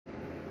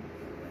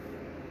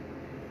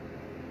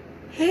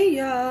Hey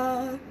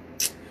y'all.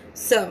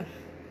 So,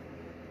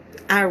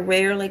 I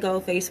rarely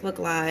go Facebook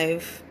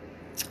Live.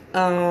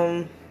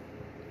 Cause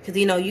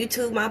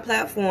YouTube my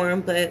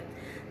platform, but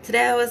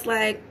today I was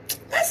like,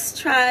 let's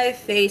try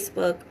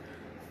Facebook.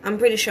 I'm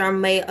pretty sure I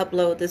may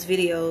upload this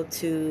video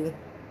to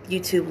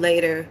YouTube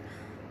later.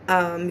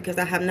 Because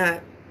I have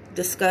not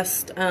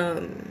discussed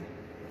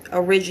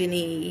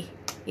Origine,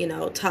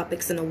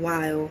 topics in a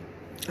while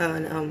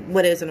on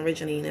what is an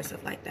Origine and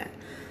stuff like that.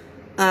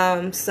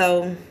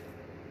 So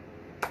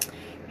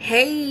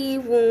hey,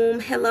 Womb.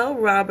 Hello,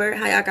 Robert.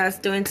 How y'all guys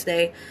doing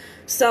today?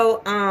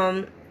 So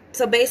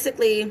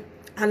basically,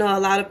 I know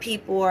a lot of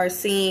people are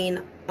seeing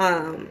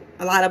a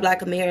lot of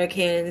Black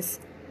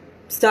Americans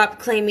stop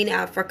claiming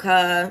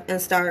Africa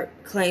and start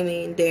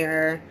claiming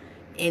their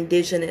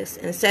indigenous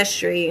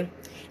ancestry.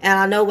 And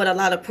I know with a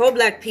lot of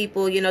pro-Black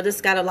people, this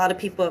got a lot of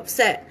people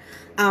upset,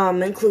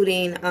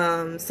 including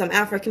some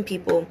African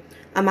people.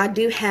 I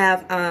do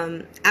have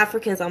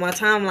Africans on my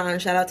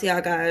timeline. Shout out to y'all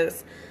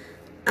guys.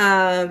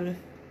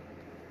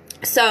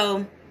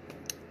 So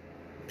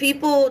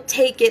people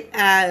take it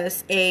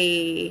as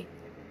a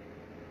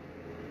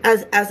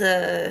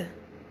I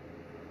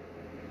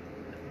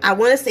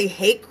want to say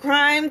hate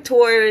crime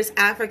towards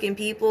African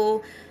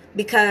people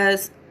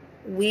because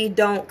we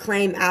don't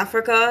claim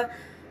Africa,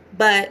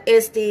 but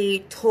it's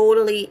the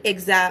totally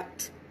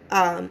exact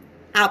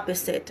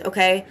opposite,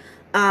 okay?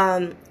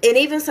 And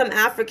even some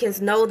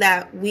Africans know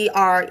that we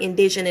are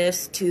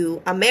indigenous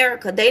to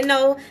America. They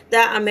know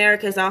that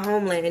America is our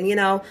homeland, and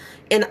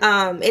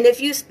if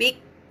you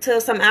speak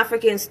to some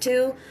Africans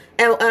too,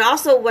 and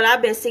also what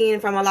I've been seeing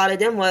from a lot of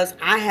them was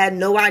I had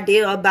no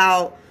idea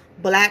about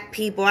Black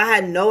people. I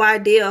had no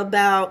idea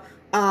about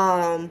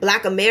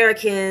Black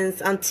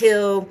Americans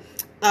until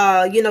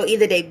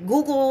either they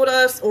Googled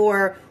us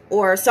or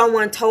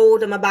someone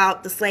told them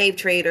about the slave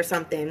trade or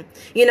something,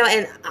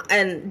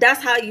 and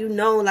that's how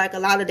like a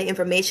lot of the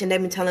information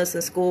they've been telling us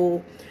in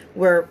school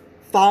were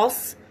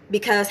false.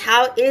 Because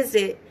how is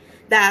it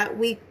that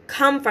we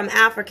come from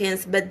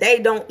Africans but they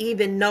don't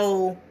even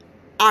know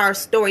our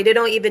story? They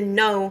don't even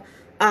know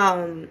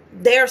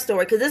their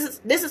story,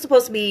 because this is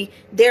supposed to be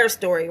their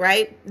story,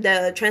 right?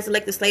 The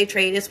transatlantic slave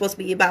trade is supposed to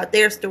be about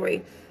their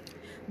story.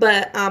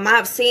 But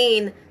I've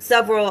seen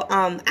several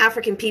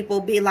African people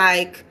be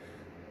like,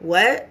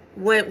 what?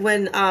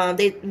 When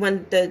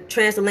the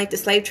transatlantic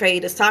slave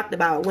trade is talked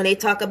about, when they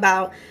talk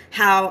about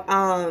how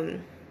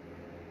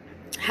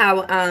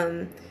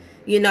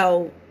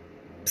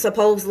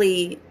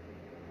supposedly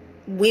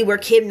we were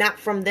kidnapped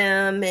from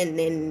them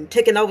and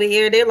taken over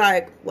here, they're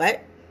like,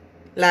 what?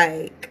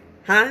 Like,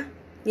 huh?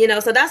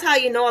 So that's how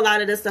a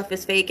lot of this stuff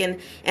is fake, and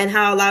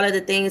how a lot of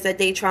the things that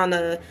they trying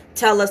to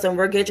tell us and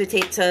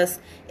regurgitate to us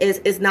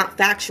is not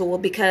factual.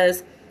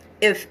 Because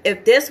if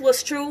this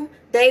was true,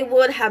 they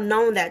would have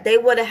known that. They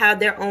would have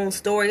had their own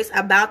stories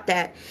about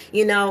that,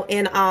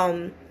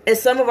 and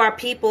some of our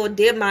people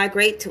did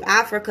migrate to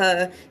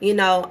Africa,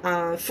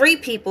 free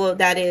people,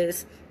 that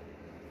is.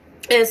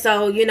 And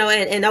so,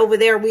 and over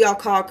there, we are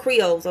called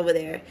Creoles over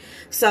there.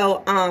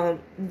 So,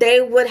 they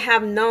would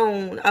have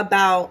known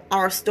about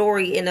our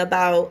story and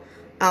about,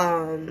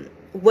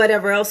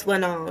 whatever else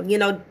went on.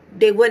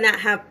 They would not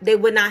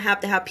have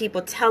to have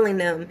people telling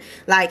them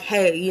like,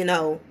 hey,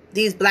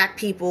 these Black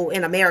people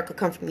in America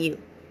come from you.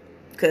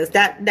 Because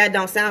that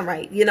don't sound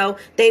right.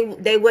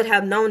 They would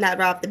have known that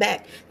right off the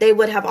bat. They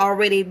would have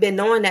already been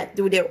knowing that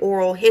through their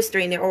oral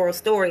history and their oral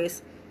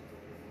stories.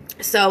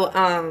 So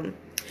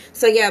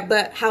yeah,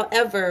 but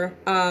however,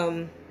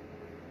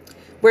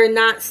 we're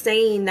not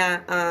saying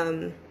that,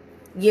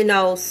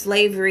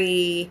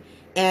 slavery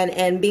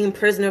and being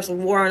prisoners of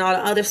war and all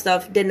the other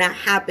stuff did not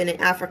happen in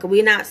Africa.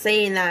 We're not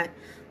saying that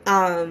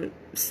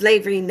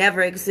slavery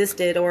never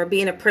existed or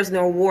being a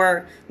prisoner of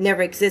war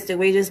never existed.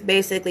 We're just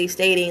basically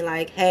stating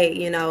like,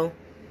 hey,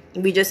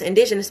 we just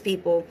indigenous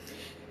people.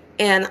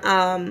 And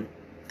I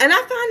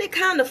find it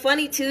kind of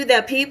funny too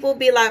that people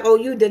be like, oh,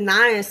 you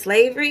denying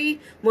slavery,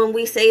 when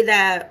we say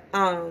that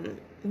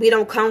we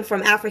don't come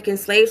from African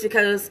slaves,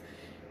 because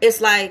it's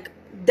like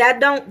that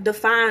don't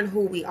define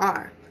who we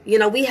are.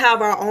 We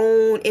have our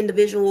own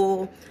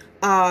individual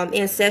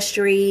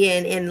ancestry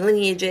and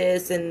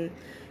lineages and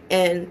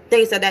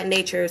things of that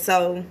nature.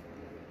 So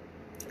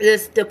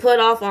just to put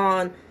off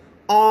on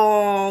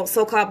all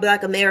so-called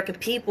Black American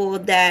people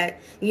that,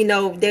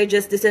 they're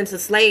just descendants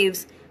of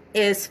slaves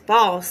is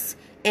false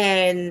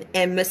and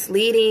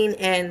misleading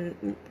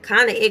and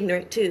kind of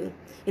ignorant too.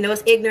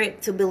 It's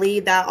ignorant to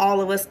believe that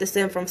all of us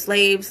descend from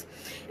slaves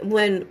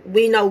when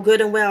we know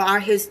good and well our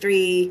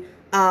history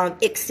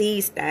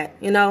exceeds that.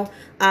 We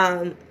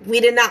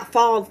did not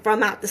fall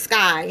from out the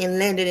sky and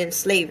landed in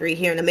slavery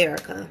here in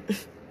America.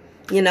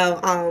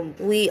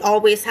 We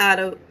always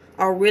had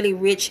a really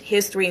rich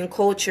history and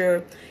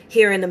culture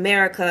here in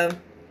America,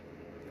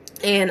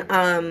 and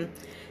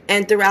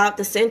throughout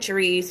the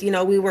centuries,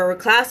 we were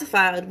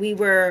classified. We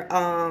were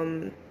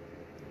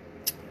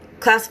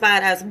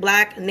classified as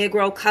Black,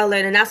 Negro,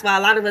 colored, and that's why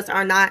a lot of us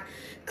are not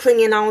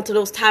clinging on to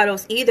those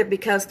titles either,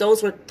 because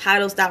those were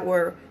titles that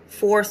were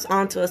forced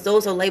onto us.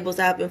 Those are labels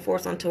that have been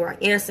forced onto our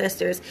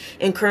ancestors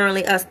and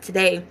currently us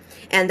today.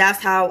 And that's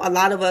how a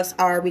lot of us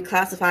are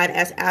reclassified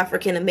as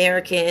African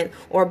American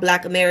or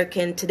Black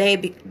American today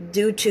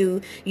due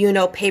to,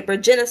 paper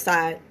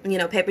genocide.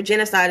 Paper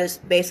genocide is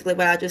basically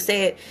what I just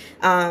said.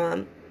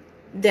 Them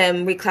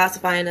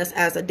reclassifying us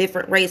as a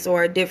different race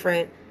or a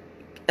different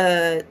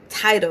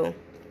title.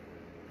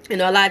 A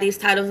lot of these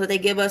titles that they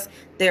give us,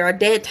 they are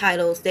dead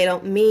titles. They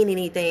don't mean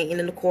anything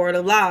in the court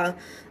of law.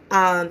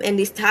 And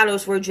these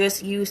titles were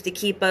just used to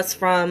keep us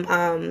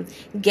from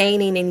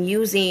gaining and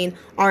using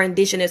our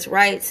indigenous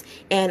rights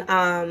and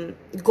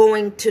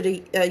going to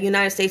the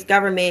United States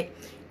government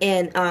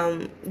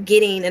and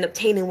getting and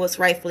obtaining what's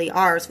rightfully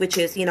ours, which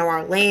is,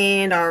 our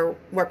land, our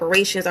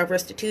reparations, our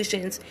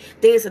restitutions,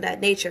 things of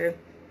that nature.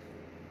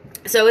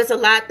 So it's a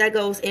lot that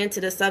goes into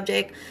the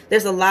subject.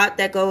 There's a lot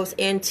that goes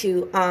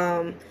into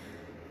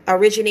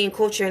originating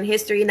culture and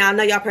history. Now, I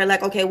know y'all probably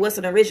like, okay, what's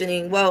an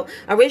originating? Well,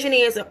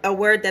 originating is a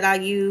word that I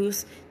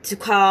use to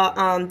call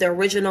the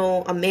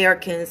original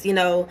Americans,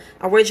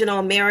 original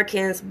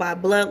Americans by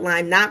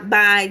bloodline, not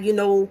by,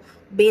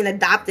 being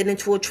adopted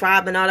into a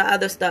tribe and all the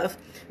other stuff.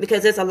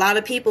 Because there's a lot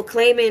of people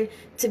claiming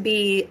to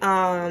be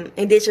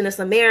indigenous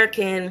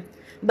American,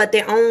 but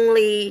they're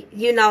only,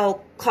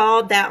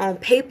 called that on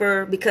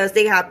paper because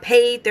they have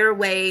paid their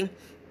way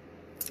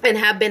and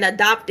have been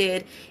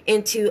adopted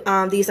into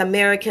these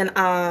American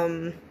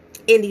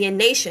Indian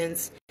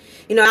nations.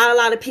 Not a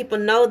lot of people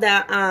know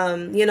that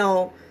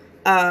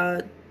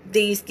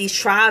these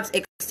tribes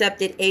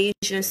accepted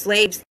Asian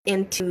slaves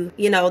into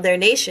their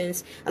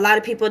nations. A lot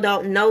of people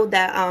don't know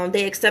that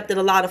they accepted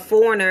a lot of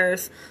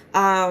foreigners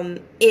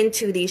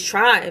into these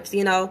tribes.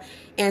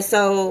 And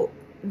so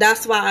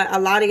that's why a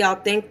lot of y'all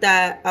think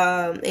that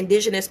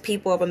indigenous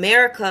people of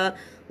America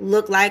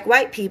look like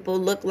white people,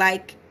 look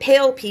like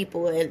pale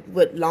people and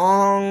with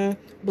long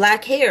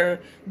black hair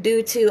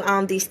due to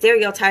these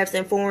stereotypes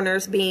and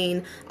foreigners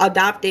being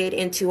adopted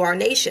into our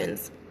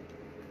nations.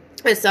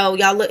 And so if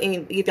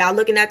y'all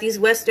looking at these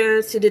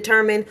Westerns to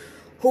determine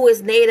who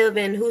is native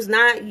and who's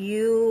not,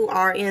 you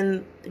are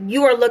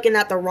looking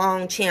at the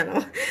wrong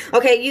channel.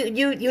 Okay,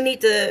 you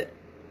need to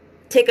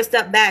take a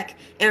step back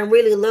and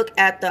really look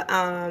at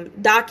the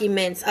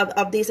documents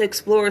of these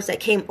explorers that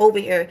came over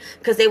here,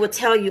 because they would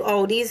tell you,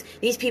 oh, these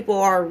people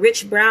are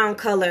rich brown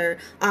color.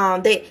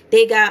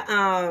 They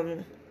got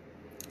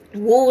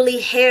woolly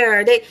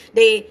hair. They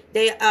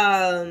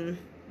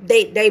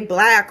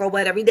black or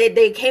whatever.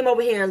 They came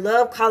over here and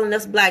loved calling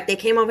us black. They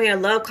came over here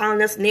and loved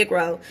calling us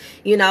Negro.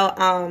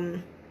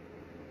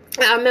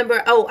 I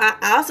remember. Oh,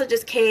 I also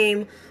just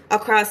came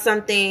across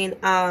something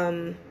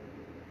the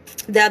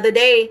other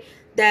day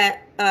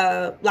that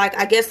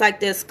I guess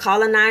this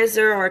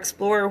colonizer or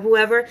explorer or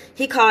whoever,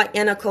 he called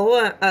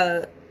Anacoa,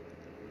 a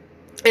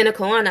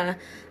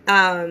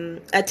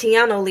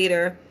Tiano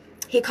leader,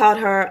 he called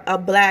her a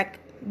black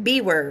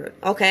B word.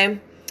 Okay,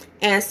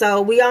 and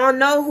so we all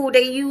know who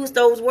they use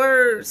those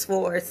words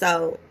for.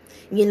 So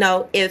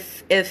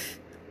if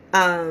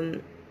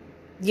we're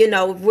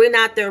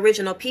not the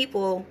original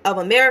people of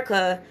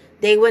America,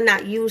 they would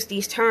not use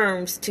these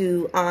terms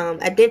to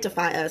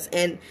identify us.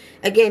 And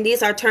again,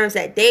 these are terms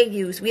that they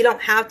use. We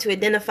don't have to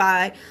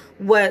identify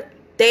what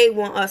they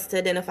want us to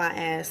identify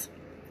as.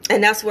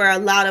 And that's where a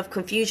lot of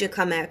confusion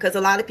come at, because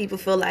a lot of people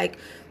feel like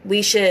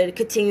we should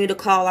continue to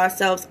call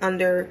ourselves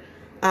under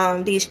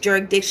these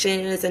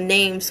jurisdictions and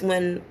names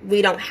when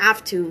we don't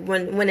have to,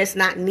 when it's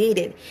not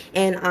needed.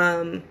 And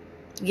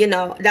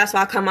that's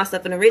why I call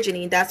myself an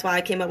originating. That's why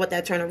I came up with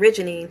that term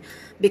originating,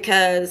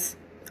 because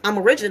I'm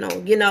original,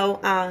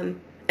 and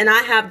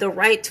I have the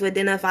right to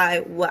identify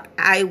what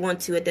I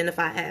want to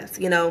identify as,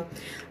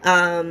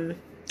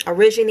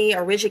 Origine,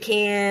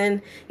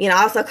 Origican, I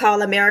also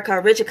call America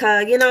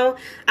Origica,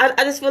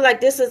 I just feel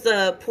like this is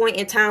a point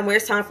in time where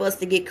it's time for us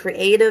to get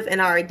creative in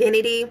our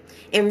identity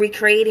and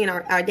recreating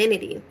our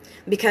identity,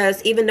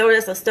 because even though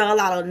there's still a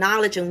lot of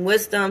knowledge and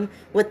wisdom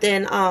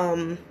within,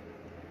 our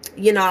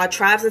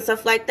tribes and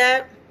stuff like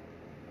that,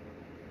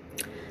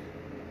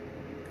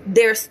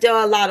 there's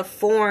still a lot of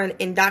foreign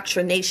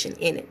indoctrination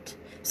in it.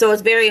 So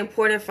it's very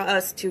important for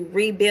us to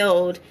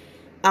rebuild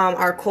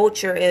our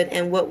culture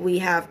and what we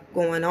have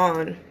going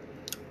on.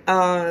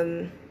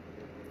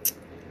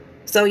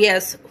 So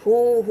yes,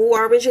 who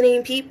are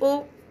originating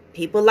people?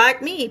 People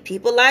like me,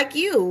 people like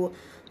you.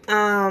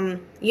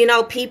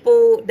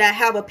 People that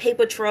have a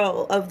paper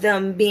trail of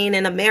them being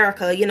in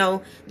America.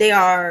 They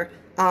are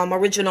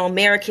original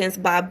Americans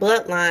by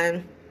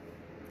bloodline.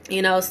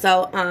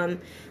 So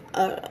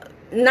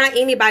not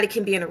anybody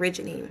can be an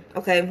originating,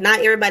 okay? Not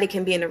everybody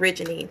can be an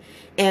originating.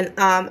 And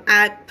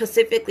I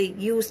specifically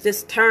use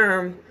this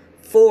term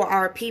for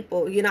our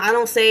people. I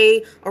don't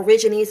say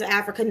originates of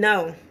Africa.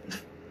 No,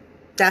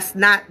 that's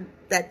not,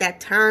 that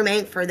term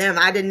ain't for them.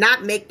 I did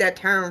not make that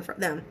term for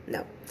them.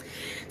 No.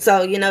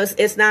 So,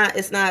 it's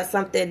not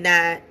something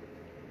that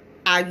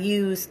I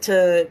use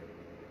to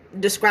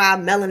describe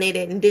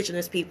melanated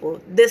indigenous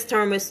people. This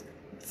term is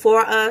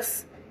for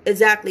us,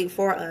 exactly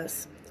for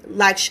us,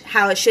 like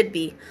how it should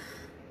be.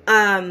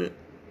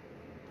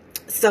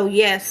 So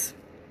yes,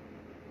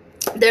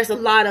 there's a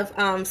lot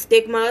of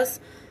stigmas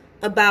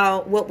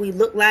about what we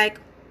look like,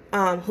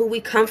 who we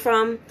come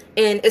from,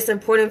 and it's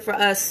important for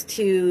us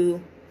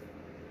to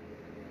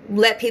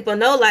let people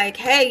know, like,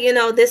 hey, you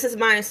know, this is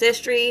my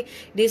ancestry,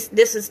 this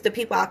is the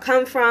people I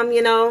come from,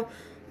 you know.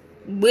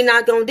 We're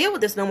not going to deal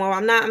with this no more.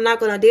 I'm not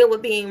going to deal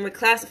with being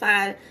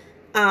reclassified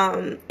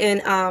and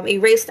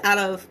erased out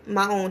of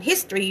my own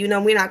history. You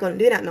know, we're not going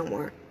to do that no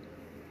more.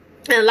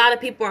 And a lot of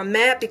people are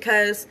mad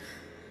because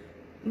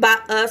by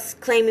us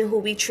claiming who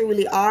we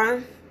truly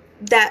are,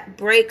 that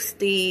breaks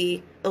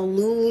the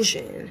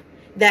illusion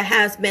that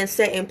has been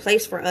set in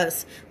place for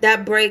us.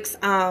 That breaks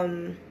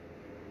the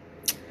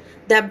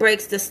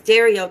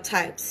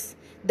stereotypes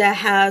that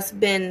has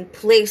been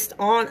placed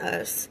on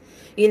us.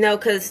 You know,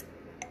 because,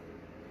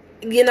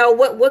 you know,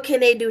 what can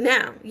they do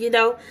now? You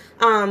know,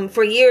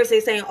 for years they're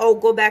saying, oh,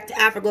 go back to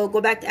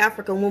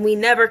Africa, when we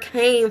never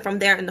came from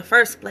there in the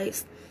first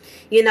place.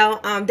 You know,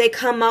 they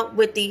come up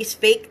with these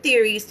fake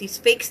theories, these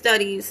fake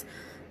studies,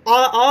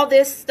 all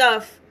this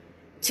stuff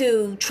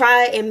to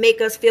try and make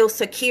us feel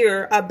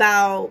secure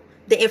about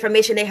the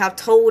information they have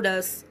told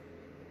us,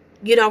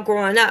 you know,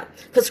 growing up.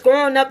 Because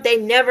growing up, they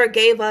never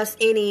gave us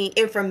any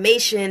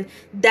information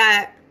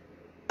that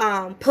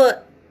put,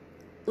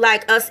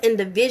 like, us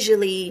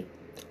individually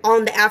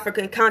on the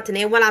African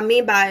continent. What I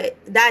mean by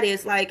that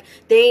is, like,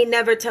 they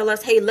never tell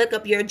us, hey, look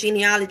up your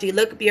genealogy,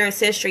 look up your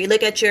ancestry,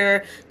 look at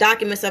your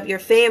documents of your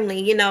family,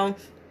 you know,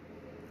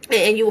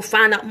 and you will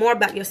find out more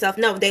about yourself.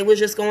 No, they was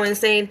just going and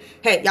saying,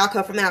 hey, y'all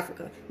come from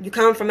Africa. You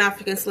come from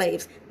African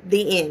slaves.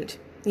 The end.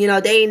 You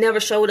know, they ain't never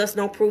showed us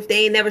no proof.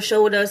 They ain't never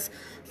showed us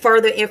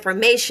further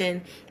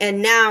information.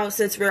 And now,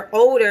 since we're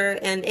older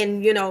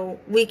and you know,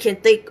 we can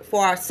think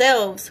for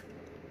ourselves,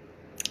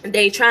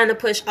 they trying to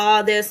push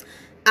all this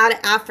out of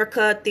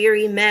Africa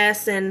theory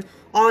mess and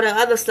all the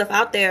other stuff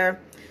out there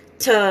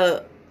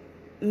to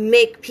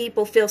make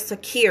people feel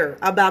secure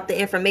about the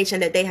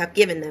information that they have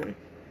given them.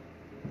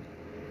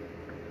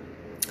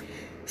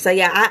 So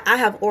yeah, I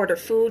have ordered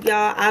food,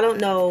 y'all. I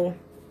don't know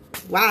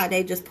why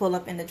they just pull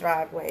up in the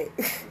driveway.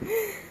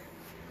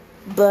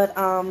 But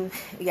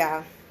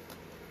yeah,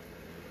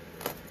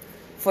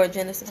 for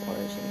Genesis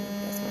Origin,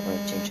 that's my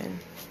Origine.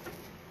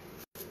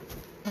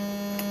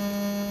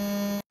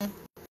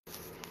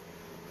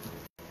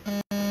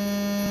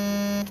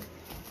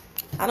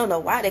 I don't know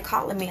why they're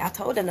calling me. I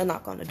told them to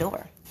knock on the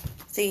door.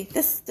 See,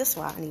 this is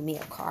why I need me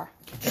a car.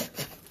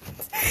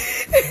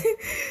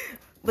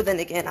 But then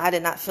again, I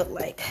did not feel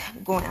like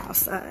going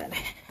outside.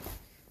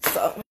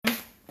 So,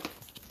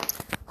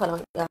 hold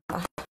on,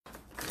 y'all.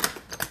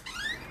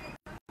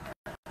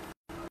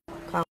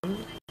 Come.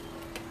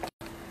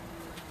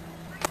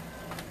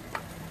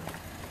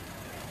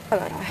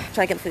 Hold on, y'all.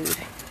 Try to get food.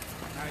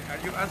 Are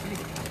you asking?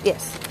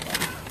 Yes.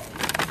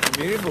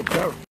 Beautiful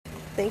car.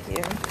 Thank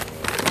you.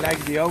 Like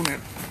the owner.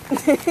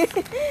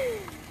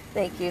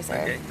 Thank you,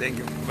 sir. Okay, thank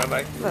you.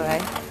 Bye-bye.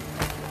 Bye-bye.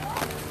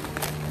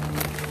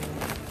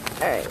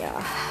 All right,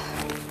 y'all.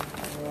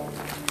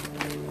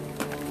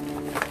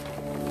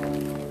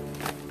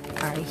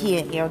 All right, he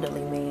an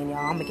elderly man, y'all.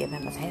 I'm gonna give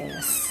him a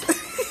pass.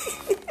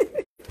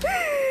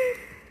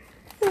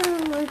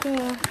 Oh my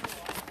God.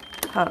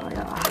 Hold on,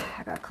 y'all.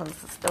 I gotta close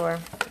the store.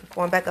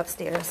 Going back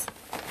upstairs.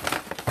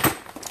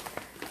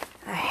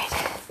 All right.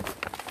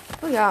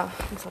 Oh, y'all.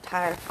 I'm so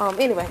tired.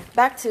 Anyway,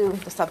 back to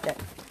the subject.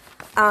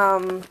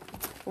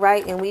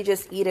 Right, and we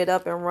just eat it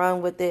up and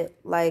run with it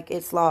like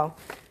it's law.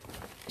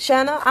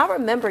 Shanna, I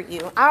remember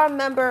you. I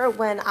remember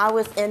when I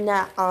was in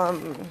that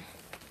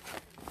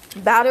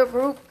battle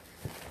group.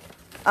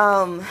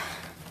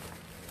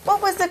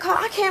 What was it called?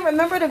 I can't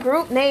remember the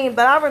group name,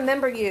 but I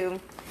remember you.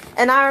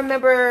 And I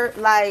remember,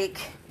 like,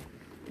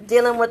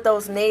 dealing with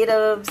those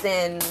natives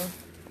and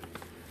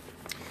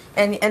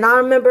I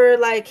remember,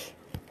 like,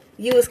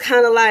 you was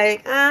kind of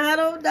like, I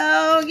don't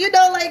know, you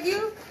know, like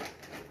you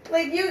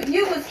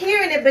was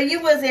hearing it, but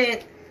you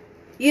wasn't,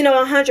 you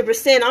know,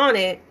 100% on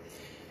it.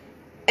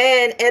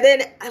 And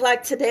then,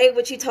 like, today,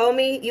 what you told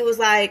me, you was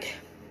like,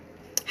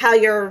 how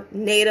your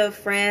native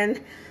friend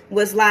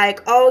was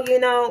like, oh, you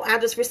know, I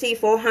just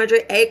received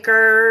 400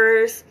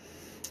 acres.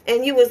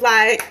 And you was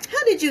like,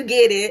 how did you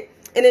get it?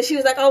 And then she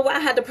was like, oh, well, I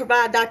had to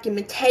provide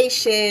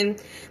documentation,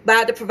 but I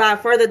had to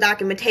provide further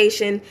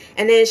documentation.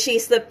 And then she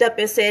slipped up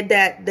and said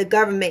that the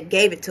government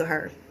gave it to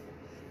her.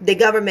 The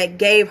government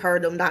gave her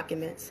them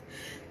documents.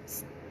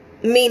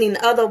 Meaning,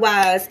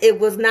 otherwise, it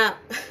was not,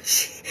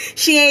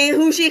 she ain't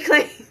who she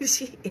claims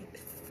she is.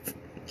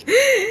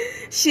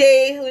 She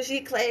ain't who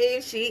she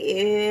claims she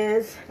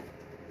is.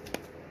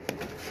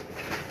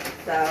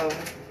 So,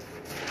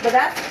 but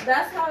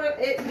that's how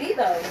it be,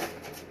 though.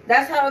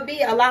 That's how it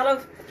be. A lot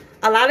of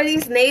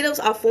these natives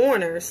are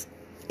foreigners,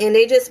 and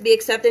they just be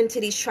accepted into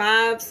these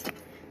tribes.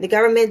 The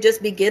government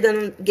just be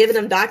giving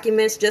them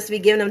documents,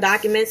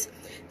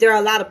 There are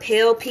a lot of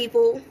pale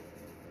people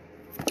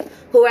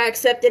who are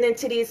accepted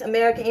into these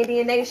American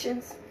Indian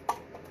nations,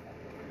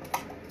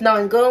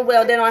 knowing good and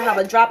well they don't have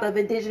a drop of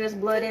indigenous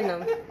blood in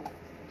them.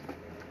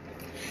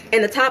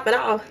 And to top it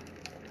off,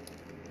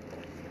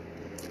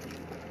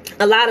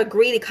 a lot of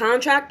greedy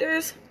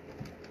contractors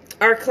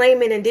are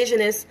claiming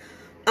indigenous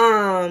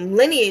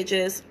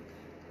lineages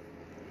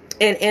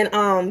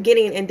and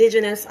getting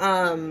indigenous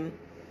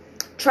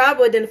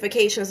tribal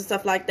identifications and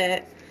stuff like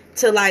that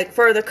to like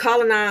further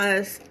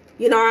colonize,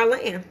 you know, our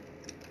land.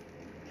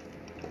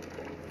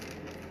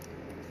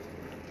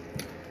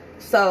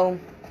 So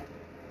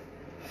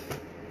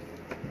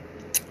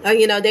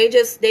you know, they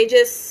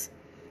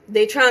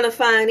trying to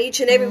find each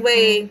and every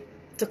way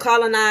to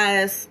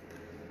colonize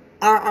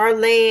our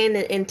land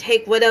and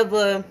take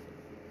whatever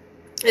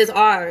is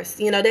ours.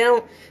 You know, they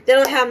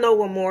don't have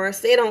no remorse.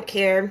 They don't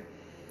care.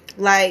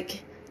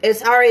 Like,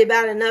 it's already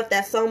bad enough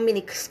that so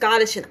many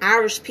Scottish and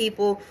Irish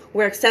people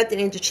were accepted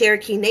into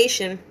Cherokee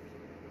Nation.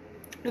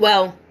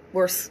 Well,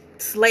 were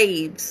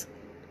slaves,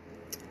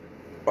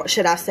 or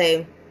should I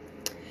say.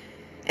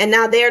 And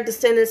now their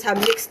descendants have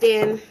mixed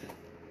in.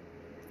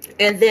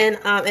 And then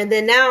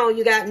now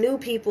you got new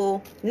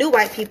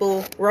white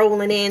people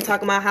rolling in,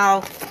 talking about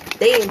how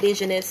they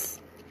indigenous.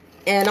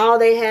 And all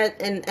they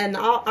had,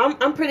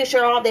 I'm pretty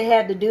sure all they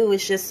had to do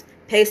is just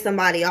pay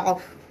somebody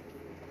off.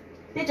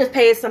 They just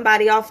paid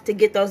somebody off to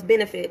get those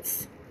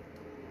benefits.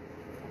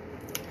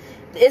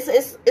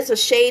 It's a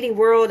shady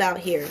world out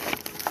here.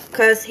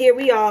 Because here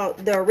we are,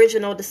 the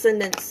original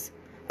descendants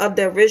of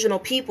the original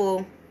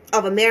people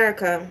of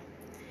America.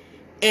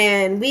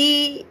 And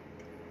we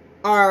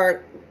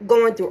are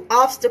going through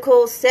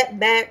obstacles,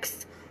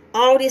 setbacks,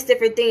 all these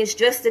different things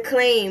just to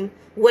claim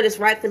what is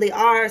rightfully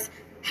ours.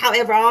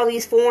 However, all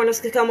these foreigners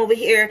can come over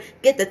here,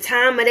 get the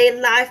time of their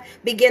life,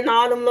 be getting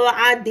all them little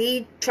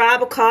ID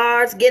tribal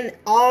cards, getting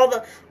all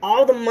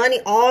the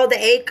money, all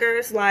the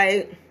acres.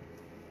 Like,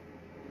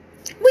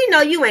 we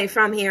know you ain't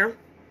from here,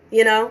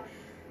 you know.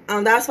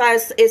 That's why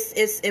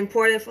it's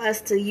important for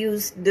us to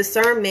use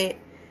discernment.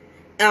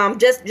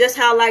 Just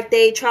how like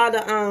they try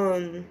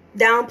to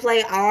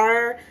downplay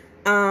our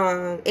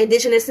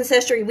indigenous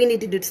ancestry, we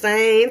need to do the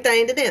same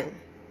thing to them.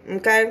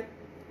 Okay,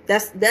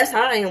 that's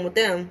how I am with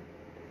them.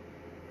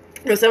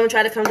 If someone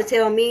try to come to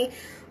tell me,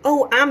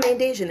 oh, I'm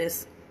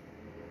indigenous,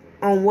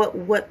 on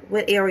what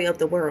area of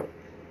the world?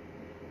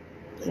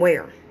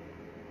 Where?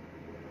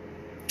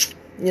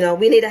 You know,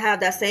 we need to have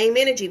that same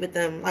energy with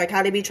them, like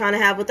how they be trying to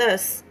have with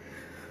us.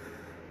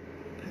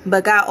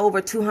 But got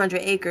over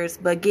 200 acres.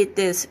 But get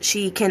this,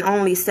 she can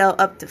only sell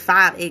up to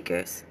 5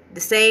 acres.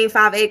 The same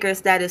 5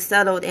 acres that is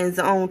settled and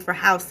zoned for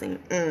housing.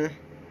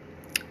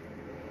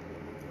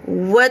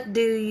 What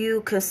do you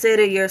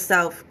consider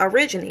yourself?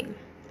 Origine.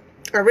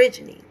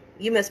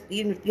 You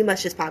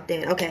must just popped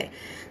in. Okay.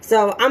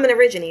 So I'm an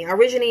origine.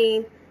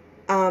 Origine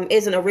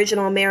is an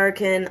original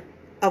American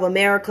of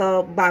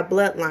America by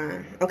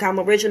bloodline. Okay, I'm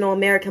original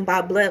American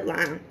by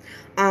bloodline.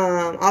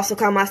 Also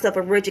call myself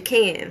a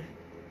Richican.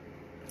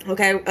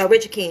 Okay, a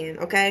Richican.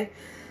 Okay.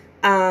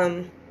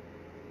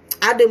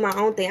 I do my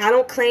own thing. I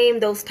don't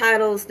claim those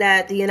titles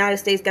that the United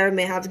States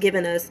government has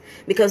given us,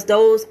 because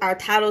those are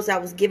titles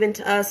that was given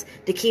to us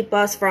to keep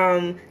us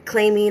from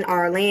claiming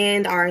our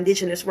land, our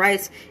indigenous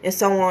rights, and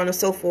so on and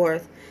so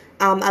forth.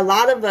 A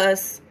lot of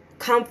us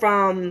come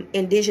from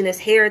indigenous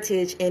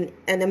heritage and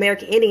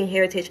American Indian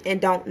heritage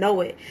and don't know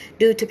it,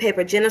 due to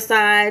paper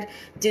genocide,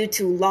 due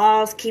to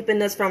laws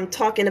keeping us from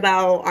talking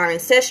about our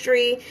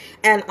ancestry,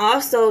 and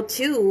also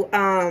too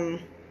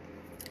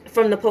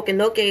from the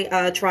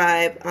Pokanoke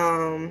tribe.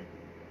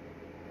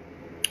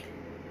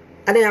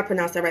 I think I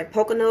pronounced that right,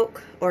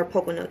 Pokanoke or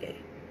Pokanoke.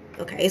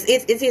 Okay,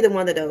 it's either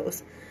one of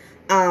those.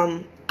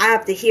 I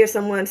have to hear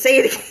someone say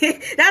it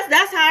again.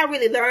 That's how I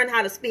really learned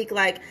how to speak.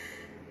 Like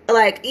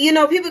you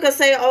know, people can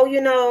say, oh,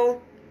 you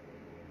know,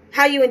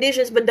 how you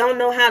indigenous, but don't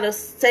know how to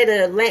say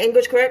the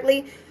language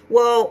correctly.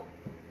 Well,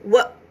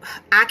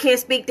 I can't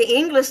speak the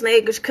English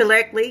language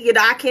correctly. You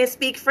know, I can't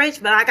speak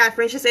French, but I got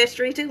French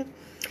ancestry too.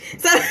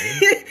 So,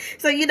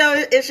 so you know,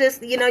 it's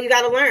just, you know, you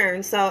got to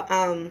learn.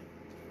 So,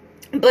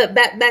 but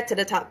back to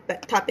the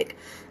topic.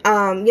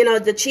 You know,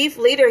 the chief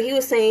leader, he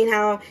was saying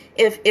how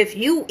if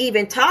you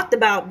even talked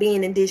about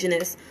being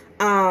indigenous,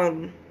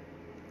 you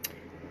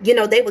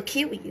know, they would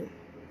kill you.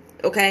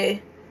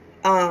 Okay,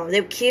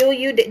 they would kill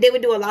you. They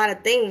would do a lot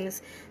of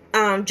things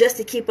just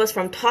to keep us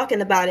from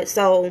talking about it.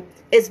 So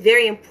it's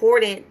very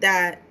important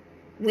that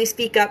we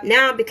speak up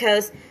now,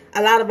 because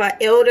a lot of our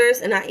elders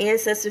and our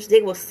ancestors,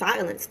 they were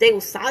silenced. They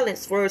were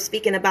silenced for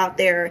speaking about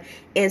their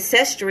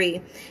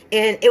ancestry.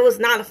 And it was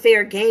not a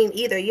fair game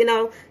either. You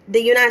know,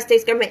 the United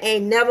States government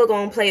ain't never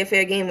going to play a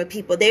fair game with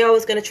people. They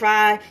always going to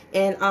try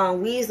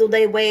and weasel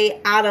their way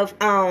out of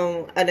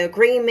an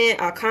agreement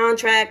or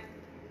contract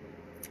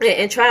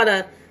and try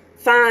to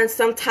find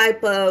some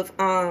type of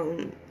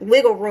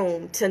wiggle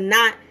room to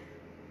not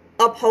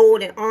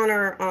uphold and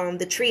honor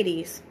the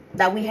treaties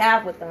that we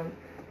have with them.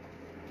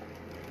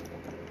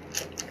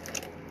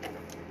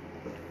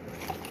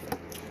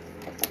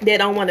 They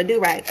don't want to do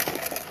right.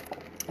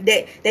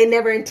 They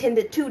never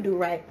intended to do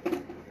right.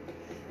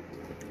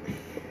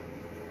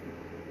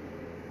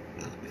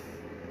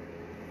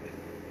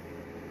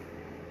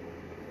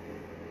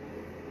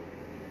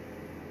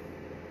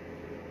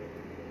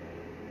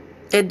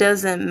 It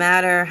doesn't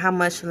matter how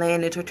much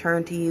land is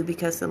returned to you,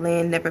 because the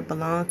land never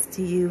belongs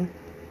to you.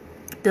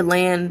 The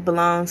land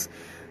belongs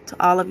to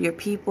all of your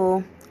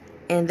people,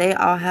 and they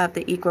all have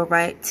the equal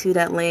right to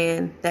that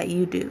land that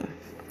you do.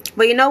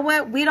 But you know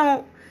what? We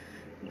don't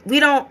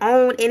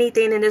own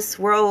anything in this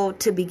world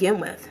to begin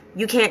with.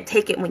 You can't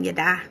take it when you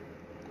die.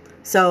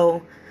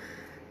 So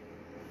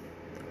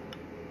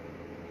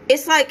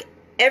it's like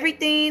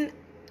everything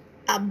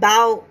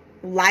about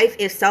life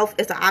itself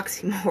is an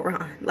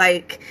oxymoron.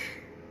 Like,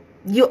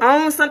 you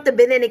own something,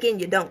 but then again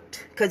you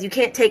don't, because you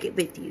can't take it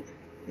with you.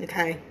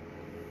 Okay,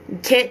 you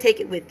can't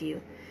take it with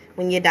you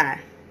when you die.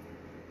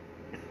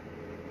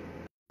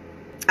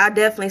 I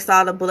definitely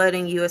saw the blood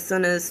in you as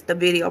soon as the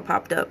video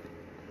popped up.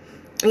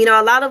 You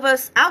know, a lot of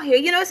us out here,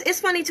 you know, it's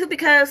funny too,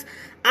 because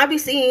I be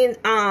seeing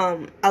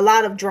a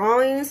lot of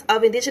drawings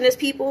of indigenous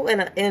people,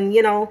 and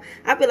you know,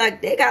 I be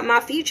like, they got my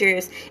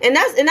features, and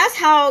that's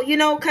how, you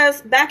know,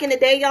 because back in the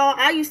day, y'all,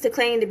 I used to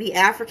claim to be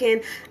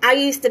African. I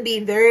used to be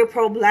very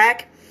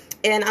pro-black,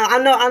 and I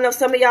know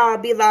some of y'all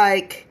be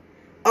like,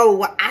 oh,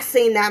 well, I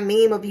seen that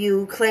meme of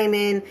you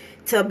claiming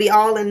to be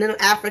all in them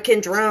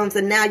African drums,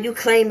 and now you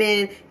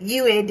claiming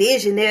you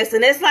indigenous.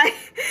 And it's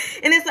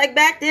like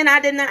back then I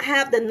did not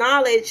have the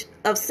knowledge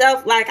of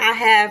self like I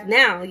have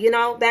now. You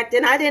know, back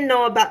then I didn't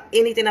know about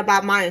anything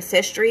about my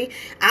ancestry.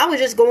 I was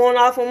just going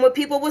off on what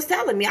people was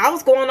telling me. I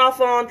was going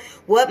off on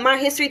what my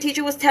history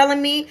teacher was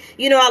telling me.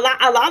 You know,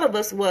 a lot of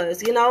us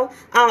was, you know,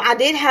 I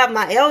did have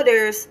my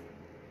elders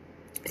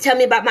tell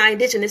me about my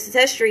indigenous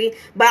ancestry,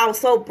 but I was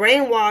so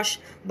brainwashed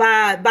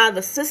by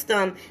the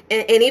system,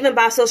 and even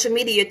by social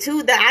media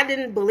too, that I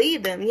didn't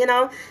believe them. You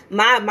know,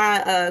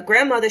 my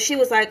grandmother, she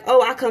was like,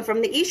 oh, I come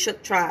from the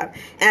Ishuk tribe,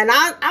 and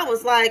I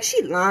was like,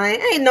 she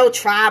lying. Ain't no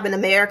tribe in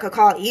America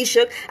called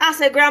Ishuk. I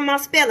said, Grandma,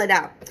 spell it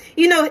out.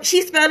 You know,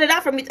 she spelled it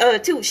out for me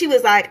too. She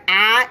was like,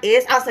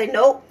 I said,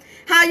 nope.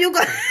 How you go?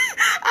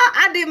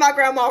 I did my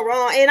grandma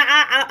wrong, and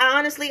I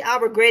honestly, I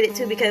regret it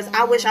too, because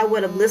I wish I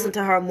would have listened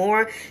to her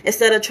more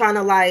instead of trying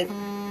to, like,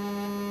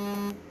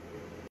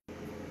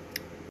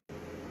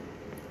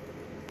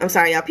 I'm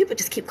sorry, y'all, people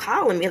just keep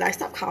calling me. Like,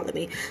 stop calling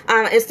me.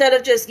 Instead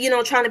of just, you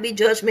know, trying to be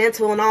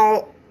judgmental and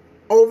all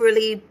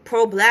overly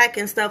pro-black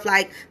and stuff,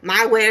 like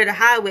my way or the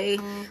highway.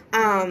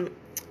 I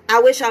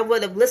wish I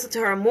would have listened to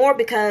her more,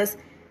 because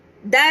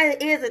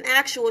that is an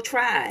actual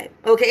tribe.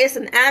 Okay, it's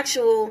an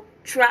actual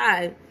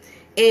tribe.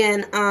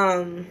 And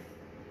I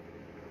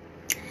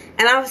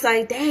was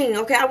like, dang,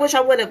 okay, I wish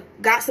I would have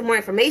got some more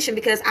information,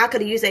 because I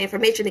could have used that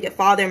information to get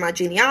farther in my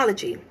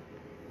genealogy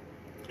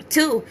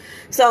too.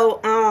 So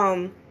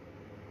I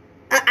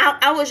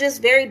was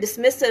just very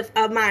dismissive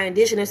of my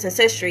indigenous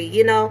ancestry.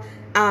 You know,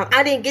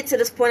 I didn't get to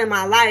this point in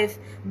my life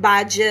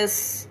by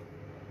just,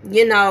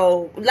 you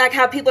know, like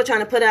how people are trying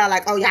to put it out,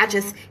 like, oh, y'all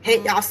just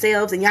hate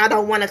yourselves and y'all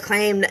don't want to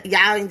claim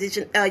y'all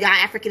indigenous, y'all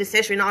African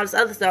ancestry and all this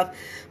other stuff.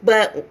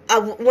 But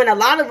when a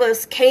lot of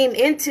us came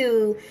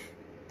into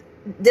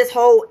this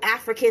whole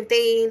African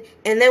thing,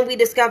 and then we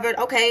discovered,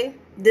 okay,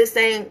 this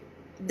ain't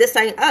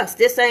us.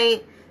 This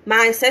ain't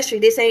my ancestry.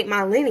 This ain't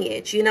my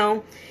lineage, you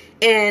know.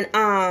 And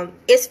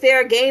it's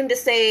fair game to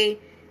say,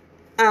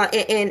 how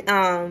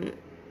can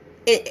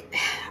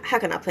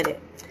I put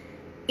it?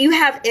 You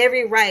have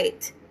every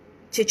right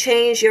to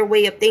change your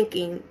way of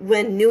thinking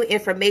when new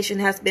information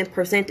has been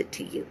presented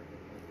to you.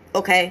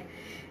 Okay?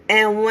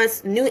 And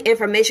once new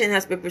information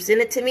has been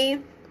presented to me,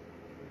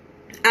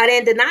 I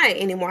didn't deny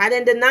it anymore. I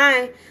didn't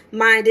deny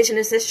my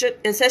indigenous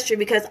ancestry,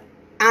 because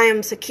I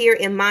am secure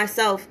in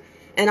myself,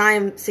 and I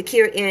am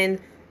secure in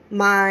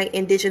my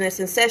indigenous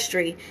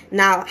ancestry.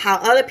 Now, how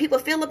other people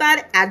feel about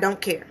it, I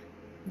don't care.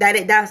 That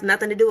has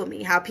nothing to do with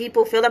me. How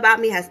people feel about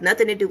me has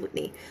nothing to do with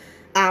me.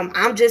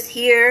 I'm just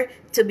here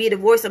to be the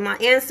voice of my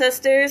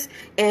ancestors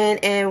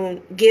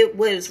and get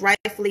what is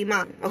rightfully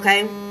mine.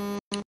 Okay?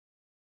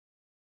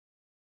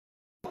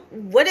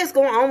 What is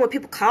going on with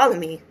people calling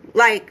me?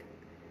 Like,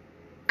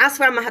 I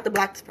swear I'm gonna have to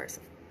block this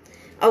person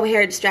over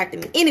here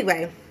distracting me.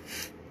 Anyway,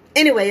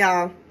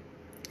 y'all.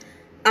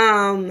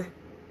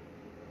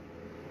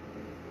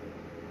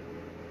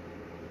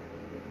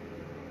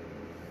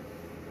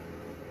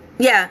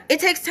 Yeah, it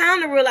takes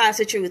time to realize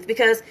the truth,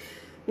 because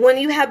when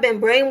you have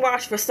been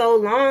brainwashed for so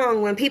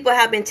long, when people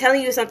have been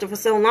telling you something for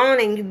so long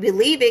and you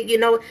believe it, you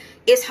know,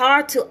 it's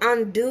hard to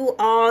undo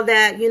all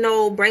that, you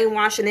know,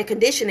 brainwashing and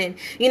conditioning.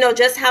 You know,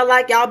 just how,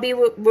 like, y'all be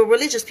with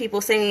religious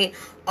people saying,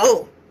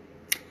 oh,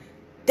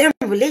 them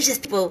religious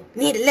people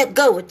need to let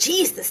go of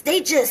Jesus.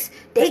 They just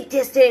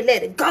didn't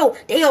let it go.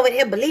 They over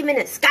here believing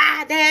in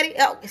Sky Daddy.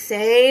 Oh,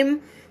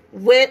 same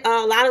with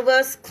a lot of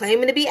us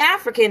claiming to be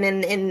African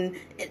and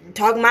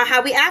talking about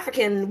how we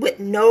African with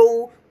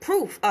no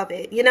proof of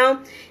it, you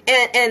know.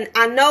 And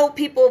I know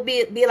people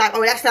be like,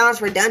 oh, that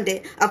sounds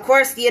redundant. Of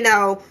course, you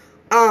know,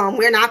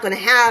 we're not going to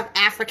have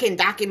African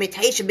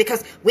documentation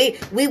because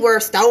we were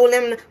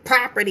stolen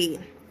property.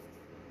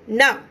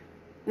 No,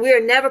 we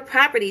are never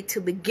property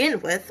to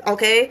begin with.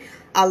 Okay.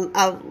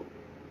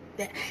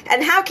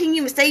 And how can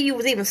you say you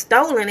was even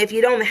stolen if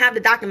you don't have the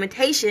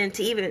documentation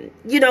to even,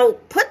 you know,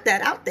 put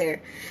that out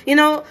there? You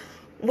know,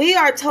 we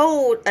are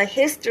told a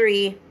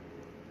history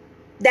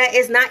that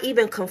is not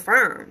even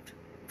confirmed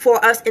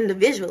for us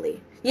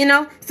individually. You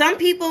know, some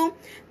people,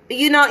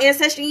 you know,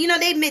 ancestry, you know,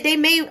 they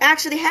may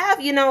actually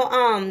have, you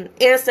know,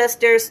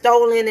 ancestors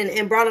stolen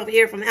and brought over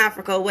here from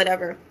Africa or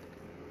whatever.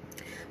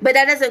 But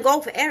that doesn't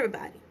go for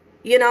everybody.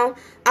 You know,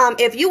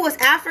 if you was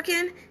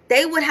African,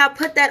 they would have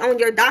put that on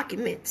your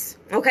documents.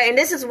 Okay, and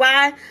this is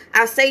why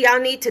I say y'all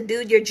need to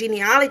do your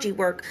genealogy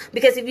work.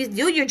 Because if you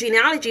do your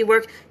genealogy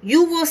work,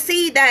 you will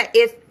see that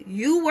if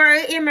you were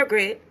an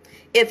immigrant,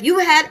 if you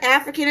had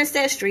African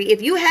ancestry,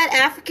 if you had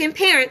African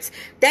parents,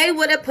 they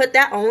would have put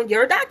that on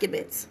your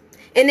documents.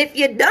 And if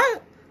you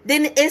don't,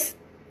 then it's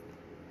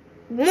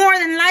more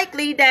than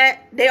likely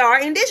that they are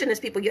indigenous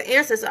people. Your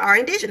ancestors are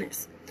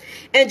indigenous.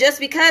 And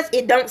just because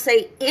it don't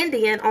say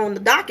Indian on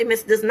the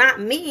documents does not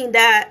mean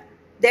that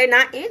they're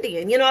not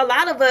Indian. You know, a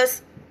lot of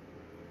us,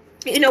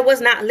 you know,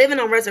 was not living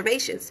on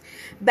reservations.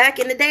 Back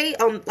in the day,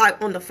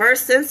 like on the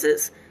first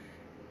census,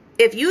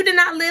 if you did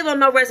not live on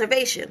no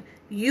reservation,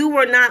 you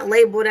were not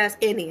labeled as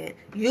Indian.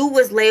 You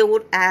was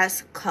labeled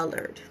as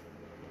colored.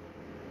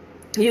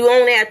 You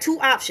only had two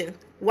options,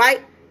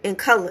 white and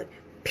colored.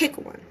 Pick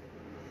one.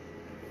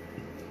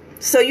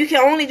 So you can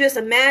only just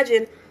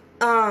imagine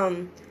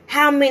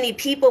how many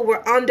people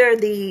were under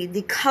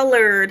the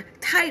colored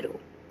title.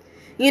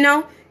 You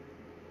know,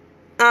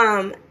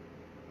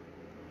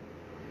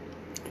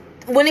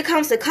 when it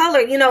comes to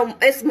color, you know,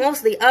 it's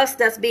mostly us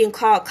that's being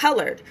called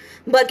colored.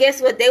 But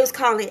guess what? They was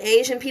calling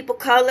Asian people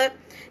colored.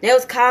 They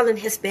was calling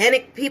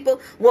Hispanic people.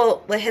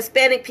 Well,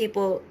 Hispanic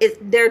people,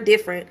 they're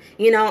different.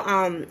 You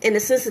know, in the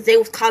sense that they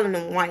was calling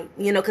them white.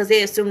 You know, because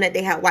they assumed that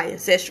they had white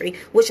ancestry,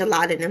 which a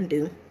lot of them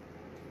do.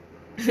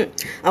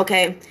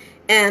 Okay,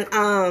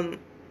 and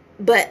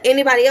but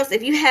anybody else,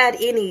 if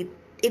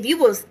you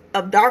was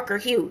of darker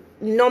hue,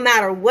 no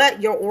matter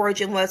what your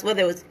origin was,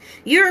 whether it was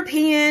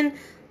European,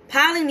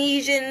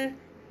 Polynesian,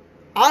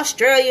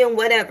 Australian,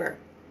 whatever,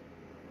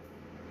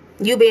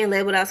 you being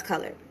labeled as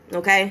colored.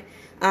 Okay,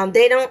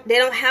 they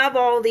don't have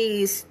all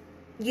these,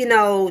 you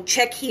know,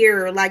 check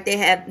here like they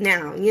have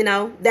now. You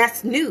know,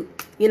 that's new.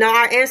 You know,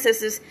 our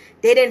ancestors,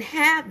 they didn't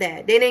have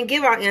that. They didn't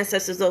give our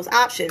ancestors those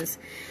options.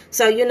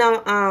 So, you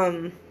know,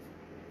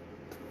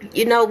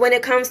 when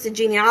it comes to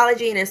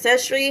genealogy and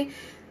ancestry,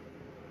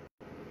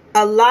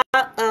 a lot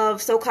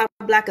of so-called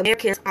Black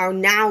Americans are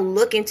now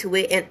looking to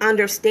it and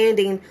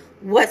understanding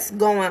what's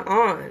going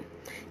on.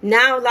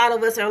 Now, a lot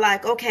of us are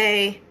like,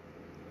 okay,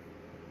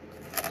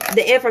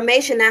 the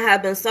information that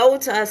have been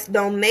sold to us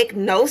don't make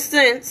no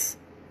sense.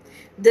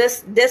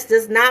 This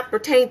does not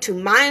pertain to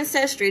my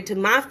ancestry, to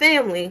my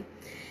family.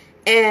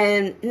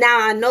 And now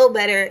I know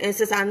better. And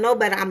since I know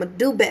better, I'm going to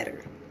do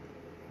better.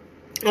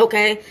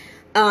 Okay.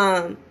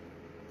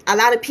 A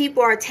lot of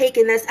people are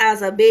taking this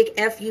as a big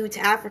FU to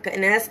Africa,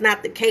 and that's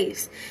not the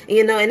case.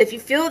 You know, and if you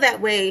feel that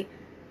way,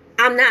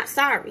 I'm not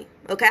sorry.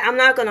 Okay. I'm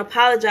not going to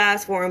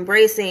apologize for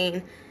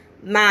embracing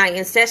my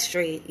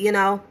ancestry. You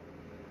know,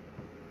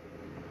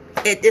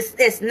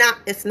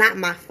 it's not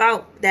my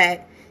fault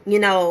that, you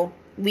know,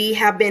 we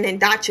have been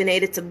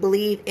indoctrinated to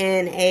believe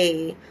in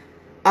a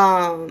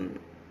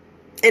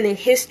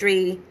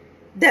history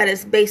that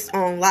is based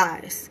on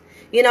lies.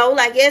 You know,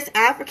 like, yes,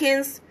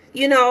 Africans,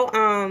 you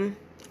know,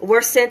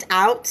 were sent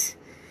out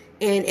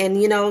and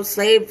you know,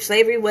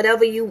 slavery,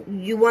 whatever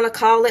you want to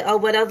call it or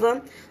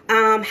whatever.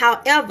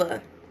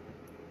 However,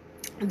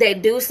 they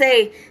do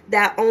say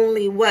that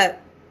only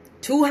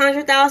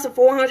 200,000,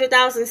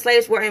 400,000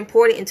 slaves were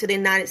imported into the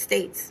United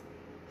States.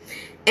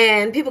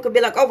 And people could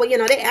be like, oh, well, you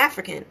know, they're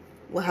African.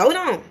 Well, hold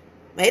on.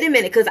 Wait a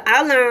minute. Because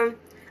I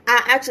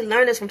actually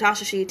learned this from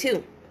Tasha Shee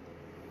too.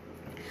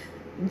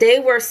 They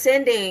were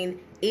sending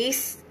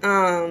East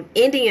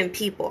Indian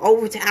people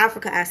over to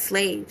Africa as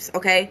slaves.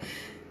 Okay.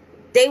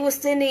 They were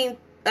sending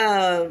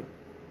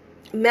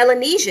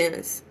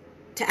Melanesians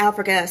to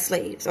Africa as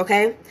slaves.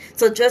 Okay.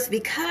 So just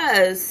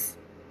because,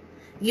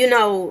 you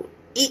know,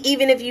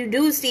 even if you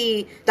do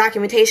see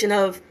documentation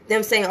of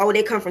them saying, oh,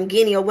 they come from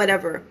Guinea or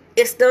whatever,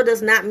 it still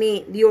does not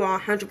mean you are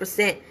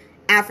 100%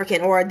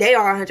 African or they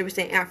are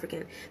 100%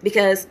 African,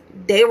 because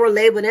they were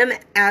labeled them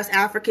as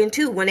African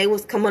too when they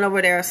was coming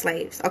over there as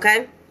slaves.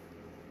 Okay.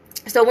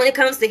 So when it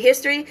comes to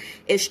history,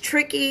 it's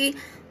tricky.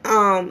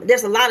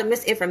 There's a lot of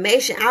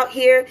misinformation out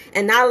here,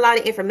 and not a lot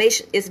of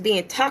information is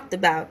being talked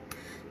about.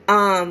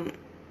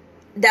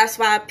 That's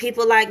why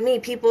people like me,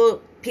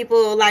 people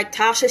like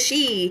Tasha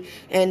Shee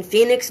and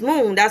Phoenix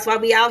Moon, that's why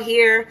we out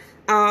here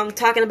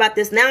talking about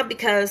this now,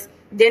 because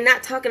they're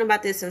not talking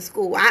about this in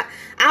school. I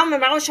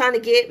remember I was trying to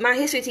get my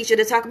history teacher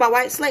to talk about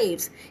white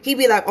slaves. He'd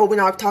be like, oh, we're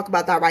not talking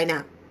about that right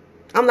now.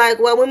 I'm like,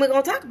 well, when we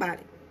going to talk about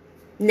it?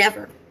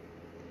 Never.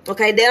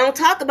 Okay, they don't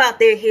talk about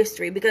their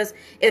history, because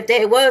if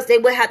they was, they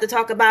would have to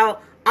talk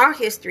about our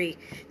history.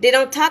 They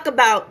don't talk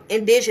about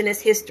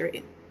indigenous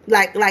history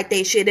like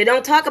they should. They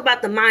don't talk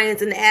about the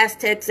Mayans and the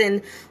Aztecs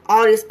and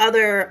all these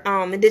other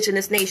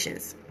indigenous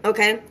nations.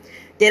 Okay,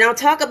 they don't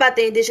talk about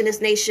the indigenous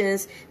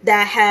nations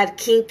that had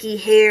kinky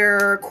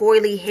hair,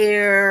 coily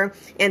hair,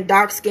 and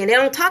dark skin. They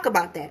don't talk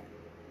about that.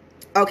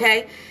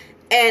 Okay,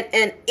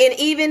 and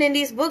even in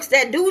these books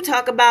that do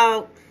talk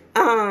about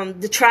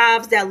the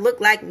tribes that look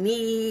like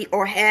me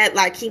or had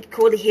like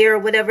curly hair or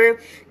whatever,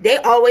 they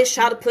always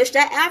try to push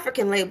that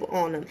African label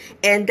on them,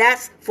 and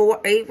that's for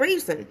a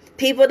reason.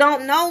 People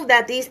don't know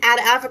that these out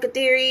of Africa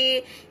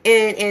theory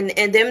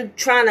and them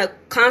trying to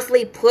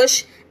constantly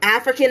push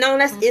African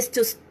on us is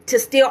to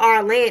steal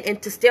our land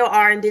and to steal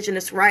our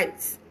indigenous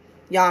rights.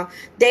 Y'all,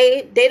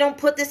 they don't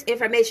put this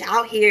information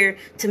out here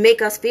to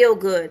make us feel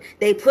good.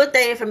 They put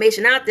that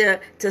information out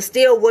there to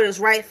steal what is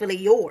rightfully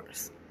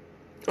yours.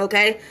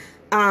 Okay?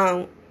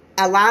 A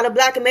lot of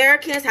Black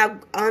Americans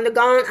have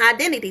undergone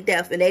identity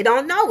theft and they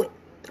don't know it.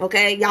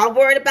 Okay, y'all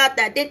worried about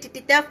the identity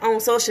theft on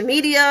social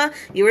media.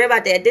 You worry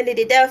about the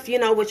identity theft,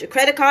 with your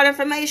credit card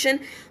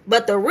information.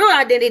 But the real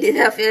identity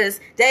theft is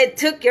they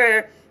took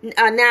your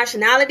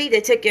nationality,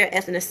 they took your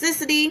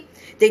ethnicity,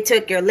 they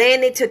took your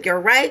land, they took your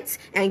rights,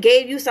 and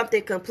gave you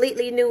something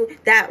completely new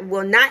that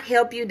will not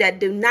help you, that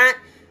do not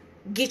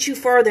get you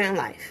further in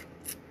life.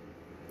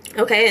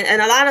 Okay,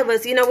 and a lot of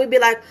us, we'd be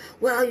like,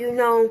 well,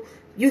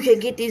 you can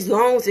get these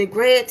loans and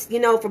grants,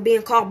 for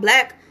being called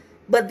Black.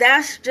 But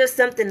that's just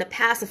something to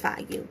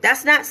pacify you.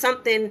 That's not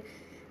something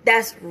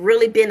that's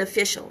really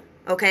beneficial.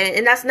 Okay,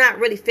 and that's not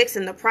really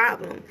fixing the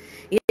problem.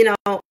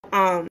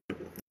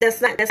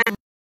 That's not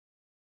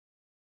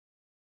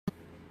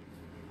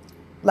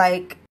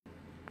like,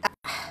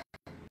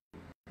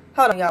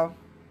 hold on, y'all.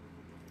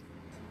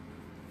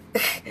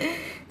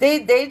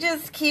 they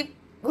just keep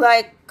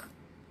like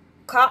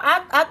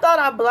I thought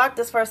I blocked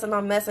this person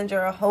on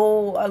Messenger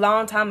a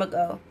long time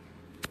ago.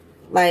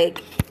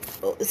 Like,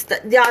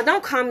 y'all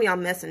don't call me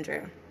on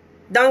Messenger.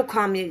 Don't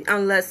call me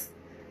unless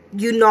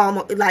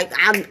I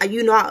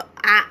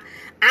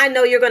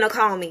know you're gonna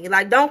call me.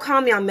 Like, don't call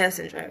me on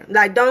Messenger.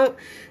 Like, don't,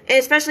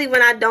 especially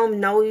when I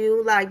don't know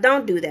you. Like,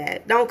 don't do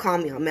that. Don't call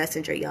me on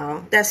Messenger,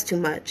 y'all. That's too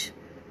much.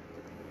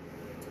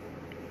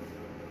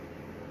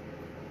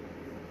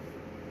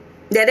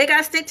 Yeah, they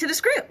gotta stick to the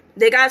script.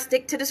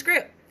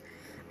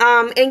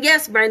 And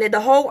yes, Brandon,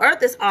 the whole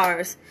earth is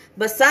ours.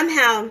 But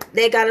somehow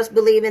they got us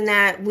believing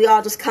that we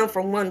all just come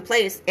from one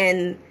place.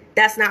 And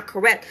that's not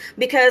correct.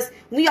 Because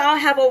we all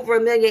have over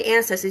 1 million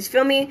ancestors.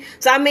 Feel me?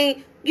 So, I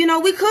mean,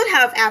 we could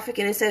have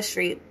African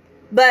ancestry.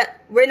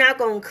 But we're not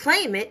going to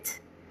claim it.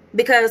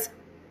 Because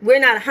we're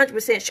not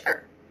 100%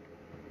 sure.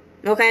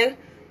 Okay?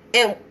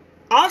 And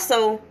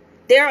also,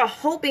 they're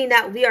hoping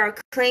that we are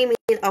claiming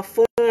a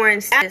foreign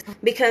status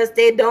because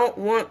they don't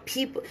want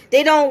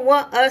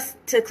us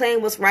to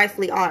claim what's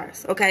rightfully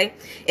ours. Okay,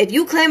 if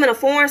you claiming a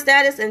foreign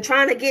status and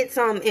trying to get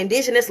some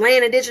indigenous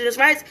land, indigenous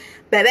rights,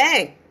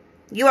 baby,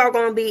 you are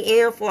going to be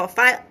in for a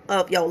fight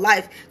of your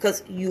life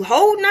because you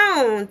holding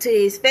on to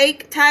these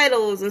fake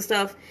titles and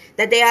stuff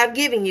that they have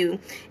given you.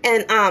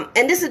 And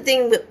this is the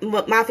thing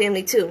with my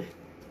family too.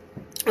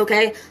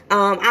 Okay,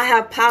 I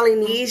have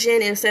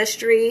Polynesian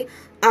ancestry.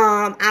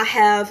 I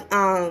have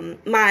on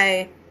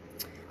my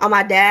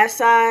dad's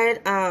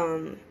side,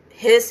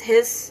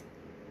 his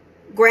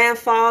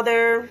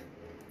grandfather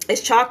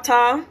is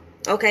Choctaw.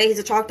 Okay, he's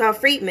a Choctaw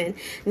freedman.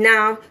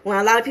 Now, when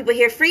a lot of people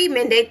hear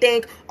freedmen, they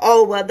think,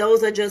 oh, well,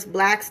 those are just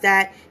blacks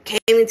that came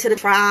into the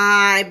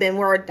tribe and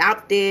were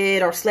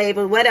adopted or slave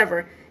or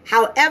whatever.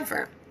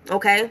 However,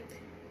 okay,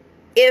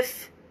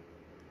 if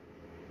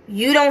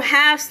you don't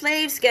have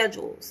slave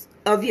schedules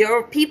of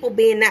your people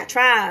being that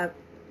tribe,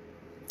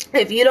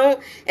 if your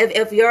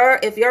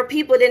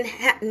people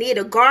didn't need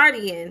a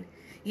guardian,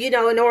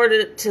 in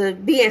order to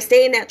be and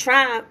stay in that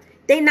tribe,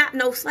 they not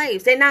no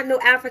slaves. They not no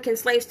African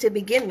slaves to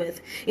begin with.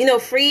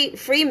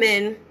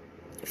 Freedmen,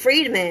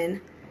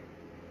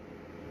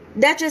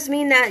 that just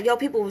mean that your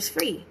people was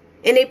free.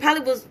 And they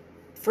probably was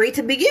free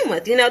to begin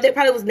with. They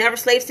probably was never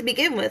slaves to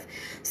begin with.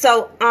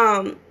 So,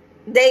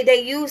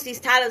 they use these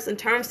titles and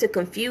terms to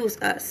confuse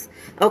us.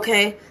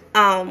 Okay?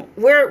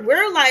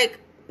 We're like,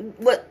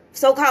 what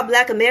so-called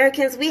Black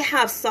Americans, we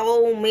have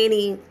so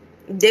many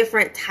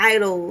different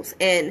titles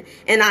and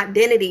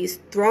identities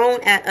thrown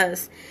at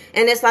us.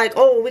 And it's like,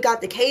 oh, we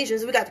got the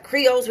Cajuns, we got the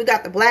Creoles, we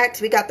got the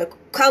blacks, we got the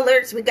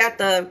coloreds, we got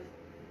the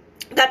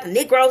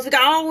Negroes, we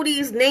got all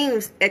these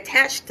names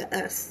attached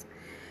to us.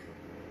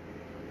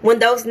 When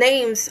those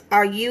names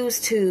are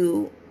used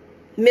to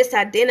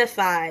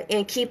misidentify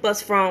and keep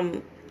us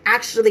from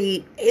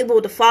actually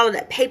able to follow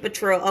that paper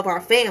trail of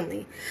our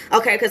family.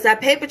 Okay, because that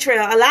paper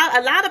trail,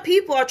 a lot of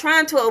people are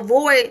trying to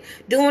avoid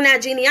doing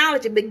that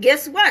genealogy, but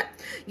guess what?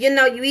 You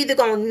either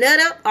gonna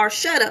nut up or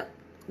shut up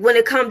when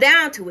it come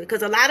down to it,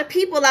 because a lot of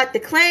people like to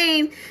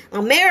claim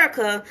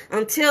America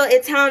until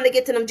it's time to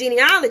get to them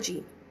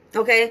genealogy.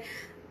 Okay,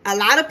 a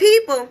lot of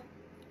people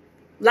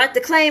like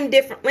to claim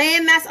different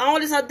land mass, all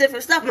this other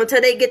different stuff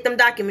until they get them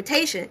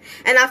documentation.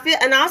 And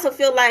I also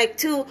feel like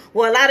too,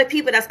 well, a lot of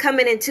people that's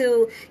coming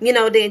into,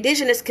 the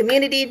indigenous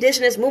community,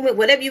 indigenous movement,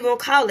 whatever you want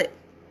to call it,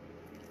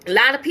 a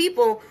lot of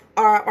people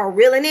are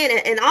reeling in.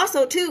 And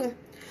also too,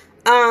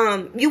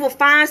 you will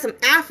find some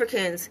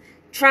Africans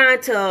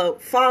trying to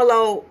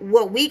follow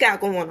what we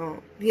got going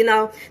on.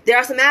 There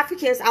are some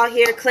Africans out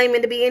here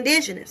claiming to be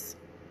indigenous.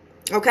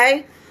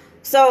 Okay.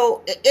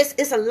 So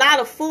it's a lot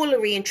of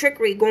foolery and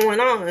trickery going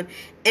on,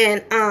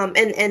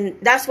 and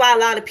that's why a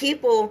lot of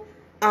people,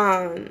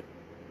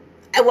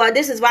 well,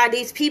 this is why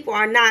these people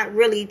are not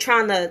really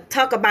trying to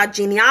talk about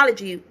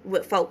genealogy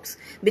with folks,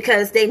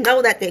 because they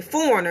know that they're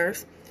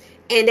foreigners,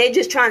 and they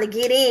just trying to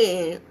get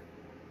in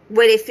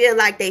where they feel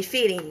like they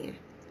fit in.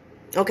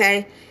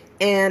 Okay,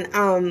 and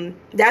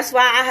that's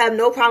why I have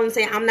no problem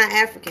saying I'm not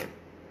African.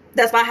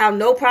 That's why I have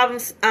no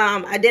problems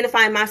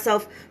identifying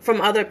myself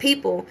from other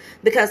people,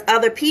 because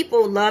other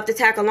people love to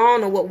tag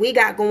along on what we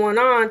got going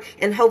on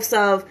in hopes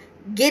of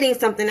getting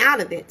something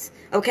out of it.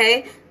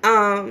 Okay,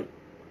 I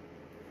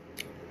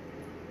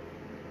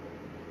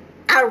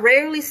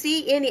rarely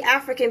see any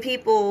African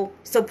people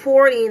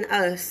supporting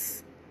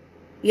us,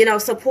 you know,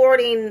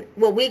 supporting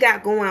what we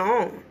got going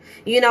on,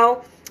 you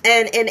know,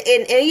 and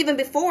even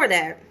before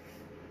that,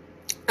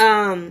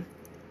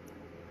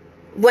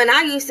 when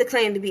I used to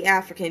claim to be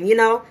African, you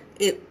know,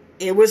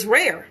 it was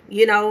rare,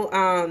 you know,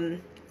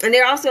 and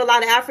there are also a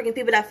lot of African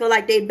people that feel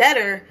like they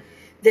better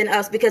than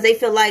us because they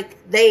feel like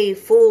they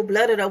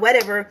full-blooded or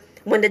whatever,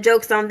 when the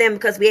joke's on them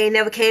because we ain't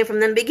never came from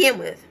them to begin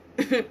with.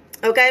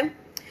 Okay,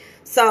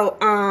 so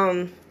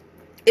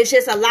it's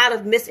just a lot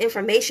of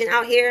misinformation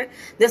out here.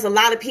 There's a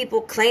lot of people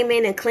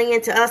claiming and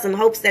clinging to us in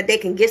hopes that they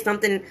can get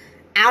something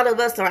out of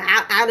us or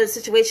out of the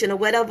situation or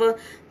whatever.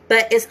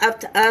 But it's up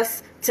to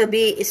us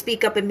to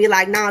speak up and be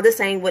like, nah,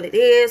 this ain't what it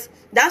is.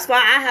 That's why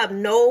I have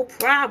no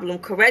problem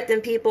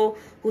correcting people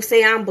who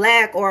say I'm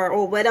black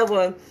or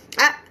whatever.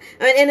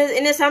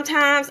 And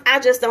sometimes I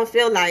just don't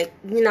feel like,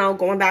 you know,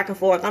 going back and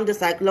forth. I'm just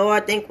like,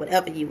 Lord, think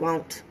whatever you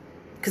want.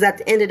 Because at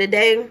the end of the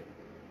day,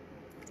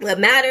 what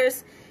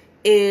matters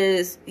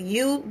is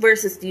you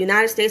versus the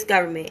United States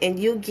government and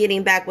you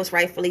getting back what's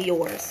rightfully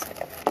yours.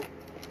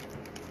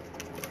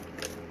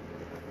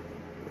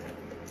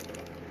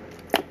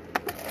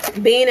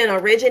 Being an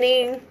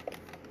Origine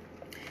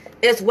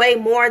is way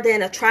more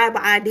than a tribal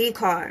ID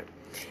card.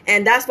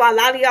 And that's why a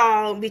lot of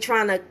y'all be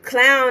trying to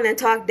clown and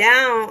talk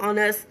down on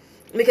us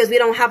because we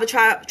don't have a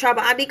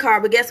tribal ID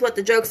card. But guess what?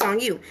 The joke's on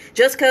you.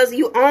 Just because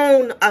you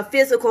own a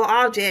physical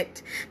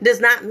object does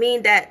not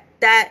mean that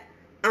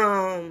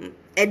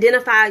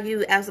identify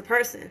you as a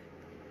person.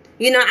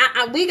 You know,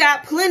 we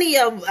got plenty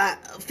of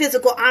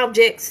physical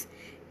objects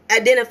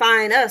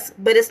identifying us,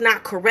 but it's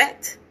not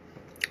correct.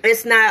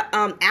 It's not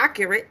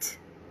accurate.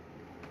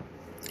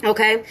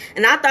 Okay,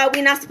 and I thought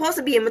we're not supposed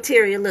to be in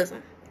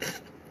materialism.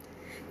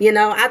 You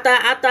know, I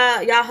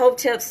thought y'all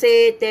Hotep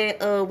said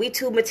that we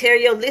too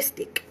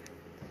materialistic.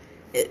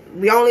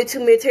 We only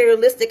too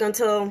materialistic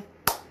until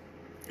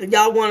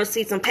y'all want to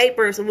see some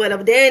papers or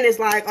whatever. Then it's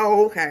like,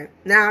 oh, okay,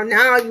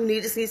 now you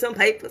need to see some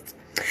papers.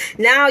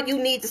 Now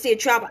you need to see a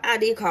tribal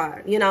ID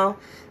card. You know,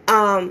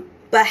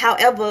 but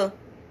however,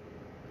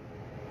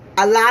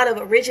 a lot of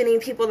originating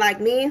people like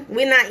me,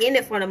 we're not in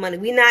it for the money.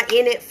 We're not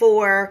in it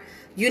for,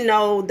 you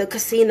know, the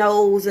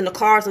casinos and the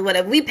cars or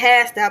whatever. We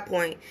passed that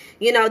point.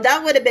 You know,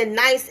 that would have been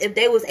nice if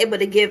they was able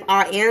to give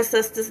our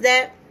ancestors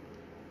that.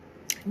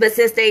 But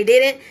since they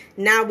didn't,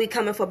 now we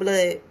coming for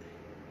blood.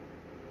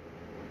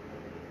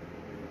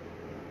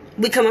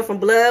 We coming from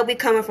blood. We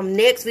coming from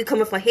necks. We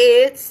coming for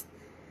heads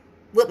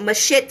with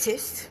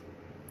machetes.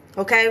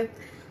 Okay?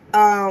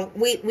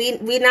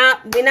 We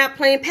not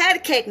playing patty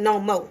cake no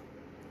more.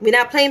 We're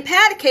not playing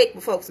patty cake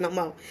with folks no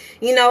more.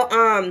 You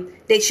know,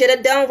 they should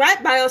have done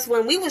right by us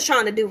when we was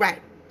trying to do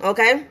right.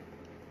 Okay?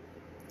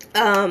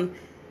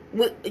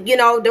 You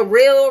know, the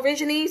real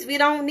origines, we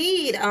don't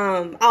need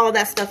all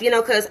that stuff, you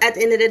know, because at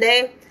the end of the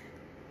day,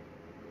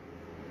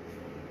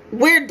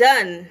 we're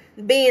done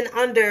being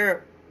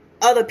under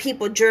other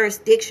people's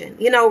jurisdiction.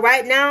 You know,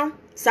 right now,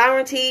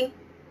 sovereignty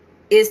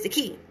is the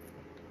key.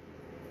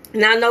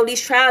 And I know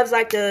these tribes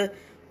like to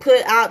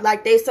put out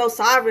like they so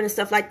sovereign and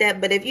stuff like that,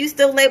 but if you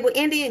still label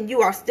Indian, you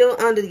are still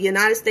under the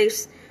United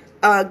States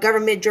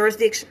government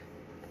jurisdiction.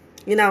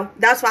 You know,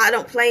 that's why I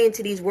don't play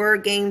into these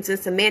word games and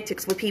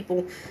semantics with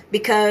people,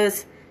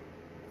 because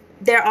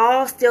they're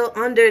all still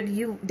under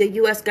the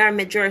U.S.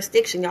 government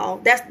jurisdiction,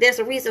 y'all. There's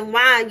a reason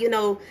why, you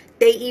know,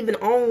 they even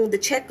own the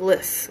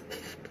checklist.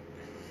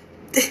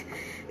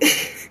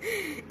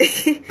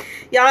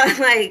 Y'all,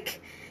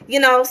 like, you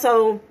know,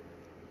 so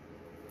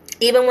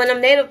even when them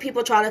native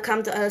people try to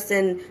come to us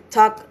and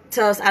talk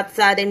to us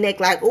outside their neck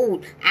like,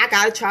 ooh, I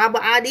got a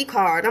tribal ID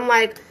card. I'm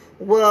like,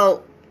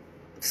 well,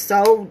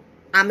 so,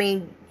 I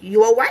mean,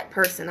 you're a white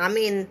person. I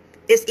mean,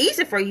 it's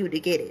easy for you to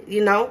get it,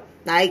 you know?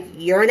 Like,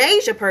 you're an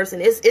Asian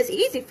person. It's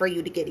easy for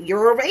you to get it.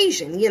 You're a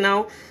Asian, you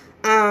know?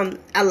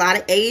 A lot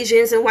of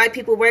Asians and white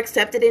people were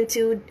accepted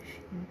into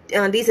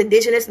these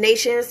indigenous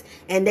nations,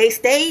 and they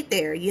stayed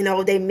there. You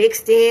know, they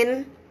mixed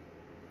in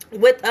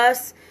with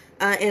us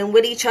and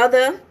with each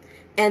other.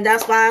 And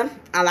that's why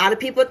a lot of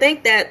people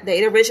think that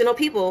they're the original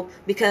people,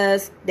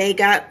 because they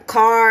got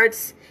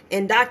cards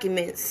and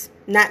documents,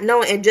 not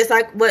knowing. And just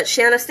like what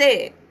Shanna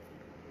said,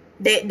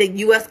 the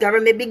U.S.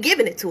 government be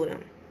giving it to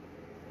them.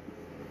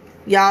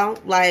 Y'all,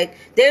 like,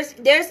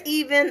 there's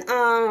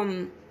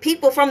even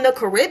people from the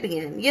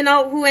Caribbean, you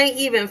know, who ain't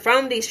even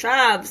from these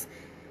tribes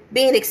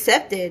being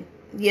accepted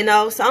You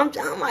know, so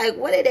I'm like,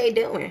 what are they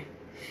doing?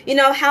 You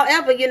know,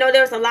 however, you know,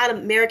 there's a lot of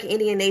American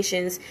Indian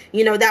nations,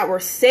 you know, that were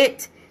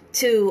sent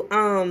to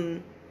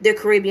the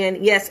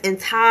Caribbean. Yes,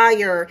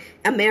 entire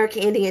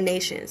American Indian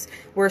nations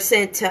were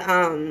sent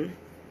to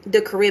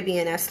the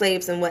Caribbean as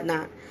slaves and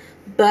whatnot.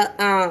 But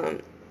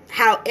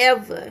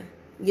however,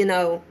 you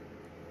know,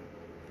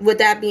 with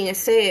that being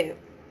said,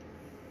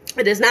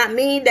 it does not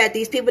mean that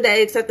these people that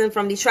accept them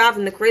from these tribes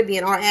in the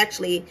Caribbean are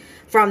actually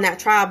from that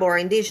tribe or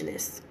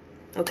indigenous.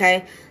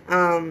 Okay.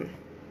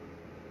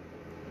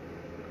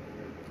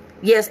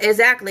 Yes,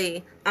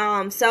 exactly.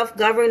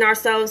 Self-governing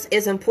ourselves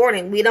is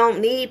important. We don't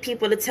need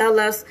people to tell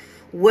us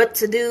what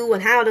to do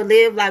and how to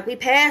live. Like, we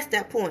passed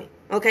that point.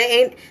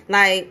 Okay. Ain't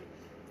like,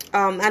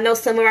 I know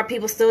some of our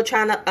people still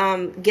trying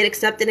to get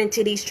accepted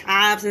into these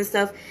tribes and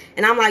stuff,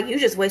 and I'm like, you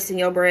just wasting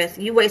your breath,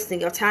 you wasting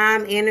your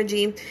time,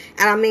 energy.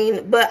 And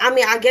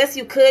I guess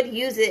you could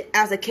use it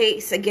as a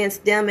case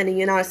against them in the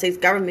United States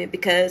government,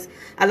 because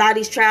a lot of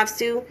these tribes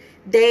too,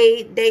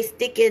 they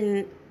stick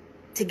in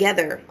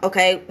together,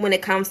 okay, when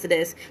it comes to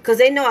this, because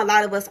they know a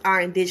lot of us are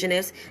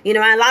indigenous, you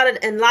know, and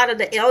a lot of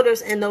the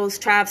elders in those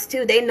tribes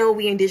too, they know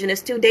we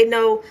indigenous too. They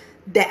know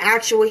the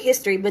actual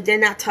history, but they're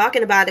not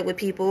talking about it with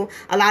people.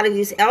 A lot of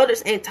these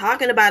elders ain't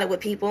talking about it with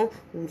people.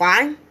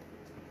 Why?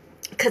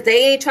 Because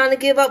they ain't trying to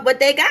give up what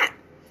they got.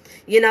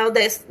 You know,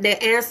 their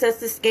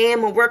ancestors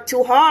scam and work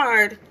too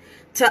hard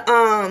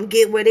to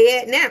get where they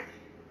at now.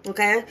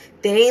 Okay,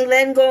 they ain't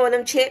letting go of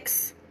them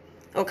chicks.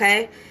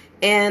 Okay,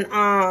 and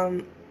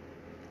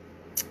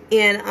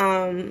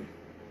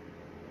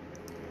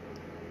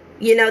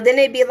you know, then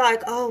they'd be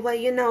like, oh, well,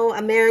 you know,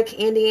 American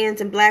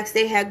Indians and blacks,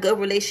 they had good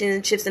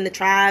relationships in the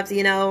tribes,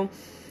 you know,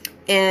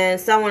 and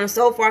so on and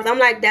so forth. I'm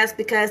like, that's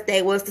because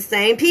they was the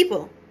same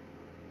people.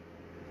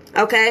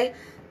 Okay.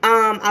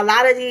 A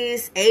lot of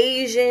these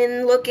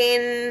Asian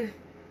looking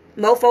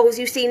mofos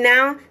you see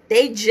now,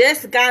 they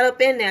just got up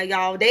in there,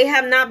 y'all. They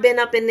have not been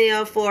up in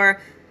there for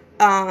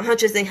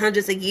hundreds and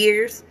hundreds of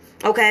years.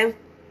 Okay.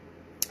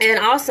 And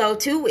also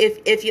too,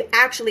 if you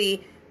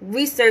actually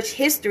research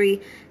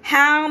history,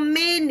 how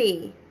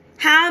many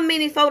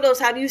photos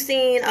have you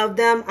seen of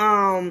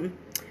them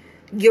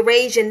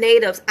Eurasian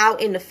natives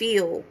out in the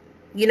field,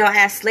 you know,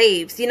 as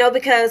slaves? You know,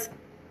 because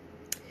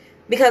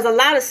a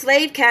lot of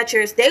slave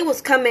catchers, they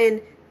was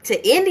coming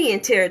to Indian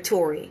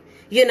territory,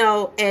 you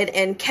know,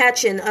 and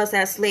catching us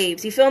as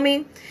slaves. You feel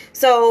me?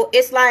 So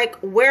it's like,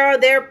 where are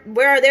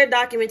their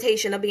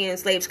documentation of being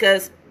slaves?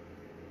 Because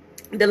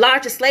the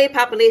largest slave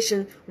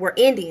population were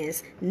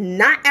Indians,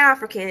 not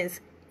Africans.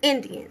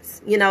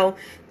 Indians, you know,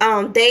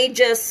 they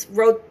just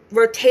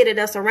rotated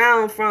us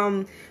around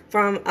from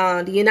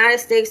the United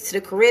States to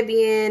the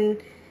Caribbean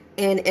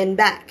and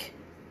back.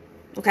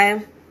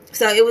 Okay,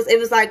 so it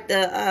was like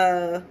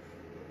the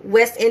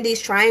West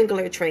Indies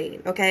triangular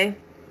trade. Okay,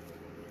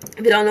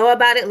 if you don't know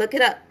about it, look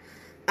it up.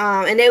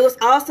 And they was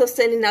also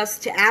sending us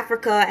to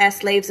Africa as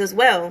slaves as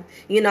well.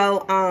 You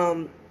know,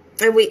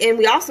 and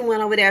we also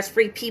went over there as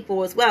free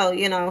people as well.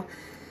 You know.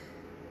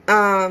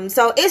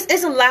 So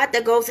it's a lot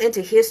that goes into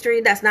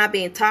history that's not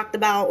being talked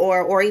about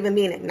or even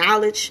being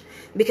acknowledged,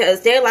 because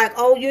they're like,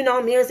 oh, you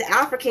know, millions of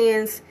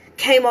Africans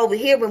came over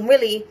here, when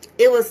really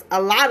it was a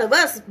lot of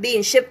us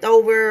being shipped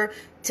over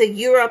to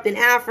Europe and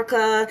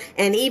Africa,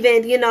 and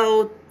even, you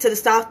know, to the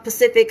South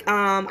Pacific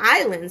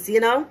islands. You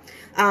know,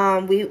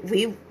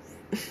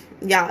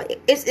 yeah,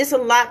 it's a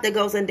lot that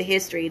goes into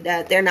history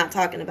that they're not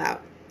talking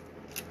about.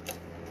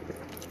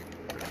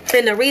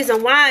 And the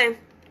reason why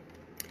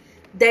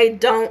they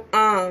don't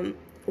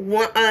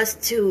want us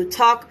to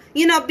talk,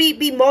 you know,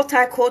 be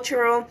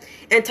multicultural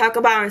and talk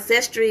about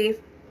ancestry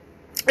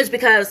is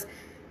because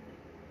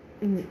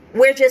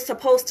we're just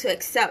supposed to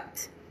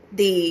accept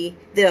the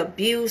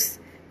abuse,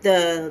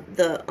 the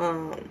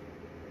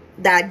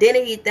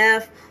identity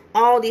theft,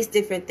 all these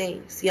different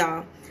things,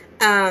 y'all.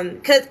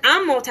 Because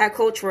I'm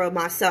multicultural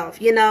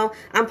myself, you know.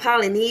 I'm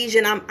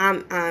Polynesian,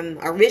 I'm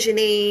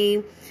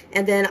Origine,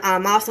 and then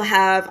I also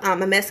have a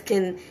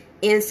Mexican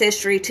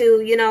ancestry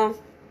too, you know.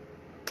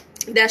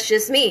 That's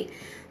just me.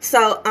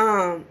 So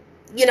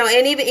you know,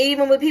 and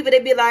even with people, they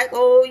be like,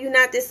 oh, you're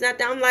not this, not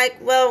that. I'm like,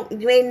 well,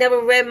 you ain't never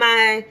read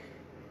my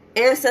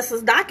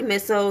ancestors'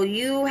 documents, so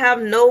you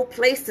have no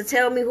place to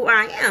tell me who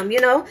I am,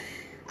 you know.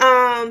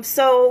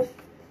 So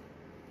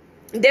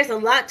there's a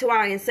lot to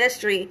our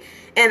ancestry,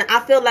 and I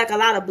feel like a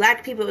lot of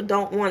black people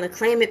don't want to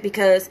claim it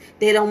because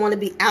they don't want to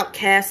be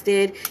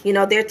outcasted. You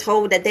know, they're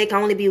told that they can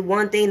only be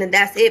one thing and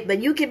that's it,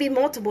 but you can be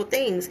multiple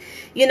things,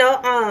 you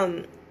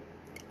know.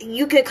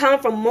 You could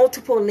come from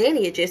multiple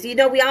lineages. You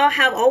know, we all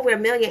have over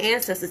 1 million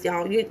ancestors,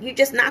 y'all. You're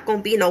just not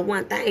gonna be no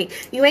one thing.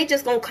 You ain't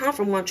just gonna come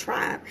from one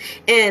tribe.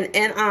 And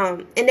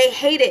they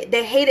hate it.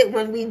 They hate it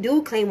when we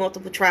do claim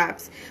multiple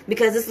tribes,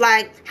 because it's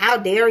like, how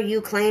dare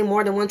you claim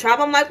more than one tribe?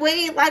 I'm like,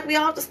 wait, like we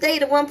all just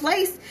stayed in one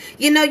place.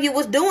 You know, you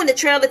was doing the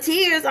Trail of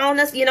Tears on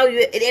us. You know,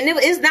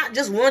 it's not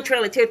just one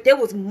Trail of Tears. There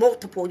was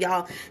multiple,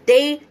 y'all.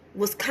 They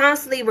was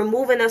constantly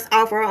removing us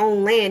off our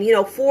own land, you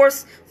know,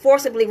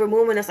 forcibly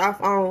removing us off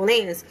our own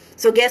lands.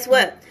 So guess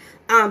what?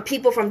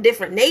 people from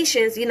different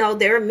nations, you know,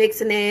 they're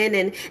mixing in,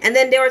 and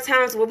then there were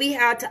times where we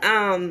had to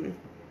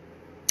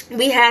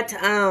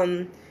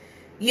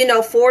you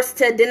know, forced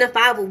to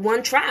identify with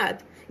one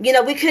tribe. You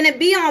know, we couldn't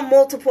be on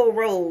multiple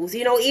roles.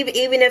 You know,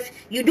 even if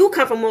you do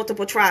come from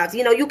multiple tribes,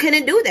 you know, you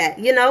couldn't do that.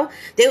 You know,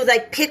 they was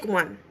like, pick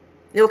one.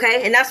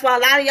 Okay, and that's why a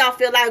lot of y'all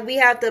feel like we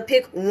have to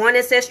pick one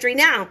ancestry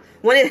now.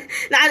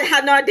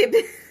 I did,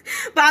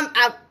 but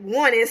I'm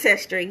one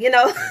ancestry. You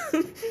know,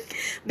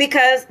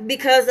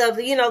 because of,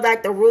 you know,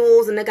 like the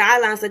rules and the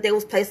guidelines that they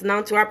was placing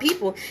onto our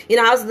people. You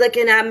know, I was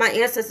looking at my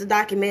ancestor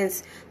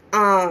documents.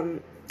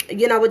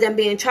 You know, with them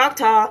being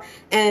Choctaw,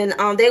 and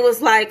they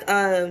was like,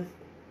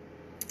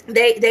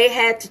 they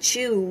had to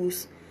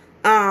choose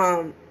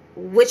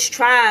which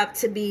tribe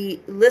to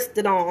be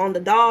listed on the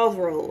dolls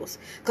rolls,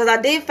 because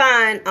I did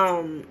find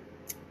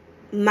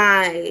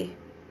my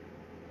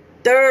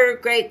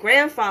third great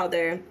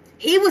grandfather,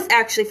 he was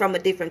actually from a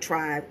different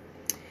tribe,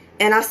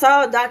 and I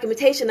saw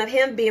documentation of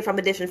him being from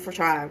a different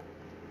tribe.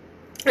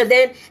 And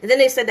then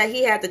they said that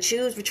he had to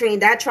choose between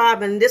that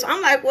tribe and this.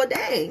 I'm like, well,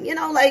 dang, you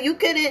know, like, you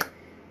couldn't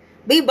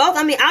be both.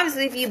 I mean,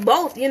 obviously, if you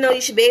both, you know,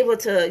 you should be able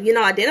to, you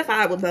know,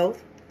 identify with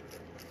both.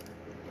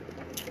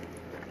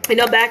 You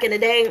know, back in the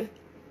day,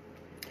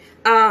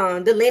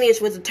 the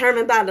lineage was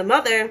determined by the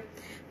mother.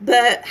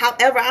 But,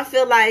 however, I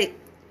feel like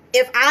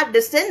if I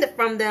descended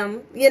from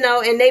them, you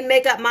know, and they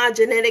make up my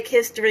genetic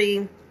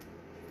history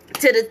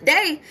to this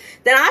day,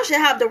 then I should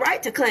have the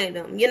right to claim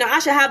them. You know, I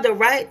should have the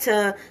right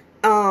to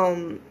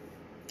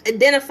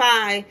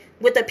identify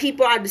with the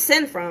people I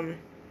descend from.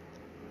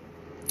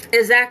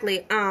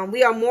 Exactly.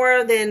 We are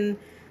more than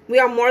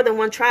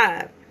one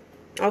tribe.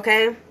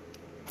 Okay?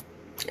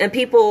 And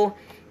people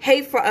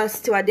hate for us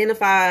to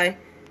identify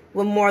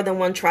with more than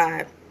one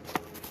tribe.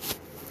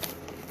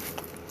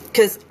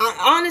 Because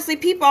honestly,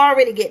 people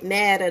already get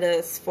mad at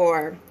us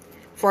for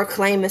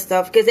claiming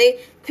stuff. Because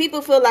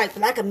people feel like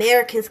Black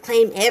Americans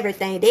claim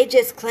everything. They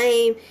just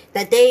claim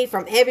that they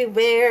from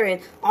everywhere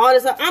and all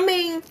this stuff. I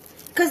mean,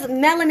 because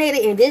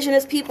melanated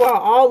indigenous people are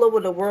all over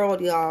the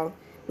world, y'all.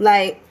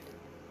 Like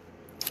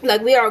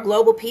we are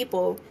global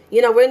people.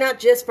 You know, we're not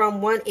just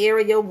from one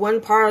area, one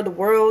part of the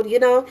world, you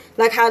know,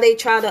 like how they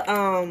try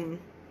to,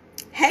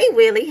 hey,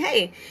 Willie,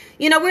 hey,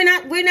 you know,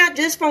 we're not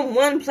just from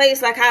one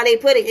place, like how they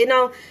put it, you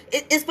know.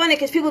 It's funny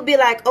because people be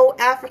like, oh,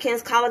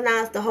 Africans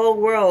colonized the whole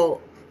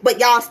world, but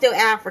y'all still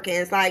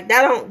Africans. Like,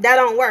 that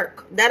don't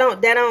work. That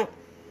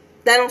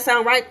don't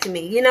sound right to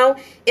me. You know,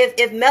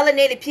 if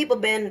melanated people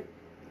been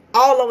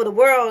all over the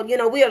world, you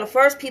know, we are the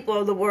first people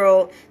of the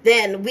world,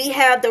 then we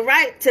have the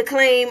right to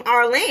claim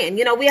our land.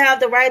 You know, we have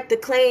the right to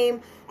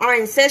claim our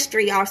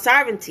ancestry, our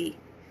sovereignty.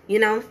 You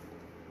know,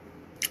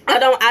 I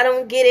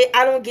don't get it.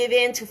 I don't give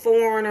in to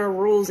foreigner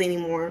rules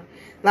anymore.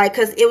 Like,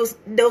 because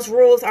those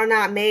rules are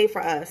not made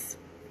for us.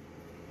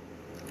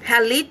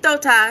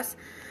 Halito Tas.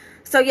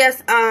 So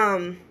yes,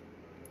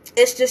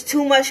 it's just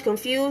too much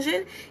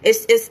confusion.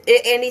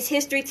 And these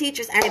history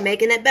teachers ain't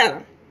making it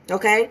better.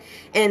 Okay?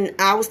 And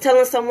I was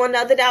telling someone the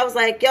other day, I was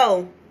like,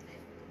 yo,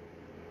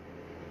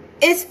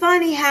 it's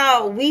funny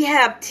how we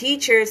have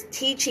teachers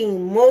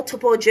teaching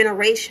multiple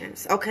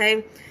generations.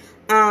 Okay?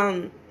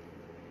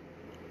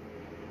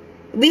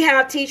 We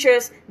have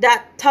teachers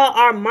that taught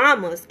our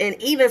mamas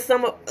and even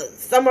some of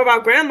our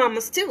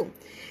grandmamas too.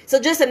 So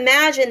just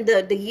imagine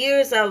the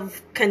years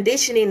of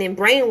conditioning and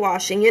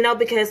brainwashing, you know,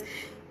 because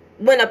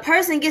when a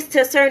person gets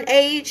to a certain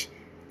age,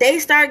 they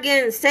start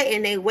getting set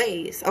in their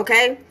ways,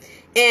 okay?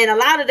 And a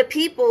lot of the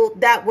people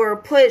that were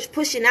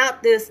pushing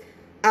out this,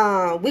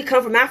 we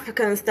come from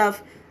Africa and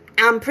stuff,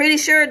 I'm pretty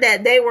sure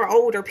that they were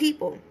older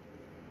people.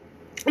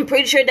 I'm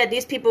pretty sure that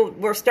these people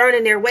were stern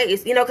in their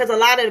ways, you know, because a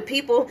lot of the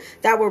people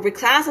that were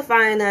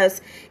reclassifying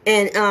us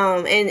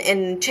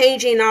and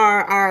changing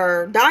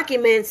our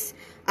documents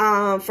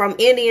from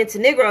Indian to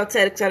Negro,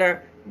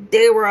 etc.,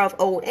 they were of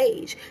old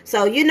age.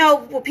 So, you know,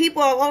 when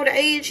people of older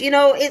age, you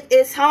know,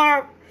 it's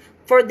hard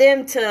for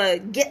them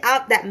to get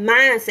out that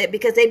mindset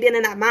because they've been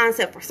in that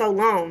mindset for so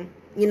long,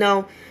 you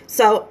know.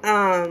 So,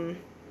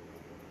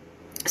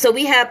 so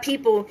we have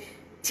people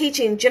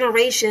teaching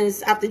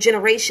generations after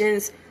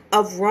generations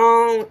of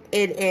wrong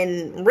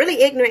and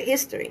really ignorant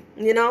history,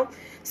 you know.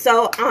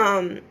 So,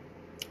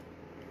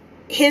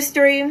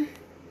 history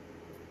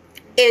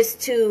is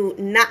to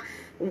not,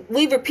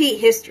 we repeat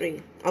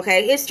history,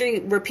 okay? History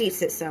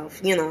repeats itself,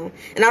 you know.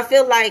 And I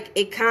feel like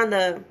it kind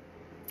of,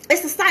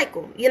 it's a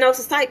cycle, you know, it's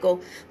a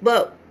cycle.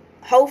 But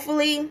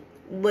hopefully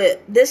with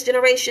this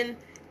generation,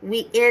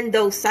 we end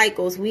those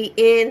cycles. We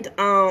end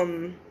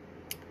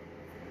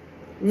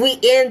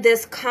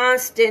this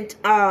constant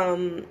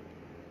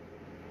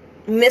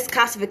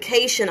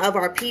misclassification of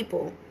our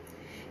people.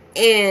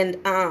 And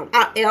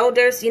our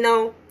elders, you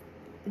know,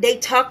 they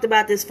talked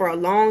about this for a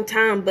long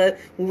time, but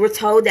we were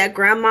told that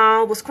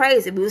grandma was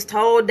crazy. We was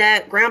told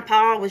that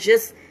grandpa was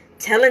just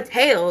telling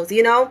tales,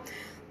 you know.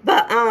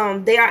 But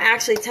they are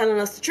actually telling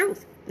us the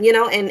truth, you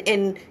know,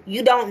 and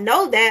you don't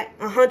know that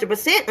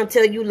 100%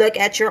 until you look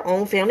at your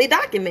own family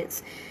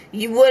documents.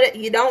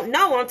 You don't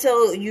know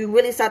until you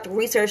really start to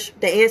research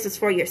the answers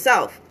for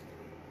yourself.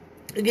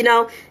 You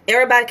know,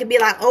 everybody could be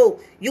like, oh,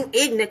 you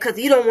ignorant because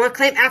you don't want to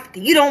claim Africa.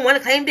 You don't want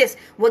to claim this.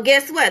 Well,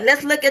 guess what?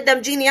 Let's look at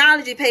them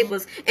genealogy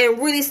papers and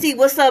really see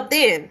what's up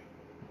then.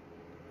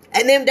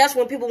 And then that's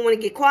when people want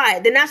to get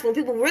quiet. Then that's when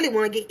people really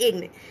want to get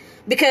ignorant.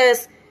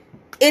 Because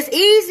it's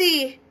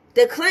easy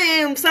to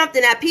claim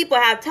something that people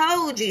have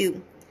told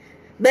you,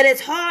 but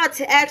it's hard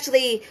to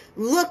actually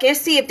look and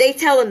see if they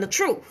telling the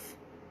truth.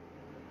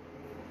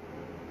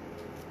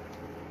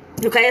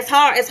 Okay, it's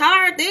hard. It's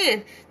hard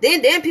then.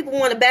 Then people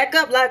want to back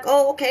up like,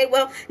 oh, okay,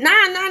 well, nah.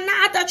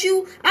 I thought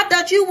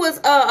you was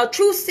a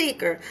truth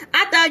seeker.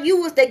 I thought you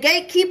was the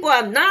gatekeeper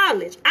of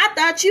knowledge. I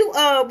thought you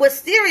was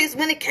serious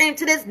when it came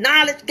to this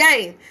knowledge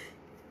game.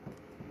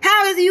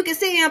 How is it you can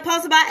sit here and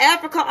post about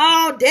Africa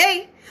all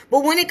day,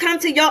 but when it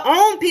comes to your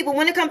own people,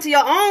 when it comes to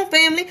your own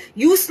family,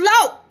 you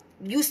slow.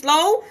 You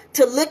slow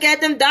to look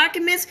at them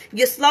documents.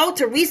 You're slow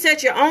to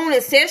research your own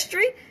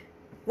ancestry.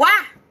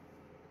 Why?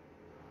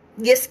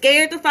 You're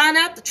scared to find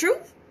out the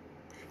truth.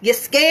 You're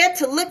scared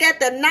to look at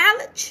the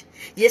knowledge.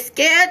 You're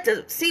scared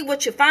to see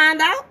what you find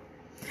out.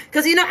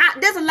 Because, you know,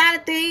 there's a lot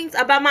of things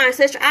about my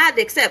ancestry I had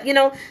to accept. You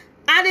know,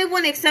 I didn't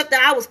want to accept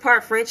that I was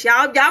part French.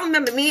 Y'all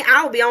remember me?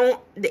 I would be on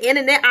the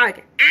internet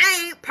arguing.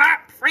 I ain't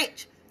part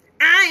French.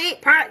 I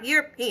ain't part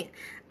European.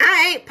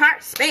 I ain't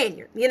part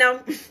Spaniard. You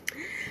know,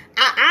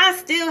 I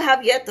still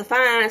have yet to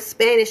find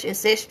Spanish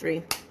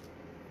ancestry.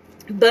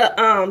 But,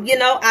 you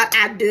know,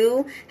 I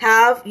do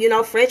have, you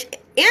know, French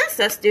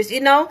ancestors, you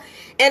know.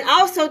 And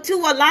also,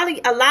 too, a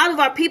lot of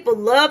our people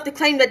love to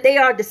claim that they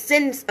are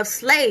descendants of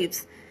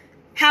slaves.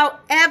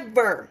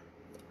 However,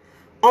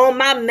 on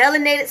my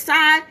melanated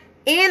side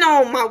and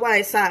on my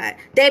white side,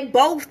 they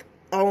both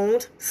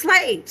owned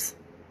slaves.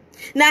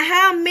 Now,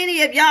 how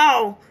many of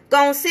y'all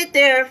gonna sit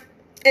there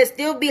and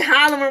still be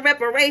hollering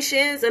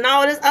reparations and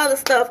all this other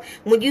stuff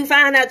when you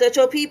find out that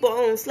your people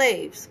own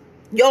slaves?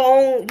 Your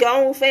own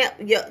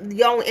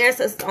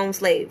ancestors own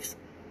slaves.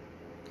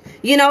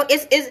 You know,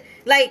 it's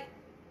like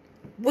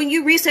when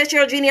you research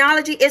your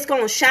genealogy, it's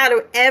gonna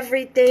shatter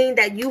everything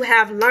that you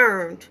have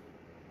learned,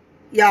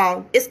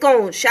 y'all. It's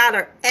gonna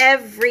shatter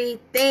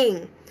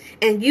everything,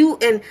 and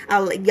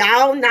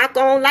y'all not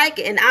gonna like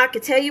it. And I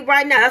can tell you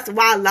right now, that's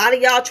why a lot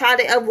of y'all try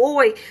to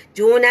avoid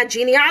doing that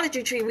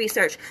genealogy tree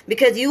research,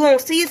 because you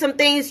won't see some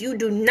things you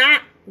do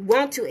not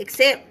want to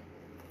accept.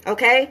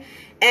 Okay.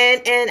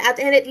 And at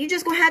the end of it, you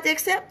just gonna have to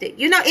accept it.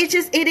 You know, it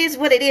is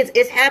what it is.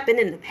 It's happened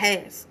in the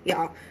past,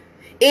 y'all.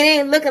 It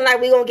ain't looking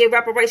like we gonna get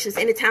reparations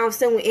anytime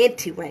soon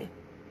anyway.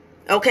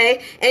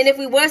 Okay? And if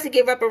we was to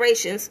get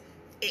reparations,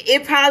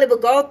 it probably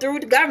would go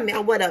through the government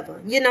or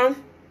whatever, you know.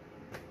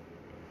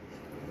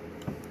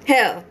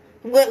 Hell,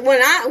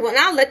 when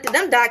I looked at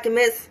them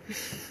documents,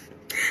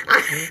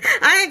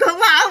 I ain't gonna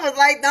lie, I was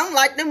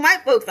like them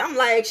white folks. I'm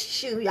like,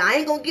 shoot, I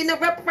ain't gonna get no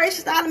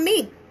reparations out of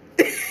me.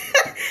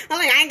 I'm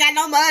like, I ain't got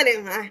no money.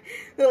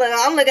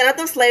 I'm looking at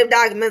them slave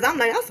documents. I'm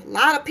like, that's a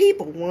lot of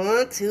people.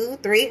 1, 2,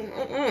 3. You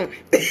know,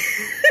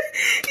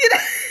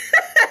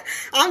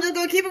 I'm just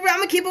gonna keep it. I'm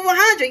gonna keep it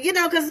 100. You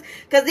know, cause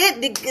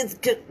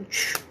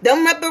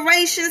them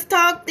reparations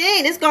talk.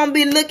 Then it's gonna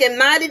be looking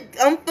mighty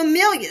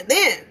unfamiliar.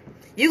 Then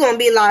you gonna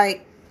be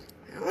like,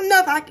 I don't know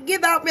if I can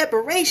give out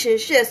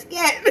reparations just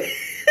yet.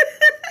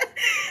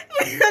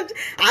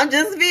 I'm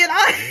just being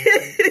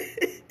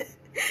honest.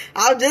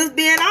 I'm just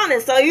being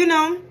honest. So, you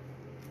know,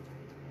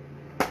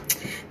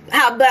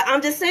 but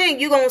I'm just saying,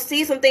 you're going to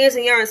see some things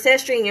in your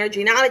ancestry and your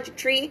genealogy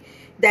tree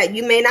that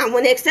you may not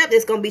want to accept.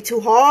 It's going to be too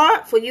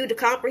hard for you to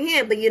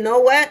comprehend. But you know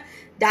what?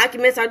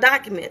 Documents are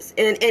documents.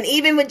 And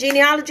even with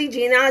genealogy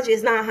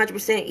is not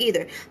 100%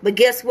 either. But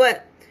guess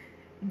what?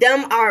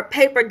 Them are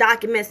paper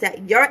documents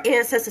that your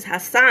ancestors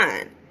have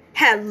signed,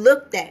 have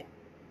looked at.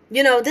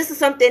 You know, this is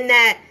something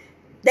that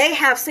they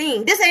have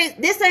seen. This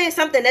ain't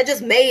something that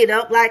just made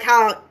up, like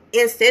how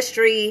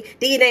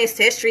DNA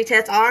ancestry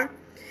tests are.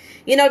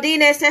 You know,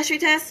 DNA ancestry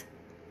tests,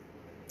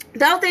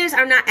 those things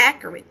are not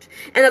accurate.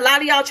 And a lot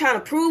of y'all trying to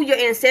prove your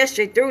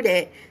ancestry through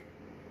that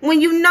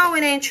when you know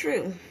it ain't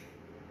true.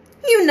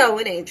 You know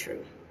it ain't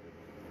true.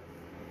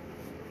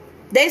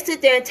 They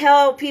sit there and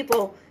tell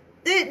people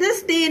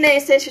this DNA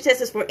ancestry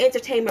test is for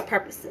entertainment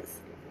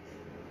purposes.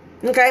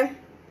 Okay?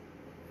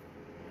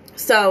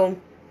 So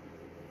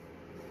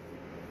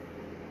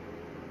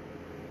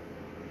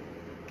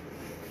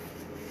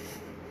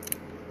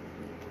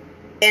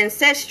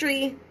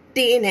ancestry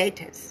DNA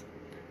tests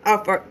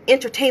are for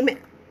entertainment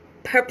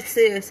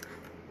purposes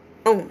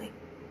only.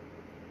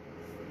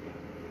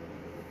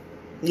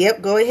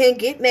 Yep, go ahead and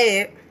get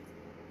mad.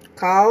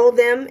 Call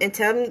them and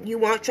tell them you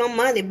want your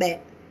money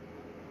back.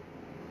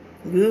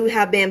 You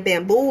have been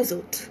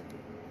bamboozled.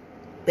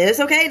 But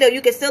it's okay though.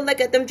 You can still look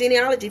at them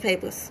genealogy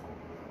papers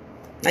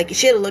like you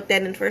should have looked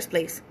at in the first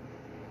place.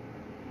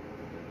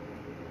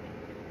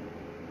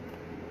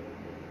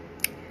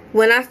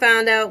 When I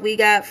found out we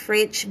got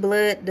French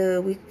blood,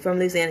 we from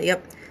Louisiana,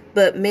 yep.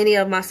 But many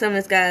of my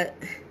siblings got,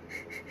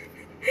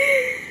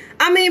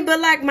 I mean, but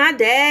like my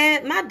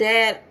dad,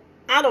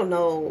 I don't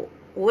know.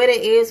 what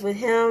it is with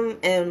him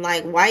and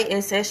like white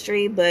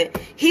ancestry, but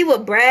he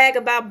would brag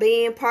about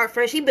being part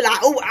French. He'd be like,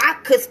 "Oh, I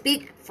could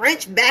speak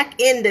French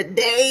back in the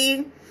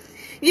day."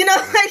 You know,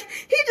 like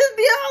he just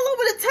be all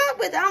over the top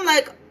with it. I'm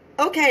like,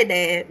 okay,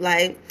 Dad,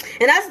 like,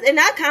 and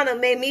that kind of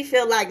made me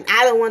feel like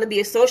I don't want to be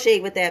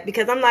associated with that,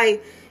 because I'm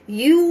like,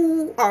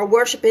 you are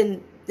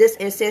worshiping this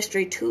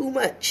ancestry too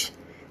much.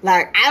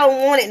 Like, I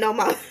don't want it no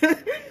more.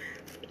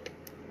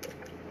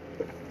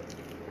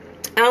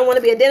 I don't want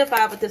to be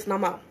identified with this no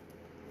more.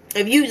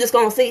 If you just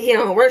gonna sit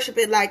here and worship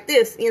it like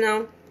this, you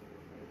know.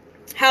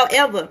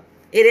 However,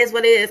 it is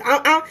what it is.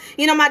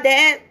 You know, my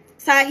dad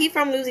side, he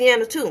from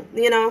Louisiana too,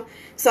 you know.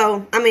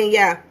 So I mean,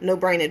 yeah, no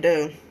brainer,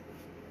 dude.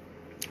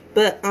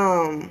 But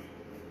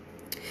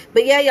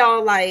yeah,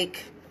 y'all,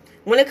 like,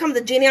 when it comes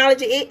to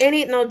genealogy, it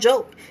ain't no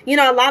joke. You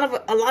know, a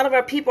lot of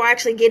our people are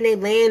actually getting their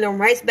land and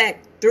rights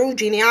back through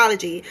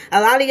genealogy. A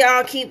lot of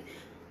y'all keep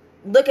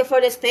looking for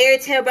this fairy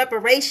tale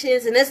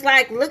reparations, and it's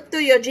like, look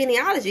through your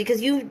genealogy,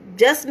 because you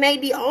just may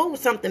be owed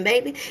something,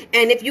 baby.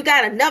 And if you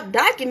got enough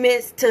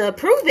documents to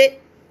prove it,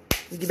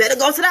 you better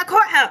go to that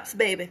courthouse,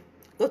 baby.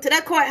 Go to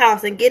that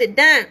courthouse and get it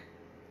done.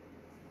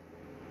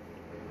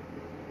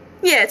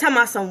 Yeah, talking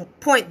about some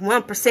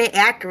 0.1%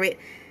 accurate.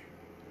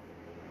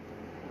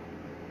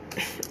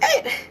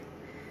 Hey,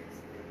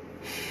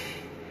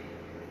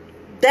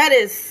 that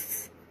is...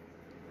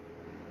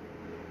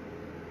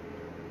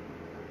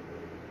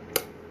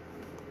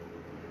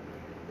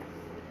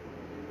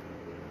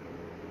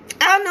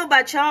 I don't know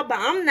about y'all, but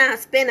I'm not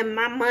spending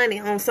my money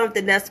on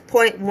something that's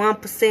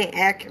 0.1%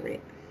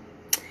 accurate.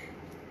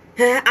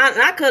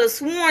 I could have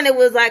sworn it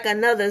was like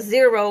another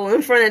zero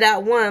in front of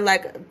that one,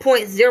 like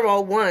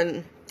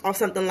 0.01 or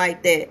something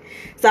like that.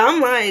 So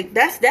I'm like,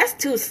 that's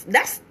too,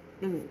 that's,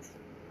 no.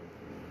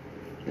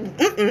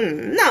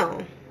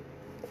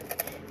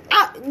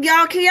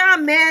 Y'all, can y'all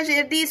imagine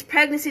if these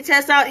pregnancy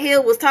tests out here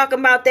was talking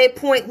about they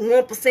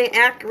 0.1%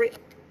 accurate?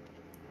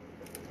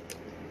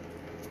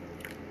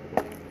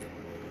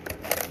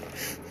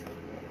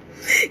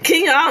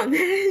 Can y'all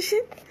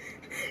imagine?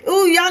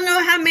 Ooh, y'all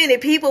know how many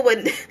people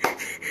would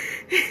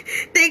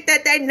think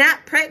that they're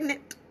not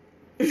pregnant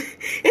and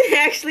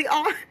actually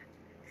are.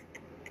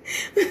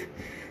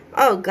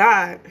 Oh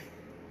God.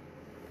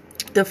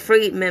 The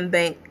Freedmen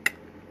Bank.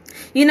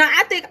 You know,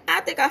 I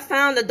think I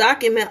found a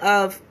document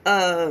of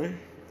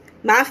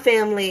my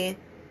family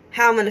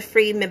having a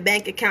Freedmen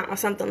Bank account or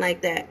something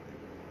like that.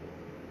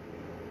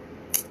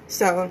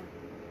 So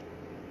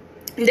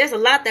there's a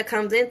lot that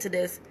comes into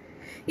this.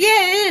 Yeah,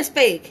 it is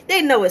fake.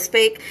 They know it's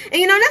fake.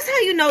 And you know, that's how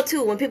you know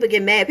too when people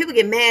get mad. People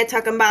get mad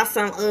talking about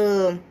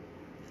some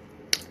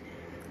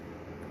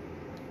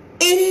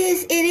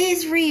it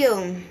is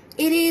real.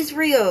 It is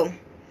real.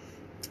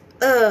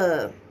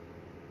 How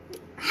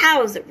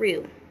is it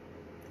real?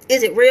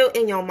 Is it real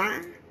in your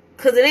mind?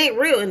 Cause it ain't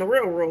real in the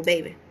real world,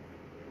 baby.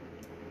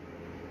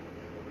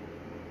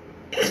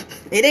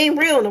 It ain't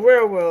real in the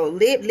real world.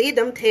 Leave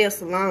them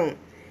tales alone.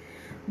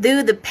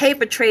 Do the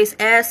paper trace.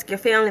 Ask your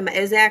family.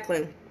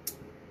 Exactly.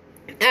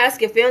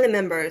 Ask your family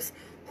members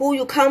who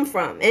you come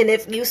from. And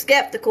if you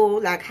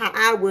skeptical, like how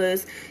I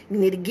was, you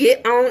need to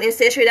get on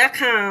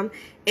Ancestry.com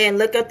and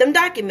look up them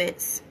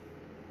documents.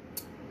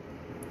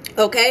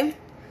 Okay?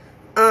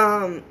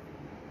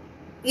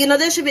 You know,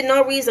 there should be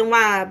no reason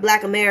why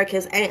Black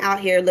Americans ain't out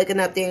here looking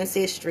up their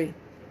ancestry.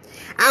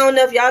 I don't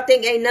know if y'all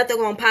think ain't nothing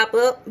gonna pop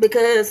up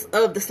because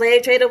of the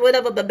slave trade or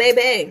whatever, but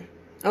baby,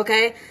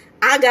 okay?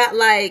 I got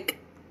like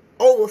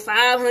over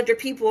 500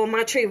 people on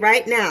my tree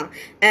right now,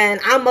 and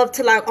I'm up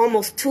to like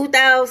almost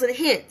 2,000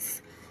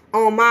 hints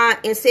on my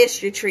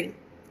ancestry tree,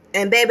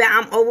 and baby,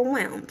 I'm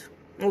overwhelmed.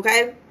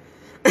 Okay.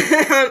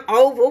 I'm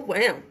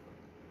overwhelmed.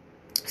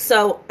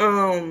 So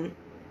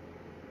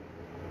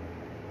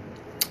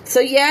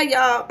yeah,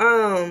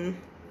 y'all,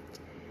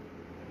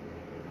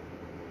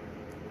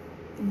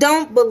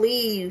 don't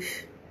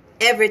believe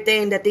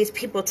everything that these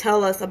people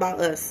tell us about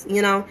us.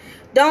 You know,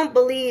 don't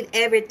believe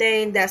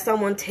everything that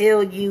someone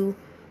tell you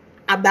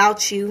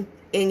about you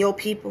and your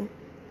people,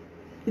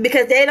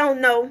 because they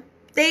don't know.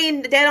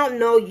 They don't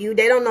know you.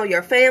 They don't know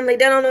your family.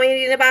 They don't know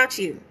anything about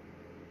you.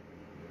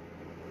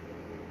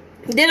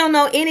 They don't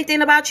know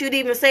anything about you to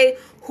even say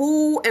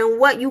who and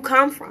what you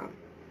come from.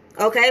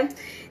 Okay?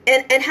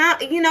 And how,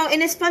 you know,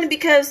 and it's funny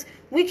because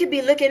we could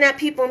be looking at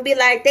people and be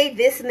like, they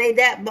this and they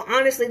that, but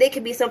honestly, they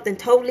could be something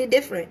totally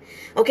different.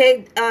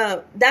 Okay?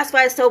 That's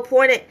why it's so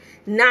important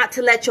not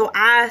to let your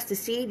eyes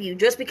deceive you.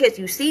 Just because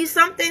you see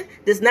something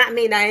does not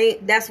mean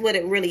that's what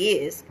it really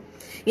is.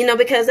 You know,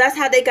 because that's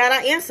how they got our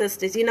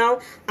ancestors, you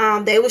know.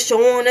 They were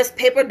showing us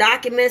paper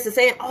documents and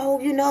saying, oh,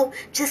 you know,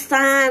 just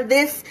sign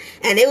this.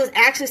 And it was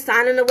actually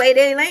signing away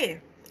their land,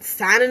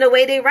 signing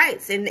away their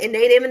rights. And they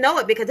didn't even know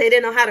it because they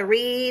didn't know how to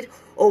read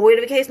or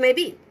whatever the case may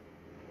be.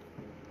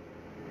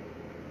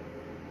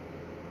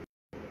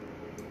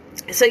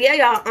 So, yeah,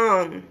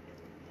 y'all,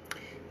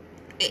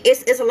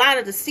 it's a lot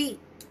of deceit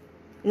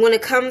when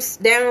it comes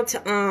down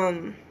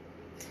to,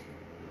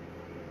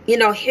 you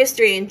know,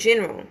 history in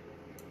general.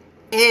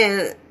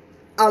 And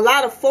a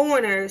lot of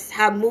foreigners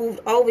have moved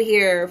over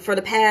here for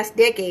the past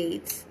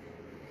decades,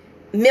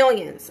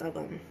 millions of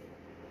them,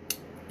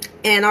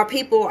 and our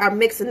people are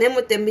mixing in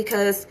with them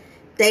because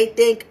they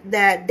think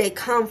that they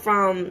come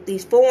from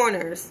these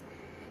foreigners,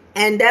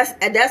 and that's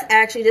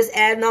actually just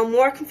adding on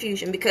more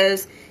confusion,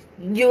 because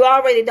you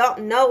already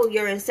don't know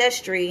your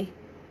ancestry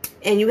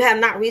and you have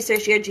not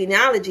researched your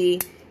genealogy,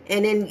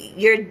 and then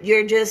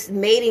you're just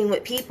mating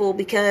with people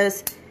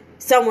because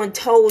someone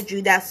told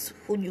you that's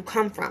who you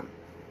come from.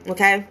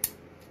 Okay?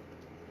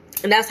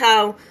 And that's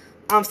how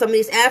some of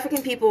these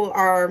African people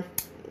are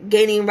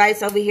gaining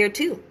rights over here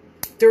too,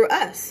 through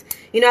us.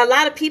 You know, a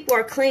lot of people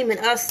are claiming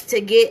us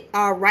to get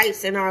our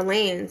rights in our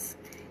lands,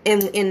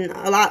 and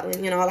a lot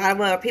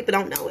of other people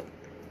don't know it.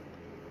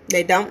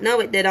 They don't know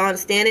it. They don't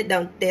understand it.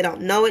 They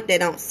don't know it. They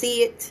don't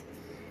see it.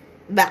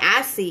 But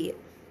I see it.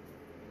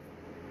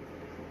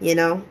 You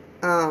know,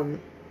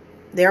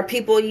 there are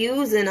people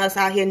using us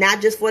out here,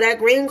 not just for that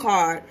green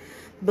card,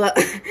 but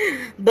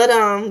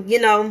you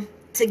know,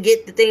 to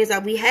get the things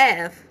that we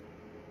have.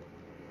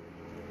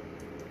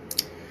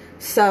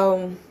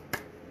 So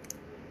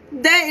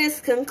that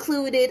is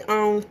concluded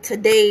on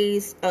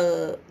today's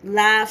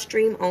live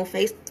stream on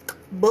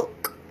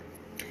Facebook.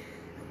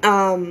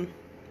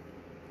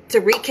 To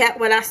recap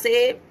what I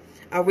said,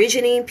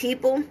 Origine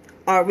people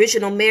are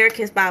original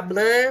Americans by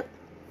blood.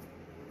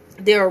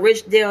 They're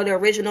the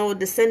original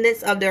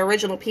descendants of the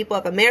original people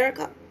of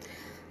America.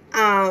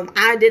 I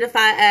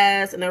identify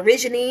as an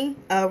Origine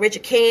of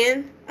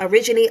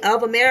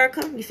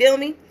America. You feel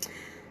me?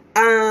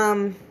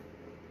 And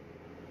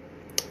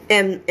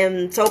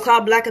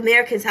so-called Black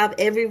Americans have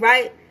every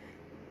right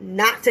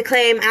not to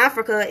claim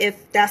Africa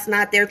if that's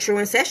not their true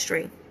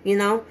ancestry. You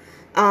know,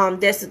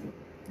 that's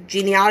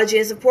genealogy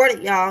is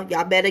important, y'all.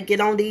 Y'all better get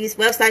on these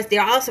websites.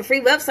 There are also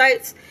free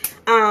websites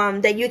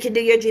that you can do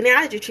your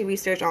genealogy tree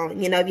research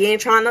on. You know, if you ain't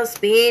trying to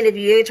spend, if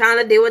you ain't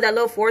trying to deal with that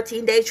little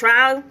 14-day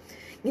trial,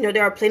 you know,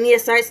 there are plenty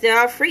of sites that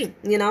are free,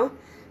 you know.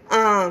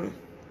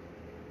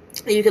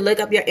 You can look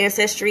up your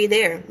ancestry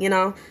there, you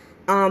know.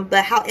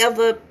 But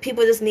however,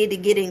 people just need to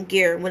get in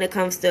gear when it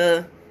comes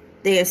to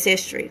their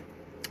ancestry.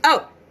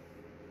 Oh,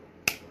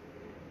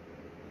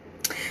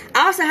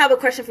 I also have a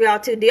question for y'all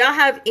too. Do y'all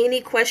have any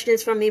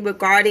questions for me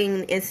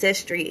regarding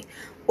ancestry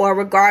or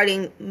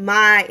regarding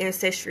my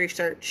ancestry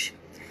search?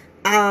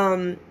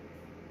 I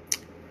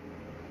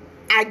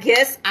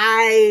guess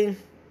I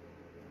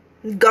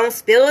gonna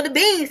spill the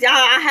beans, y'all.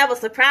 I have a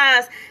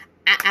surprise.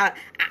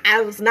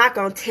 I was not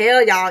gonna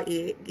tell y'all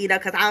it, you know,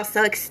 because I was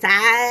so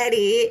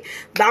excited.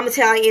 But I'm gonna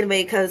tell you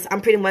anyway because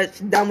I'm pretty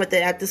much done with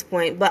it at this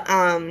point. But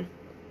I'm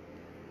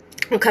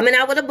coming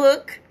out with a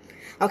book.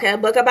 Okay, a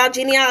book about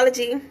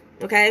genealogy.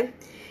 Okay,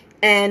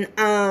 and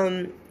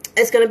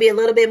it's gonna be a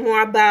little bit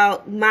more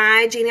about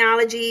my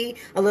genealogy,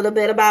 a little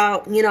bit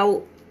about, you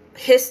know,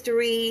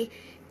 history,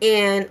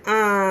 and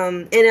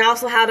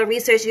also how to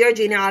research your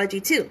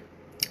genealogy too.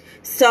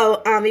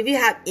 So if you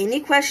have any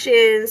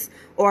questions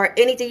or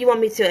anything you want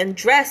me to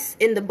address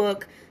in the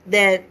book,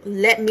 then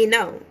let me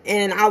know,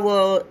 and I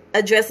will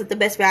address it the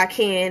best way I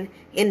can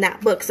in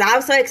that book. So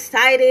I'm so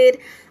excited.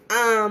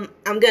 I'm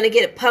gonna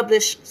get it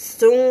published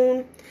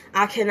soon.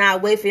 I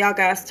cannot wait for y'all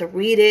guys to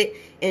read it,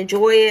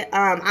 enjoy it.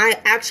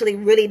 I actually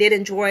really did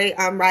enjoy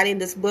writing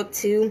this book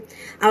too.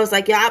 I was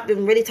like, yeah, I've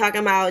been really talking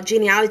about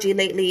genealogy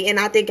lately, and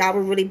I think I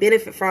would really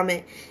benefit from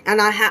it.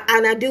 And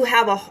I do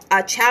have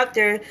a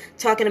chapter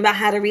talking about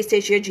how to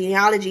research your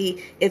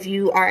genealogy if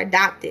you are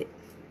adopted.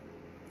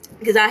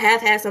 Because I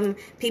have had some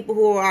people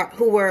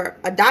who were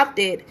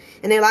adopted,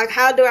 and they're like,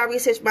 how do I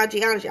research my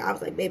genealogy? I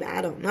was like, baby,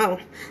 I don't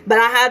know. But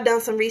I have done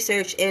some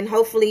research, and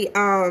hopefully,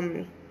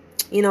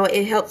 you know,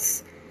 it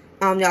helps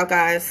y'all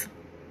guys.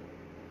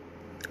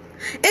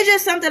 It's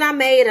just something I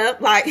made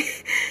up, like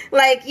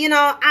you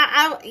know,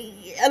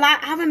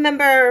 I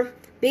remember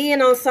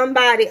being on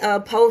somebody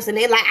post, and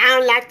they like, I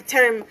don't like the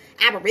term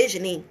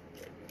Aborigine.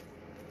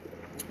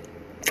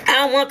 I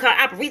don't want to call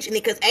Aborigine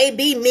because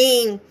AB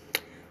mean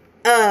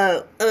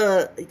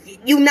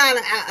you not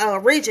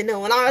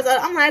original and all this other.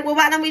 I'm like, well,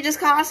 why don't we just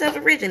call ourselves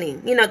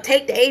Origine? You know,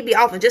 take the AB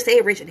off and just say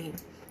Origine.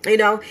 You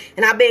know,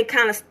 and I've been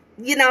kind of,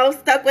 you know,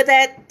 stuck with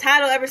that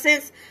title ever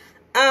since.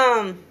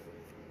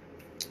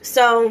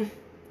 So,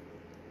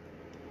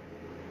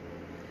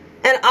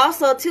 and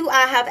also too,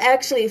 I have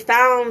actually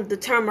found the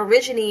term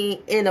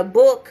Origine in a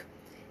book,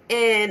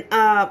 and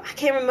I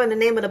can't remember the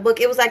name of the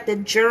book. It was like the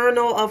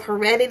Journal of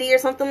Heredity or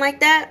something like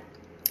that.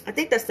 I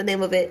think that's the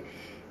name of it.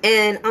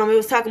 And it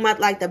was talking about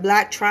like the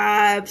Black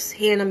tribes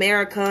here in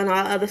America and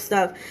all other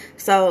stuff.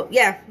 So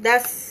yeah,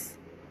 that's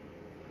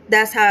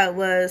how it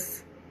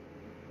was.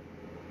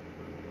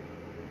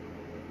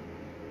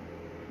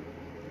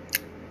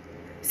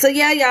 So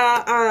yeah,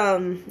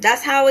 y'all,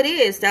 that's how it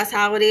is. That's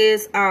how it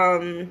is.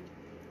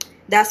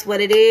 That's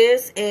what it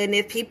is. And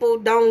if people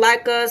don't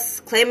like us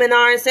claiming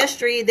our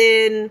ancestry,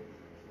 then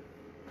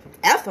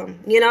F them.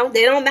 You know,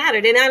 they don't matter.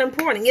 They're not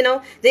important. You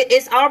know,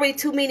 it's already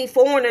too many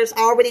foreigners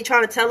already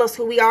trying to tell us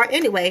who we are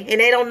anyway,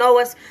 and they don't know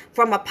us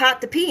from a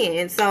pot to pee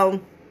in. So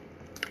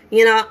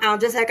You know,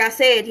 just like I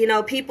said, you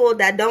know, people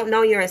that don't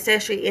know your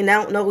ancestry and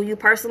don't know you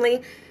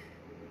personally,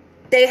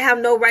 they have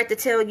no right to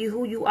tell you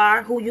who you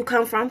are, who you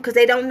come from, because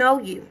they don't know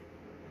you.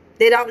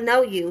 They don't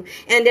know you.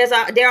 And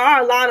there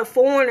are a lot of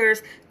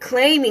foreigners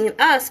claiming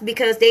us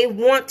because they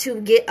want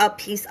to get a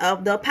piece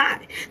of the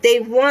pie.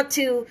 They want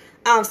to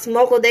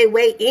smuggle their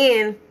way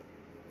in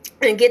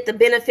and get the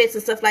benefits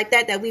and stuff like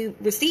that we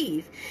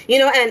receive. You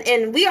know,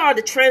 and we are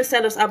the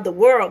trendsetters of the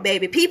world,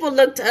 baby. People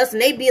look to us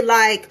and they be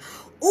like,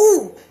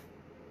 ooh,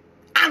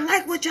 I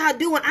like what y'all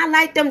doing. I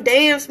like them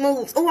dance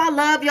moves. Oh, I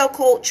love your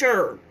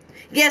culture.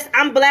 Yes,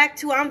 I'm black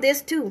too. I'm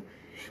this too.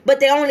 But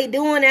they're only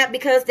doing that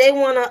because they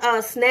want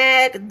to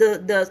snag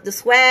the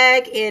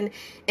swag and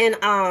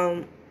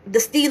the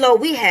stilo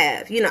we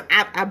have. You know,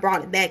 I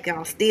brought it back,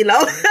 y'all. Stilo.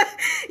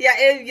 Yeah,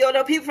 if you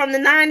know people from the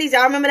 90s,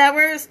 y'all remember that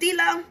word,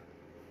 stilo?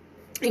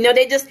 You know,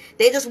 they just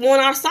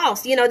want our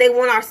sauce. You know, they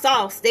want our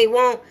sauce. They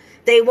want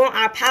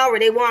our power.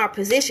 They want our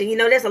position. You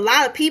know, there's a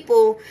lot of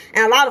people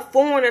and a lot of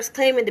foreigners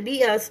claiming to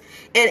be us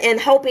and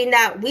hoping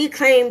that we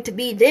claim to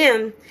be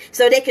them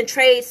so they can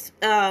trade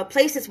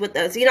places with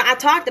us. You know, I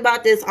talked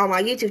about this on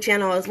my YouTube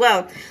channel as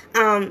well.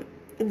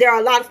 There are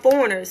a lot of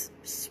foreigners,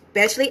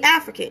 especially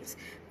Africans,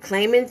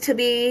 claiming to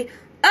be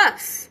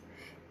us.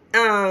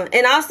 And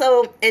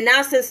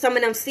now since some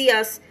of them see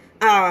us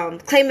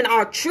claiming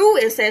our true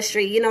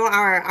ancestry, you know,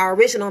 our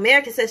original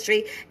American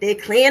ancestry, they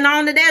clinging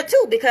on to that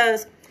too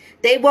because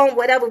they want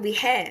whatever we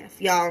have,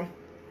 y'all.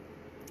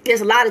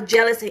 There's a lot of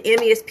jealous and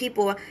envious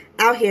people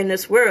out here in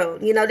this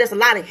world. You know, there's a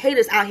lot of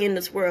haters out here in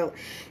this world.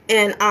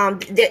 And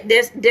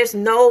there's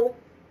no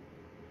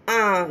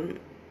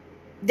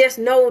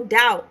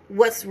doubt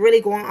what's really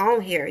going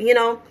on here. You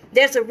know,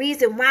 there's a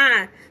reason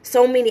why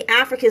so many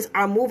Africans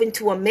are moving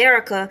to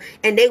America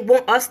and they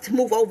want us to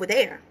move over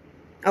there.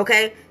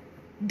 Okay?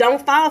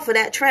 Don't fall for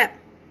that trap.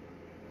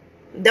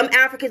 Them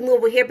Africans move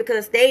over here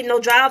because they ain't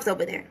no jobs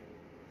over there.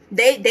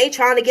 They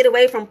trying to get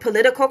away from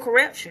political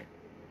corruption.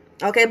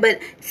 Okay, but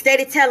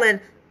steady telling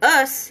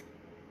us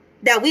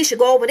that we should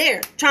go over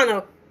there, trying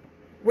to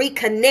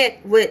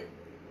reconnect with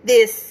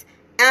this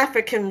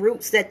African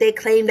roots that they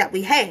claim that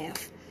we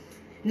have.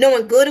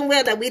 Knowing good and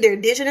well that we the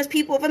indigenous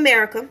people of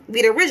America,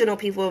 we the original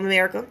people of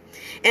America,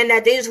 and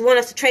that they just want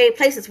us to trade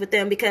places with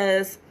them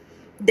because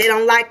they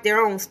don't like their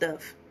own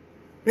stuff.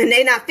 And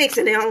they not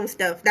fixing their own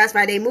stuff. That's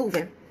why they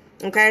moving.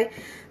 Okay?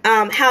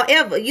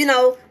 However, you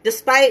know,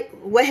 despite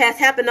what has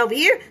happened over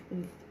here,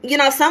 you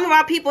know, some of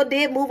our people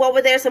did move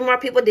over there. Some of our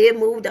people did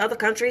move to other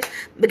countries.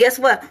 But guess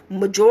what?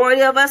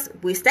 Majority of us,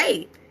 we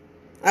stayed.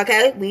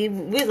 Okay? We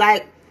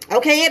like,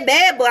 okay, it's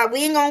bad, but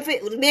we ain't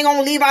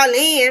gonna leave our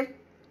land.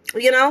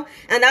 You know?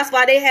 And that's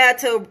why they had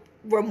to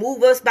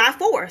remove us by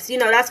force. You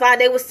know, that's why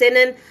they were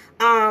sending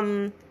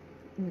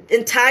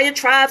entire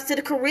tribes to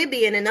the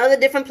Caribbean and other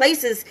different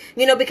places,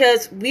 you know,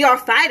 because we are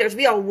fighters,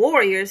 we are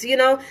warriors, you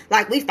know,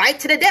 like we fight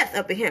to the death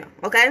up in here,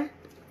 okay?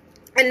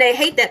 And they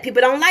hate that.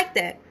 People don't like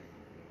that.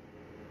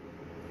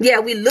 Yeah,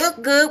 we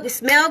look good, we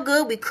smell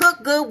good, we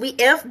cook good, we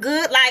F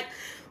good, like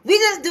we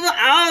just do it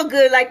all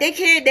good. Like they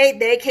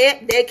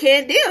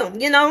can't deal,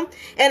 you know?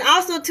 And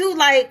also too,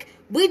 like,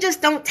 we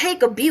just don't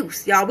take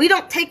abuse, y'all. We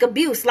don't take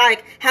abuse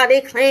like how they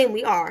claim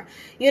we are,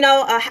 you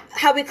know,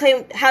 how they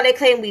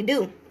claim we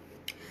do.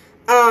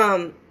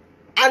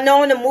 I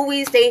know in the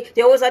movies they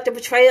always like to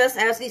portray us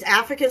as these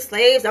African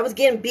slaves that was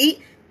getting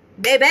beat.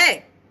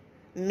 Baby,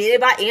 many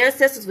of our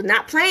ancestors were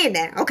not playing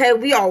that. Okay,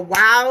 we are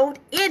wild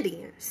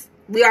Indians.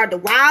 We are the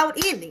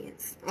wild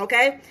Indians.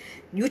 Okay,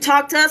 you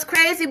talk to us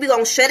crazy, we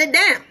gonna shut it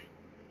down.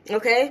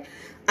 Okay,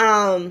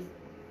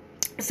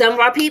 some of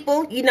our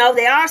people, you know,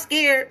 they are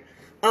scared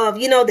of,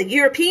 you know, the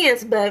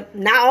Europeans, but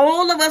not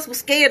all of us were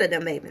scared of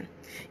them, baby.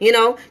 You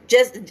know,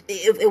 just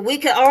if we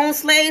could own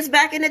slaves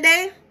back in the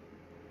day.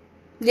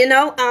 You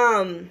know,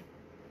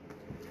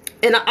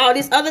 and all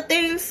these other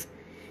things,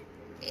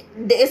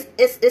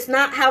 it's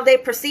not how they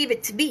perceive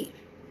it to be.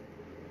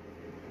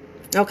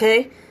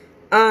 Okay?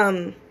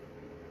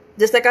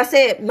 Just like I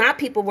said, my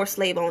people were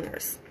slave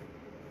owners.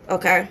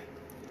 Okay?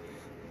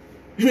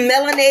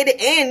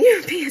 Melanated and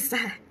European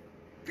side.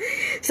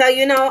 So,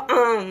 you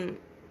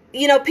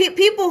know,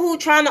 people who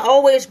trying to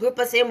always group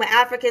us in with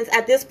Africans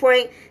at this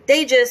point,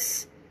 they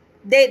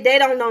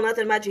don't know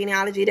nothing about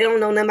genealogy. They don't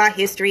know nothing about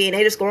history. And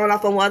they just going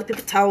off on what other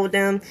people told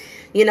them.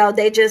 You know,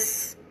 they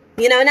just,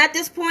 you know, and at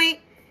this point,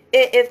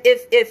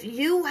 if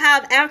you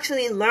have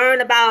actually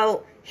learned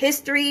about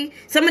history,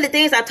 some of the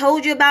things I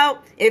told you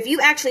about, if you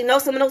actually know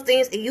some of those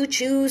things and you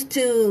choose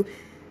to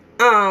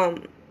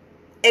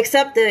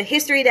accept the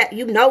history that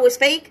you know is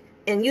fake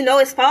and you know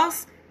is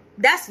false,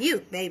 that's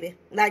you, baby.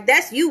 Like,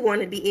 that's you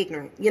wanting to be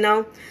ignorant, you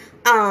know?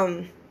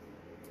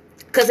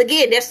 Because,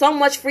 again, there's so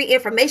much free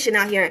information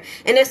out here.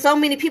 And there's so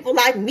many people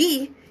like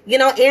me, you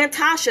know, and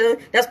Tasha,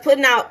 that's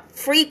putting out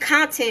free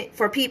content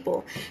for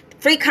people.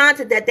 Free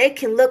content that they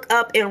can look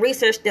up and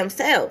research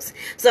themselves.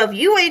 So if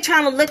you ain't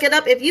trying to look it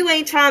up, if you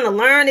ain't trying to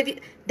learn,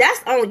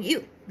 that's on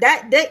you.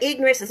 That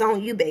ignorance is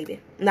on you, baby.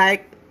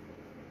 Like,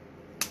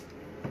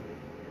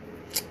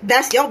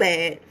 that's your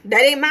bad.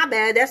 That ain't my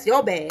bad. That's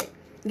your bad.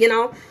 You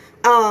know?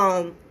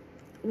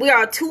 We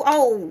are too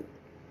old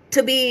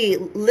to be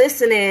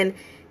listening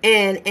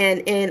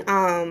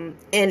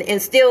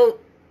and still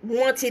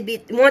wanting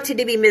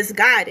to be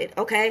misguided.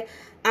 Okay,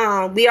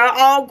 we are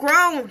all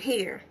grown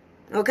here.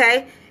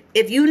 Okay,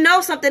 if you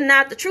know something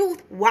not the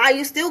truth, why are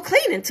you still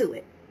clinging to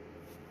it?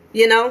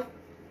 You know,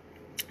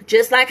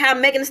 just like how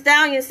Megan Thee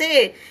Stallion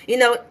said, you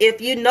know, if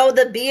you know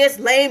the BS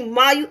lame,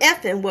 why you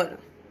effing with them?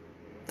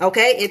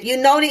 Okay, if you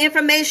know the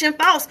information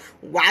false,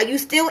 why you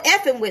still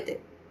effing with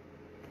it?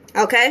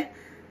 Okay.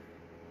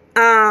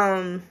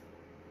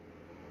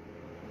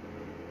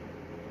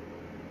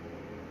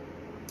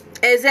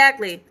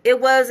 Exactly. It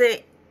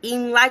wasn't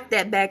even like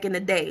that back in the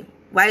day.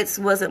 Whites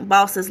wasn't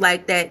bosses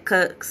like that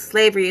because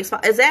slavery is...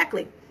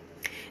 Exactly.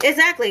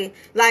 Exactly.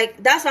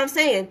 Like, that's what I'm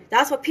saying.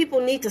 That's what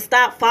people need to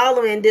stop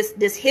following,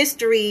 this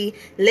history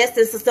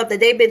lessons and stuff that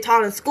they've been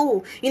taught in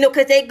school. You know,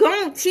 because they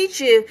going to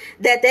teach you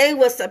that they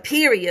were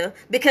superior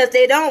because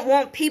they don't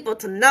want people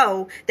to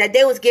know that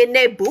they was getting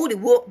their booty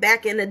whooped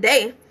back in the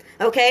day.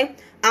 Okay?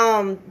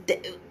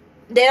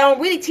 They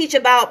don't really teach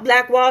about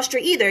Black Wall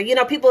Street either. You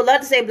know, people love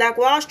to say Black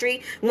Wall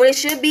Street when it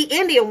should be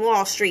Indian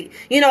Wall Street.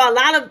 You know, a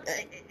lot of...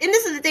 And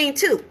this is the thing,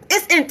 too.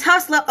 It's in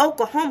Tulsa,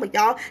 Oklahoma,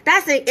 y'all.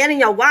 That's in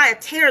Indian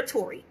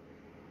territory.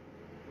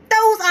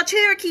 Those are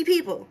Cherokee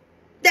people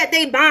that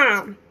they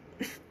bomb.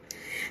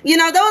 You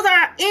know, those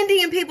are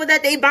Indian people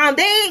that they bomb.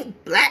 They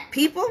ain't black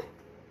people.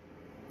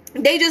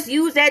 They just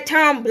use that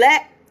term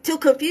black to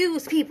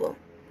confuse people.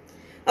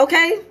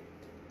 Okay?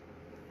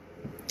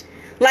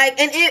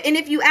 Like, and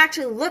if you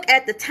actually look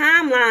at the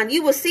timeline,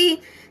 you will see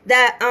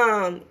that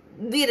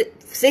we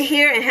sit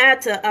here and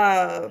had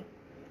to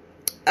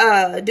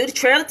do the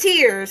Trail of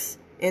Tears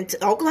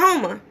into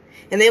Oklahoma.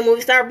 And then when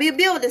we start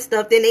rebuilding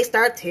stuff, then they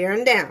start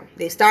tearing down.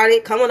 They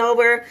started coming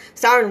over,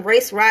 starting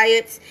race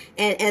riots,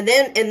 and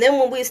then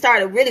when we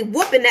started really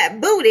whooping that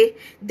booty,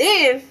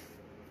 then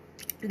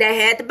they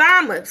had to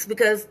bomb us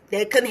because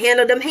they couldn't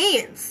handle them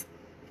hands.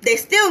 They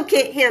still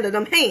can't handle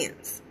them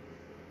hands.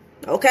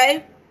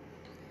 Okay?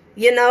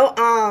 You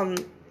know,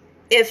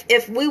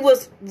 if we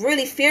was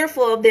really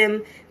fearful of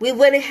them, we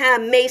wouldn't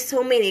have made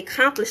so many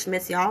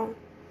accomplishments, y'all.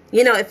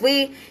 You know, if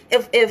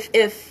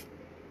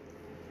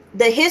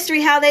the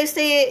history, how they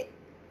say it,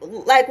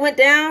 like, went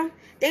down,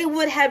 they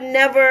would have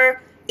never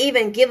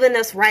even given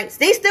us rights.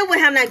 They still would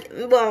have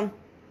not, well,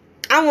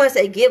 I want to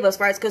say give us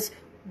rights, because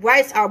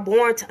rights are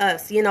born to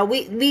us. You know,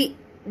 we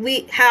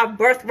have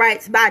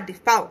birthrights by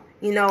default,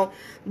 you know.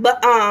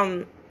 But,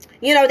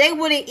 you know, they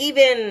wouldn't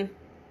even,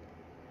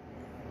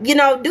 you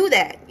know, do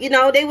that. You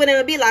know, they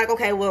wouldn't be like,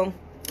 okay, well,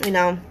 you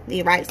know,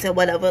 the rights or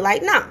whatever.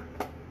 Like, no.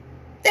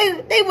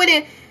 They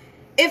wouldn't.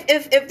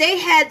 If they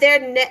had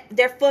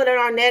their foot on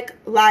our neck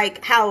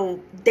like how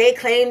they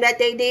claim that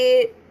they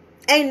did,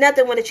 ain't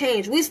nothing would have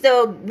changed. We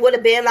still would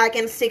have been like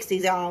in the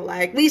 60s, y'all.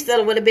 Like, we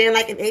still would have been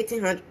like in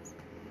 1800s.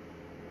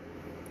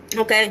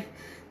 Okay?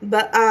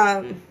 But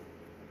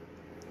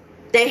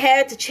they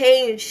had to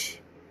change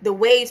the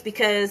ways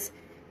because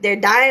they're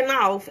dying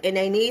off and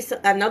they need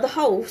another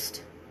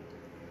host.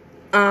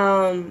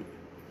 And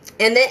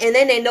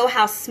then they know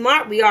how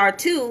smart we are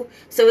too.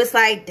 So it's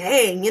like,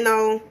 dang, you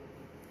know,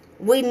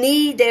 we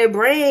need their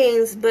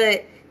brains,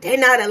 but they're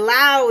not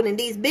allowed in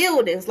these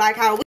buildings. Like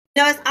how we,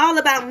 you know, it's all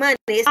about money.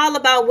 It's all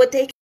about what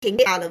they can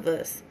get out of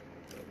us.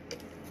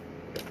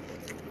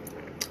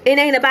 It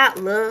ain't about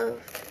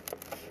love.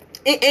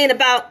 It ain't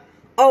about,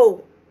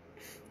 oh,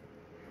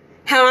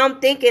 how I'm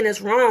thinking is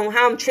wrong.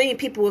 How I'm treating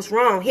people is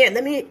wrong. Here,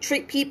 let me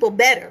treat people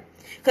better.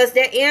 Because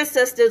their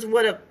ancestors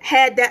would have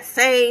had that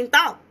same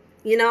thought,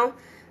 you know.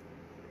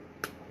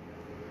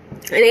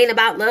 It ain't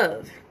about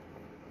love.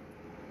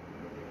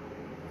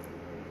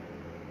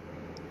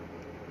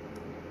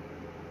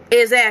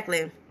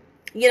 Exactly.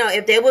 You know,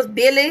 if there was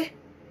Billy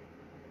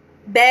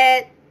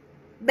bad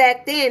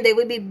back then, they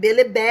would be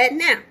Billy bad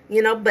now.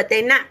 You know, but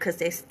they not, because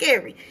they're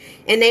scary.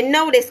 And they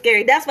know they're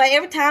scary. That's why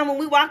every time when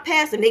we walk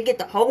past them, they get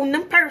to holding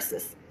them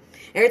purses.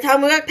 Every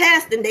time we walk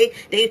past them, they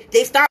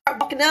start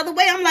walking the other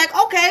way. I'm like,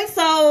 okay,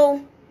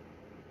 so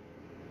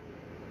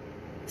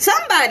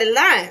somebody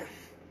lying.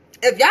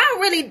 If y'all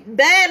really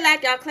bad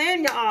like y'all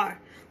claim y'all are,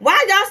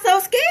 why y'all so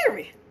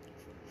scary?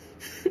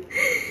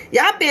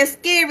 Y'all been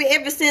scary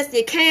ever since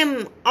you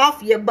came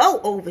off your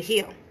boat over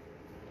here.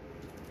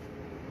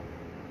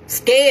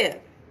 Scared.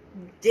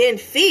 Then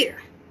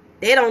fear.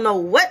 They don't know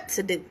what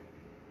to do.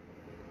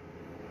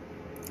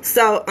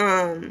 So,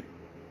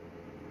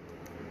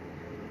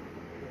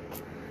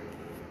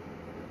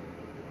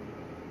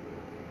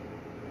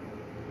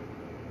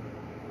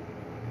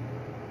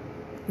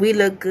 we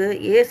look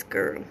good. Yes,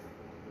 girl.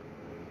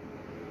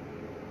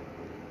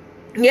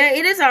 Yeah,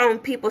 it is our own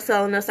people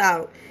selling us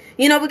out.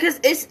 You know, because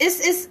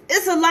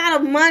it's a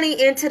lot of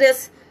money into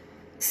this,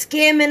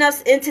 scamming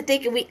us into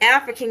thinking we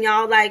African,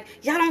 y'all. Like,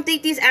 y'all don't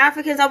think these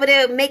Africans over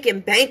there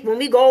making bank when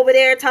we go over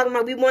there talking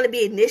about we want to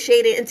be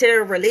initiated into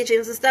their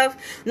religions and stuff,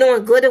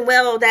 knowing good and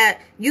well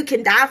that you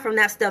can die from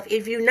that stuff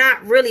if you're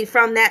not really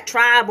from that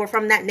tribe or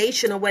from that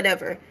nation or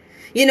whatever.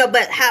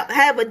 But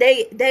however,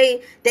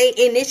 they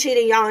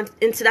initiating y'all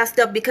into that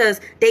stuff because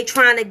they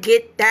trying to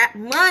get that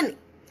money.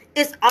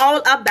 It's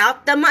all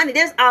about the money.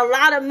 There's a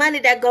lot of money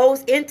that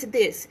goes into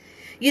this.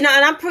 And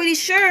I'm pretty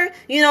sure,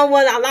 when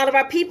a lot of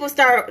our people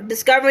start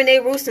discovering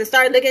their roots and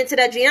start looking into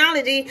that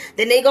genealogy,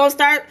 then they gonna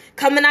start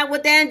coming out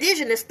with that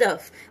indigenous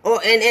stuff.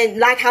 And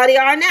like how they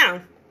are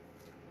now.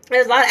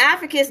 There's a lot of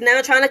Africans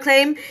now trying to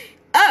claim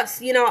us,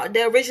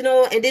 the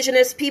original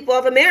indigenous people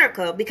of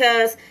America,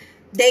 because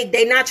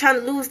they not trying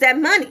to lose that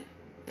money.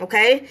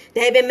 Okay,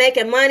 they've been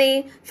making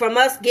money from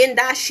us getting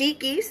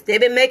dashikis. They've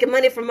been making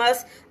money from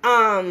us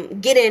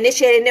getting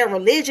initiated in their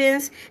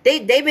religions.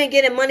 They've been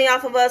getting money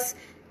off of us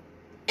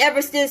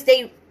ever since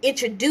they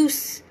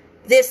introduced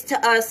this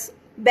to us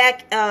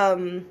back,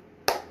 I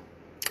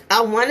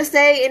want to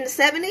say in the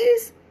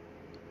 70s.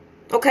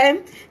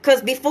 Okay,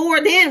 because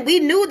before then we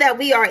knew that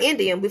we are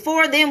Indian.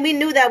 Before then we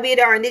knew that we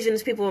are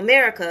indigenous people of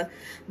America.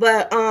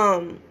 But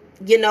when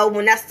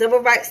that civil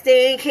rights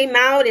thing came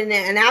out, and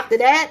after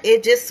that,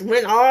 it just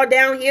went all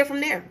down here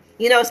from there.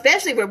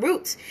 Especially with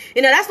roots.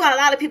 That's why a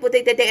lot of people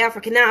think that they're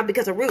African now,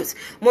 because of roots.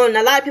 When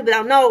a lot of people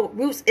don't know,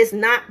 roots is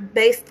not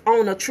based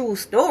on a true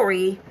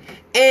story,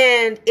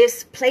 and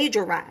it's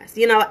plagiarized.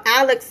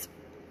 Alex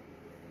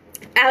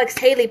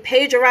Haley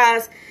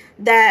plagiarized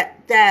that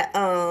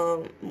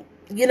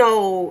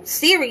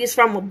series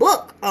from a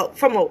book,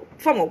 from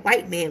a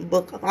white man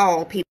book of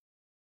all people.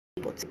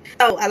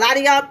 So a lot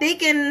of y'all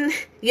thinking,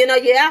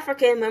 you're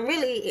African, and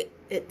really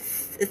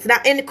it's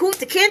not. And the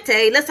Kunta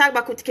Kinte, let's talk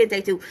about Kunta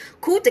Kinte too.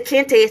 Kunta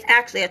Kinte is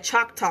actually a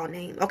Choctaw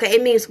name. Okay,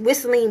 it means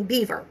whistling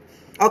beaver.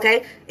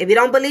 Okay, if you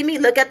don't believe me,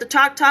 look at the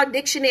Choctaw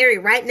dictionary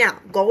right now.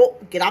 Go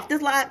get off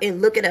this live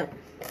and look it up.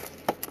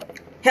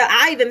 Hell,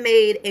 I even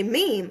made a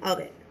meme of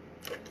it.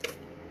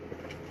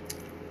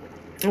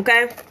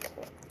 Okay,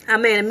 I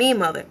made a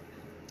meme of it.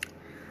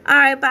 All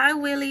right, bye,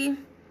 Willie.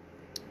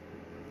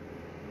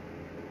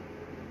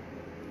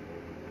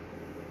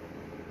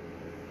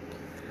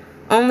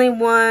 Only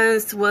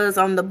ones was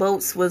on the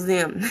boats was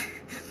them.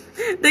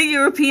 The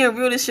European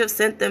rulership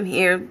sent them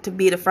here to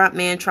be the front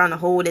man, trying to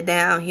hold it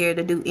down here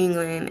to do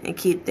England and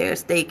keep their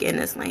stake in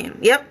this land.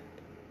 Yep.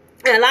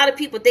 And a lot of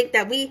people think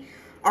that we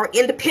are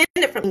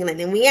independent from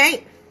England, and we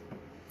ain't.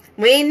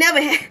 We ain't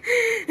never had.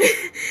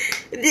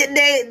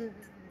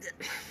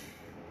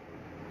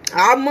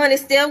 Our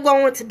money's still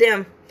going to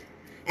them.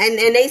 And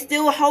they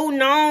still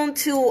holding on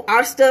to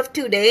our stuff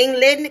too. They ain't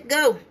letting it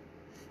go.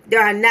 They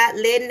are not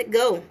letting it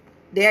go.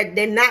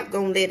 They're not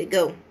gonna let it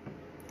go.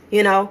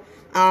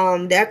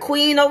 That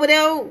queen over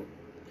there,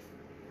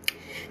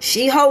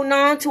 she holding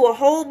on to a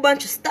whole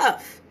bunch of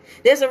stuff.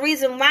 There's a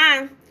reason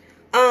why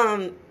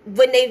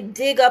when they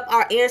dig up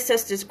our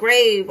ancestors'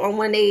 grave, or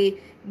when they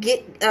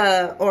get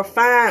or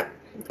find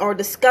or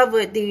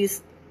discover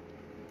these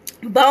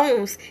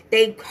bones,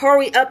 they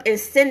hurry up and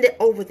send it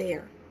over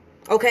there.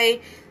 Okay,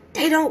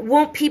 they don't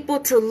want people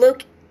to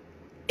look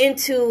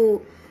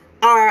into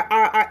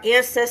our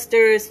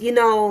ancestors,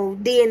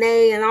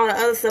 DNA and all the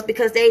other stuff,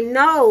 because they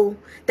know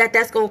that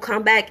that's going to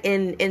come back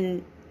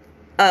and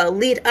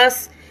lead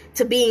us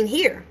to being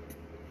here.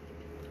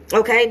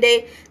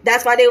 Okay,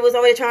 that's why they was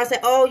always trying to say,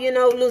 oh,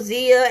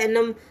 Lucia and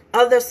them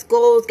other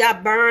skulls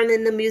got burned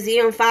in the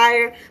museum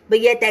fire,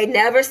 but yet they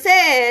never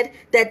said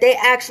that they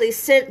actually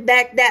sent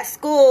back that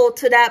skull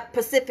to that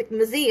Pacific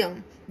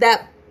Museum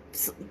that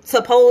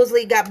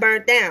supposedly got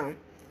burnt down.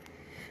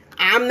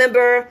 I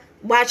remember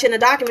watching a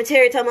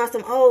documentary telling us,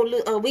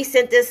 we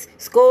sent this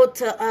skull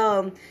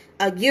to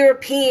a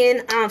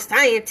European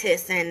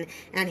scientist, and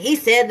he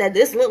said that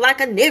this looked like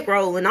a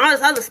Negro and all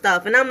this other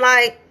stuff. And I'm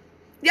like,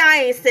 y'all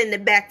ain't sending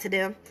it back to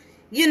them.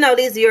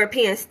 These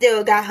Europeans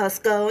still got her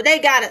skull. They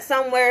got it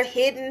somewhere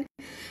hidden,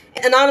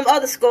 and all them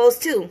other skulls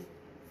too.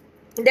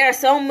 There are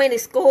so many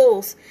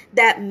skulls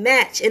that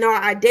match and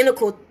are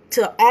identical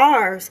to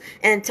ours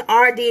and to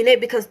our DNA,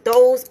 because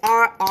those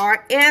are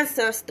our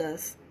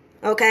ancestors.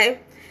 Okay.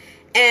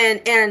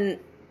 And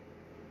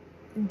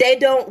they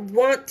don't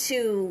want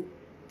to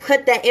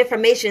put that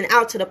information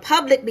out to the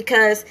public,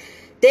 because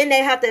then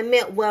they have to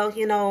admit,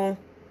 well,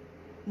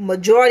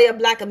 majority of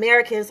Black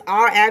Americans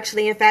are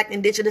actually, in fact,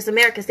 indigenous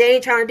Americans. They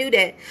ain't trying to do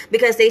that,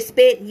 because they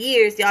spent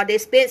years, y'all. They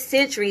spent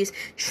centuries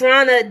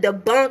trying to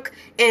debunk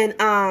and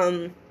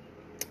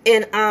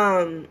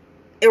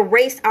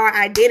erase our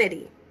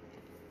identity.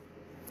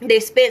 They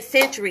spent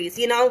centuries,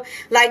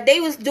 like they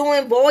was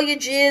doing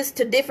voyages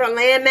to different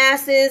land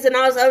masses and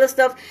all this other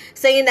stuff,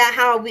 saying that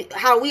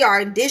how we are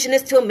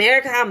indigenous to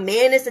America, how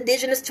man is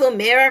indigenous to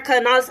America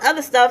and all this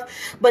other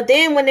stuff. But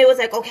then when they was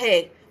like,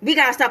 okay, we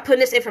got to stop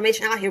putting this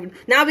information out here.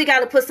 Now we got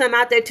to put something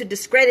out there to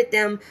discredit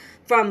them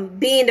from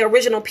being the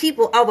original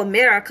people of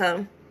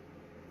America.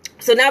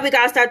 So now we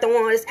got to start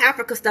throwing all this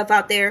Africa stuff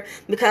out there,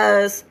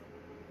 because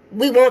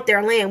we want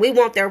their land. We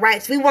want their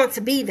rights. We want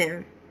to be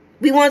them.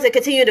 We want to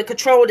continue to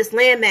control this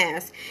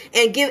landmass,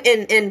 and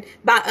and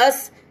by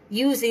us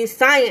using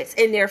science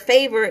in their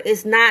favor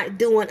is not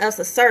doing us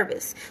a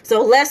service.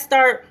 So let's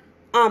start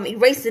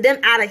erasing them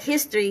out of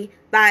history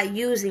by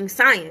using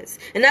science.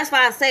 And that's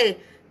why I say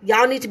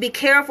y'all need to be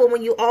careful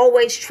when you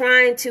always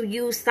trying to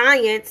use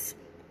science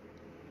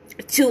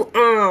to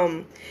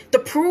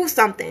prove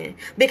something,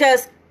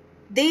 because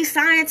these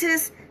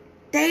scientists,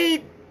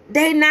 they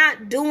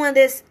not doing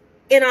this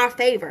in our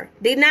favor.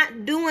 They're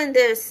not doing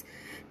this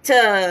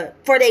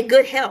for their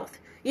good health.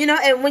 You know,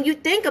 and when you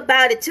think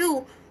about it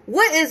too,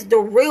 what is the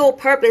real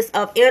purpose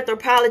of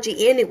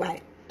anthropology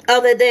anyway?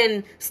 Other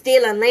than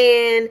stealing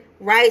land,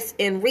 rights,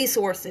 and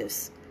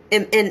resources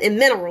and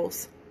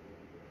minerals.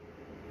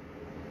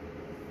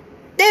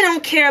 They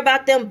don't care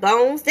about them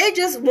bones. They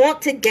just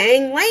want to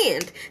gain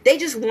land. They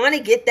just want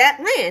to get that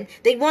land.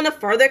 They want to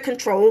further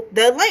control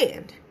the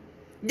land.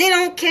 They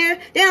don't care.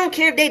 They don't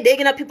care if they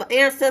digging up people's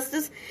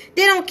ancestors.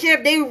 They don't care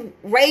if they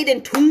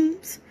raiding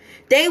tombs.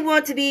 They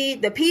want to be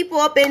the people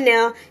up in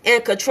there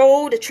and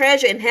control the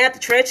treasure and have the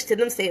treasure to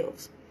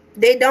themselves.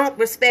 They don't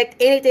respect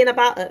anything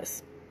about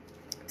us.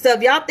 So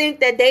if y'all think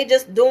that they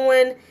just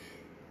doing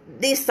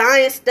these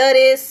science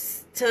studies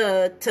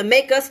to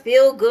make us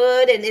feel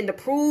good and to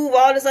prove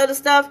all this other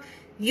stuff,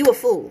 you a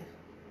fool.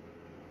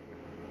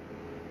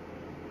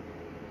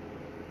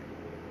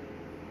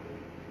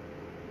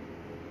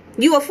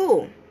 You a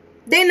fool.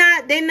 They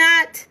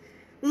not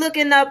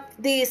looking up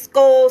these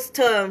skulls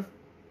to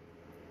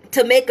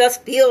make us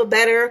feel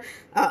better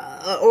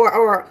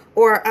or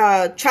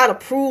try to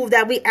prove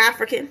that we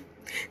African.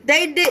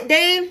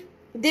 They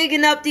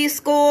digging up these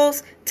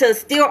skulls to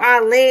steal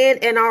our land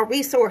and our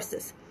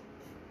resources.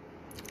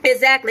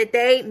 Exactly.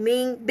 They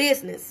mean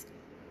business.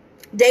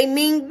 They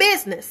mean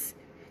business.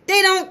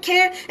 They don't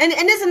care. And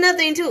there's another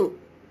thing too.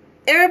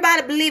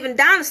 Everybody believe in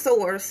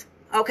dinosaurs.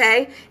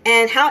 Okay.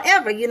 And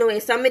however, you know,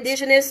 in some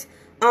indigenous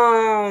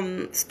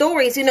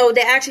stories, you know,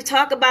 they actually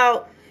talk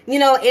about, you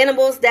know,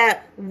 animals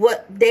that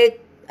what they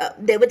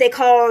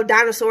call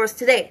dinosaurs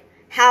today.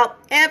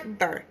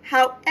 However,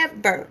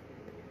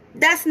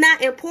 that's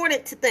not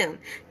important to them.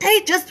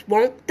 They just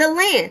want the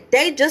land.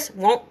 They just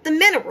want the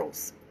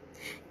minerals.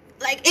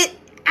 Like it.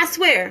 I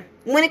swear,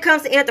 when it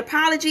comes to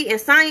anthropology and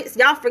science,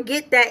 y'all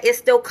forget that it's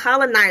still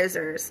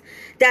colonizers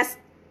that's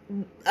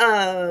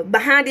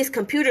behind these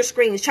computer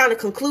screens trying to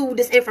conclude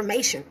this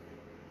information.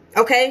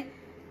 Okay?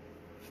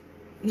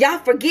 Y'all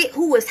forget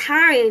who is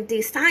hiring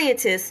these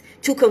scientists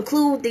to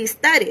conclude these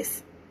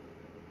studies.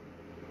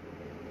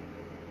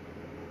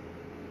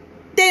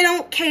 They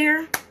don't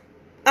care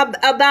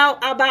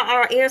about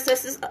our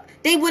ancestors.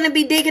 They wouldn't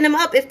be digging them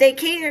up if they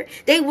cared.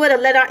 They would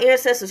have let our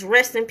ancestors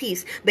rest in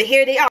peace. But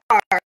here they are,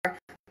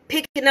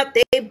 picking up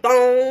their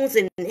bones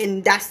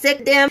and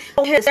dissect them,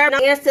 preserve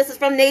our ancestors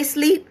from their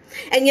sleep.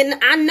 And you know,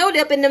 I know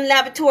they're up in them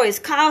laboratories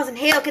causing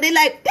hell, because they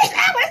like, bitch,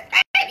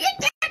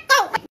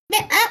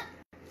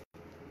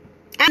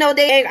 I know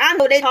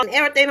they tossing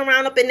everything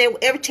around up in there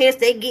every chance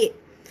they get.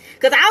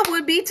 Because I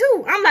would be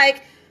too. I'm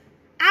like,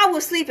 I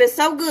was sleeping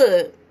so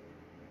good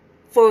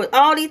for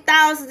all these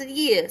thousands of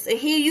years, and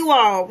here you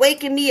are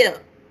waking me up.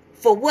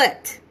 For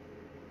what?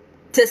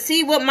 To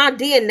see what my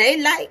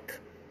DNA like?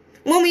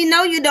 When we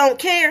know you don't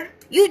care.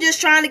 You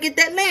just trying to get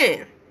that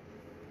land.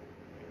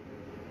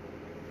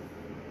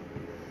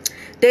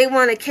 They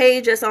want to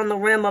cage us on the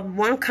rim of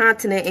one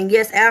continent. And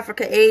yes,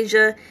 Africa,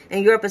 Asia,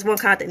 and Europe is one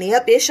continent.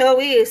 Yep, it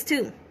sure is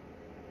too.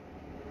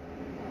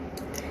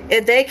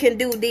 If they can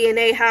do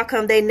DNA, how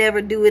come they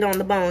never do it on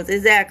the bones?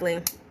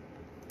 Exactly.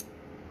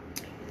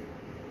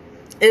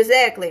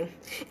 Exactly.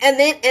 And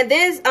then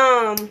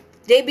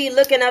they be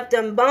looking up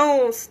them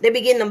bones. They be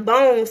getting them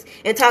bones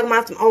and talking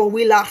about some, oh,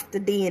 we lost the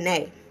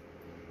DNA.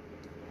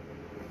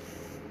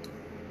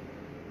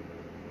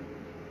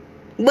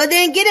 But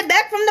then get it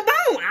back from the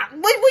bone.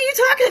 What were you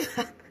talking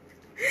about?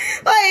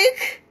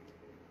 Like,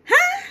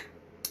 huh?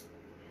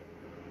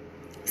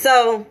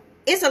 So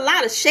it's a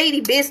lot of shady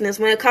business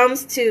when it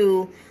comes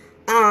to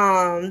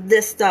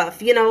this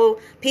stuff. You know,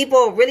 people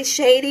are really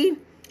shady.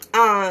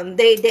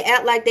 They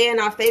act like they're in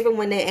our favor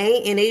when they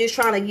ain't, and they just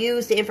trying to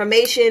use the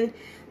information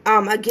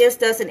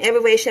against us in every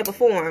way, shape, or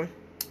form.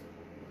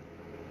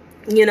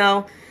 You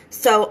know,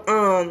 so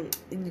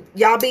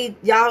y'all and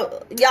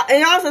y'all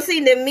also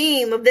seen the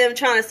meme of them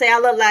trying to say I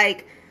look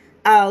like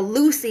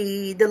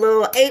Lucy, the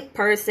little ape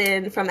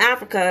person from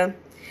Africa,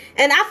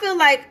 and I feel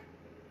like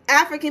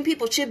African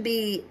people should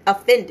be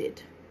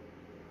offended.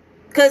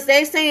 Because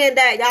they saying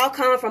that y'all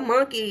come from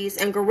monkeys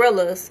and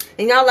gorillas,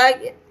 and y'all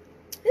like,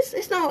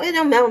 it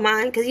don't matter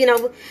mine. Because, you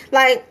know,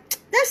 like,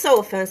 that's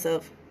so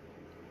offensive.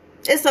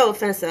 It's so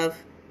offensive.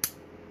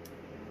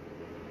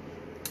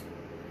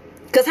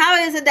 Because how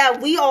is it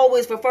that we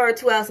always refer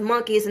to as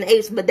monkeys and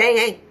apes, but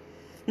they ain't,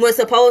 when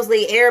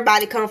supposedly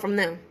everybody come from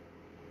them?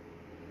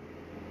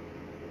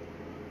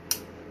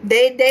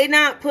 They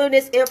not putting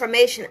this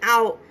information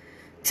out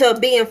to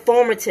be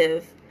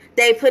informative.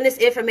 They putting this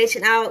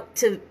information out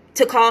to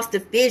cause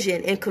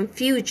division and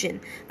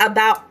confusion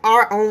about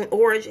our own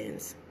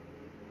origins.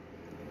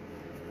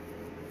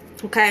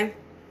 Okay?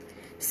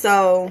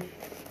 So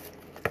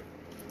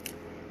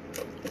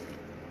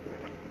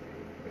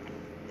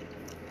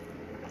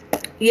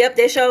yep,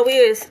 they sure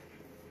is.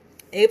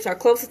 Apes are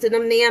closer to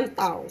them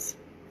Neanderthals.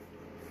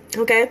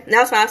 Okay?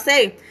 That's why I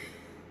say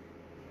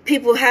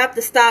people have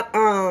to stop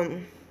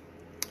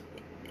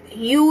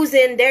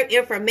using their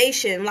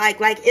information like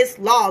it's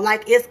law,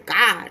 like it's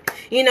God.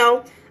 You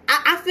know,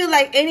 I feel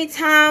like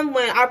anytime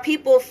when our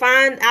people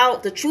find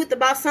out the truth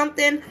about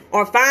something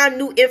or find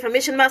new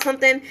information about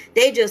something,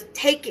 they just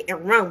take it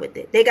and run with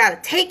it. They gotta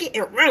take it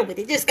and run with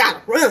it. Just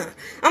gotta run.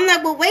 I'm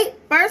like, well, wait,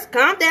 first,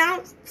 calm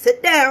down,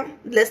 sit down.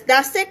 Let's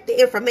dissect the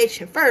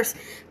information first.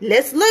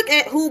 Let's look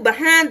at who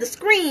behind the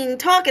screen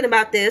talking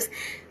about this.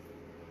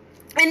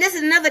 And this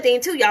is another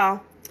thing too,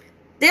 y'all.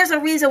 There's a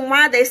reason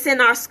why they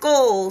send our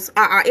skulls,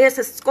 our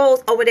ancestors'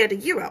 skulls over there to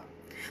Europe.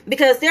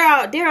 Because there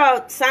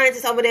are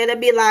scientists over there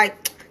that be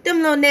like,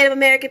 them little Native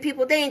American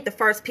people, they ain't the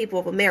first people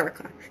of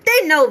America.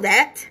 They know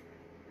that.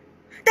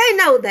 They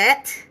know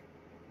that.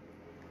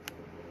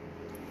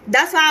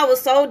 That's why I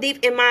was so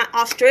deep in my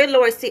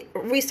Australoid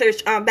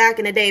research back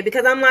in the day.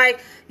 Because I'm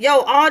like, yo,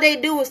 all they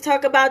do is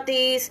talk about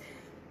these,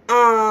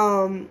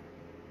 you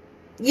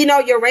know,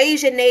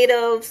 Eurasian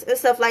natives and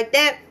stuff like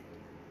that.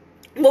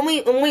 When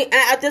we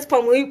at this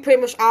point, we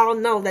pretty much all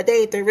know that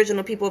they ain't the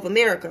original people of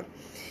America.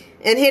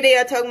 And here they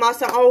are talking about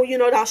some, oh, you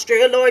know, the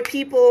Australoid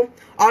people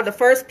are the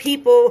first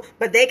people,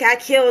 but they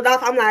got killed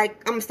off. I'm like,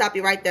 I'm going to stop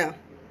you right there.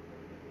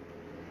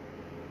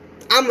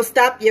 I'm going to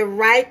stop you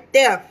right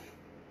there.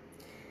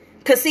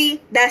 Because, see,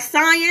 that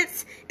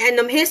science and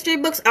them history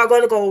books are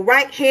going to go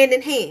right hand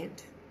in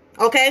hand.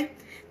 Okay?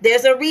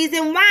 There's a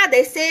reason why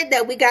they said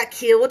that we got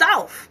killed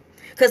off.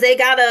 Because they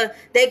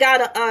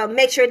gotta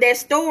make sure their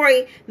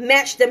story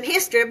matched them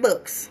history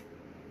books.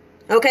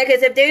 Okay?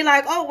 Because if they're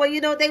like, oh, well,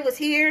 you know, they was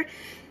here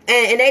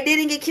and they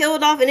didn't get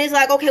killed off, and it's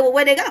like, okay, well,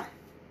 where'd they go?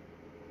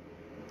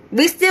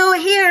 We still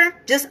here,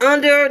 just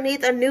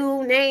underneath a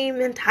new name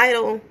and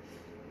title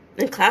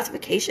and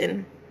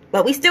classification.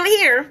 But we still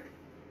here.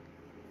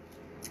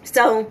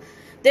 So,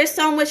 there's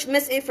so much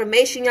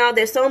misinformation, y'all.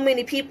 There's so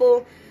many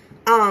people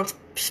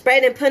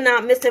spreading, putting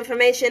out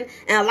misinformation.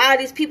 And a lot of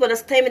these people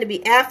that's claiming to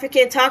be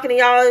African, talking to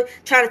y'all,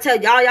 trying to tell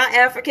y'all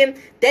African,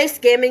 they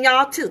scamming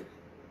y'all too.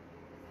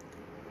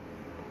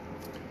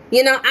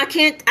 You know, I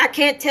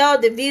can't tell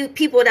the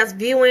people that's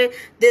viewing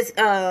this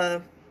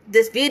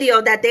this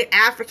video that they're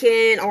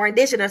African or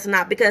indigenous or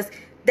not, because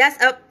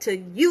that's up to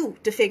you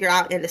to figure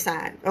out and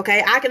decide.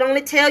 Okay, I can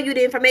only tell you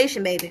the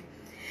information, baby.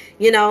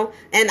 You know,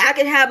 and I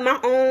can have my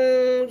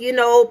own, you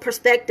know,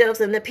 perspectives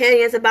and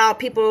opinions about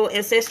people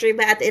ancestry,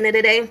 but at the end of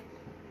the day,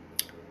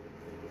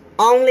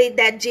 only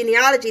that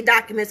genealogy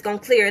document's gonna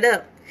clear it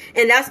up.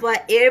 And that's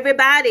why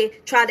everybody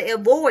try to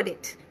avoid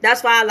it.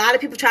 That's why a lot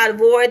of people try to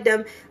avoid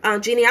them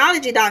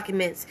genealogy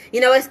documents.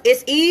 You know,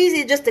 it's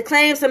easy just to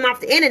claim something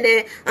off the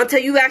internet until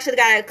you actually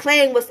got to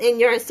claim what's in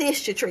your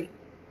ancestry tree.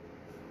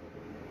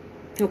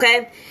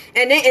 Okay?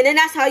 And then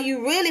that's how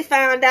you really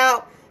find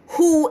out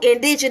who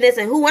indigenous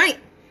and who ain't.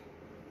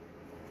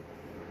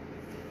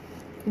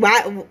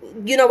 Why,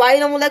 you know, why you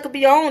don't look up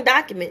your own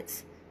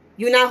documents?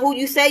 You not who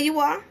you say you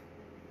are?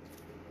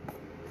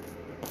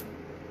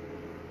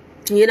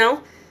 You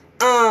know?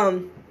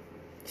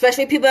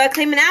 Especially people that are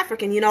claiming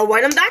African. You know,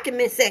 where them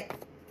documents at?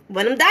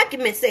 Where them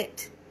documents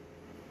at?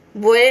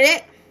 Where it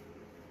at?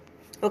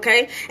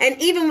 Okay? And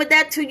even with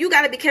that too, you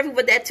got to be careful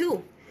with that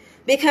too.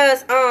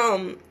 Because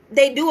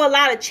they do a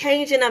lot of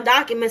changing of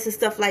documents and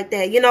stuff like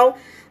that. You know,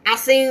 I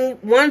seen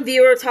one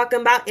viewer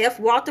talking about F.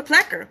 Walter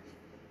Plecker.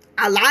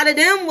 A lot of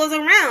them was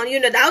around. You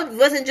know, that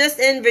wasn't just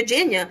in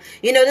Virginia.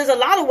 You know, there's a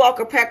lot of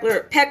Walker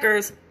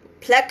Pleckers,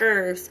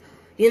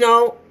 you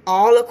know,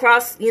 all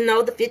across, you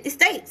know, the 50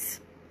 states.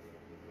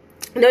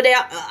 You know,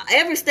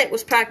 every state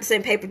was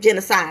practicing paper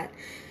genocide.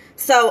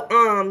 So,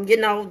 you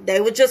know, they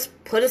were just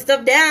putting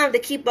stuff down to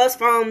keep us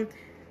from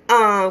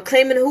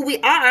claiming who we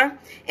are.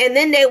 And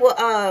then they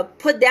will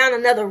put down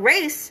another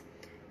race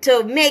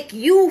to make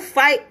you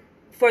fight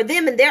for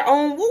them in their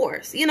own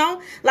wars, you know,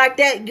 like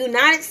that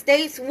United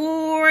States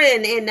war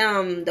and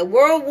the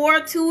World War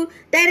II.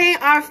 That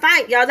ain't our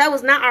fight, y'all. That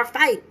was not our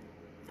fight,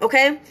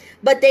 okay?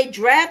 But they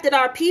drafted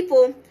our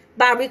people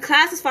by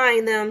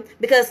reclassifying them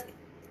because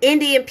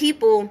Indian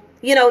people,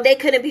 you know, they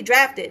couldn't be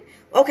drafted.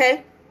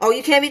 Okay, oh,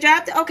 you can't be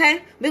drafted?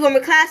 Okay, we're going to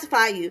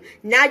reclassify you.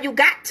 Now you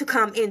got to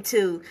come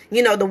into,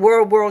 you know, the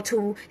World War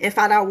II and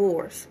fight our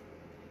wars,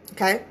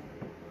 okay?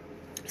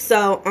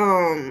 So,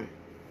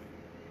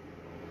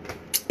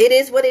 it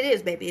is what it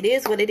is, baby. It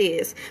is what it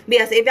is. But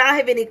yes, if y'all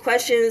have any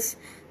questions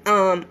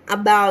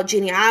about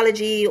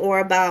genealogy or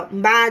about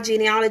my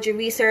genealogy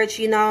research,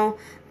 you know,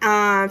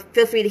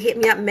 feel free to hit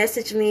me up,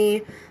 message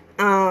me.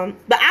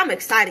 But I'm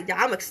excited, y'all.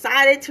 I'm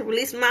excited to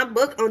release my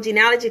book on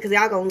genealogy because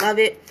y'all gonna love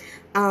it.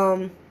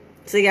 So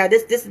yeah,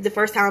 this is the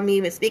first time me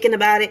even speaking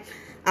about it.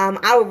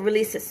 I will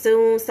release it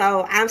soon,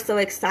 so I'm so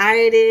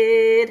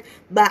excited,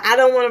 but I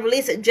don't want to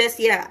release it just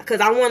yet because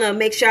I want to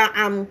make sure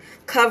I'm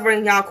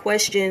covering y'all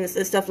questions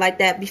and stuff like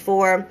that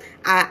before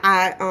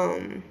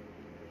I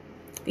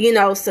you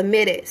know,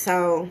 submit it.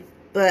 So,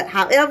 but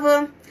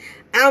however,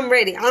 I'm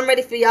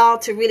ready for y'all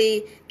to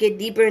really get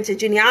deeper into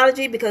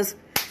genealogy because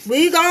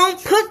we gonna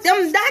put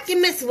them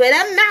documents where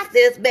that mouth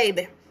is,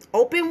 baby.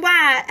 Open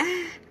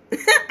wide.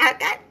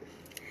 Okay.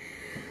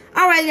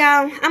 All right,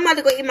 y'all. I'm about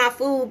to go eat my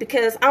food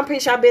because I'm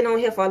pretty sure I've been on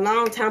here for a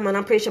long time and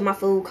I'm pretty sure my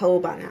food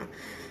cold by now.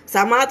 So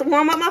I'm about to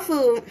warm up my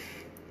food.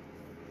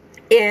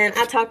 And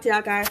I'll talk to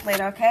y'all guys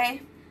later,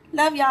 okay?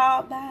 Love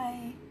y'all.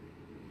 Bye.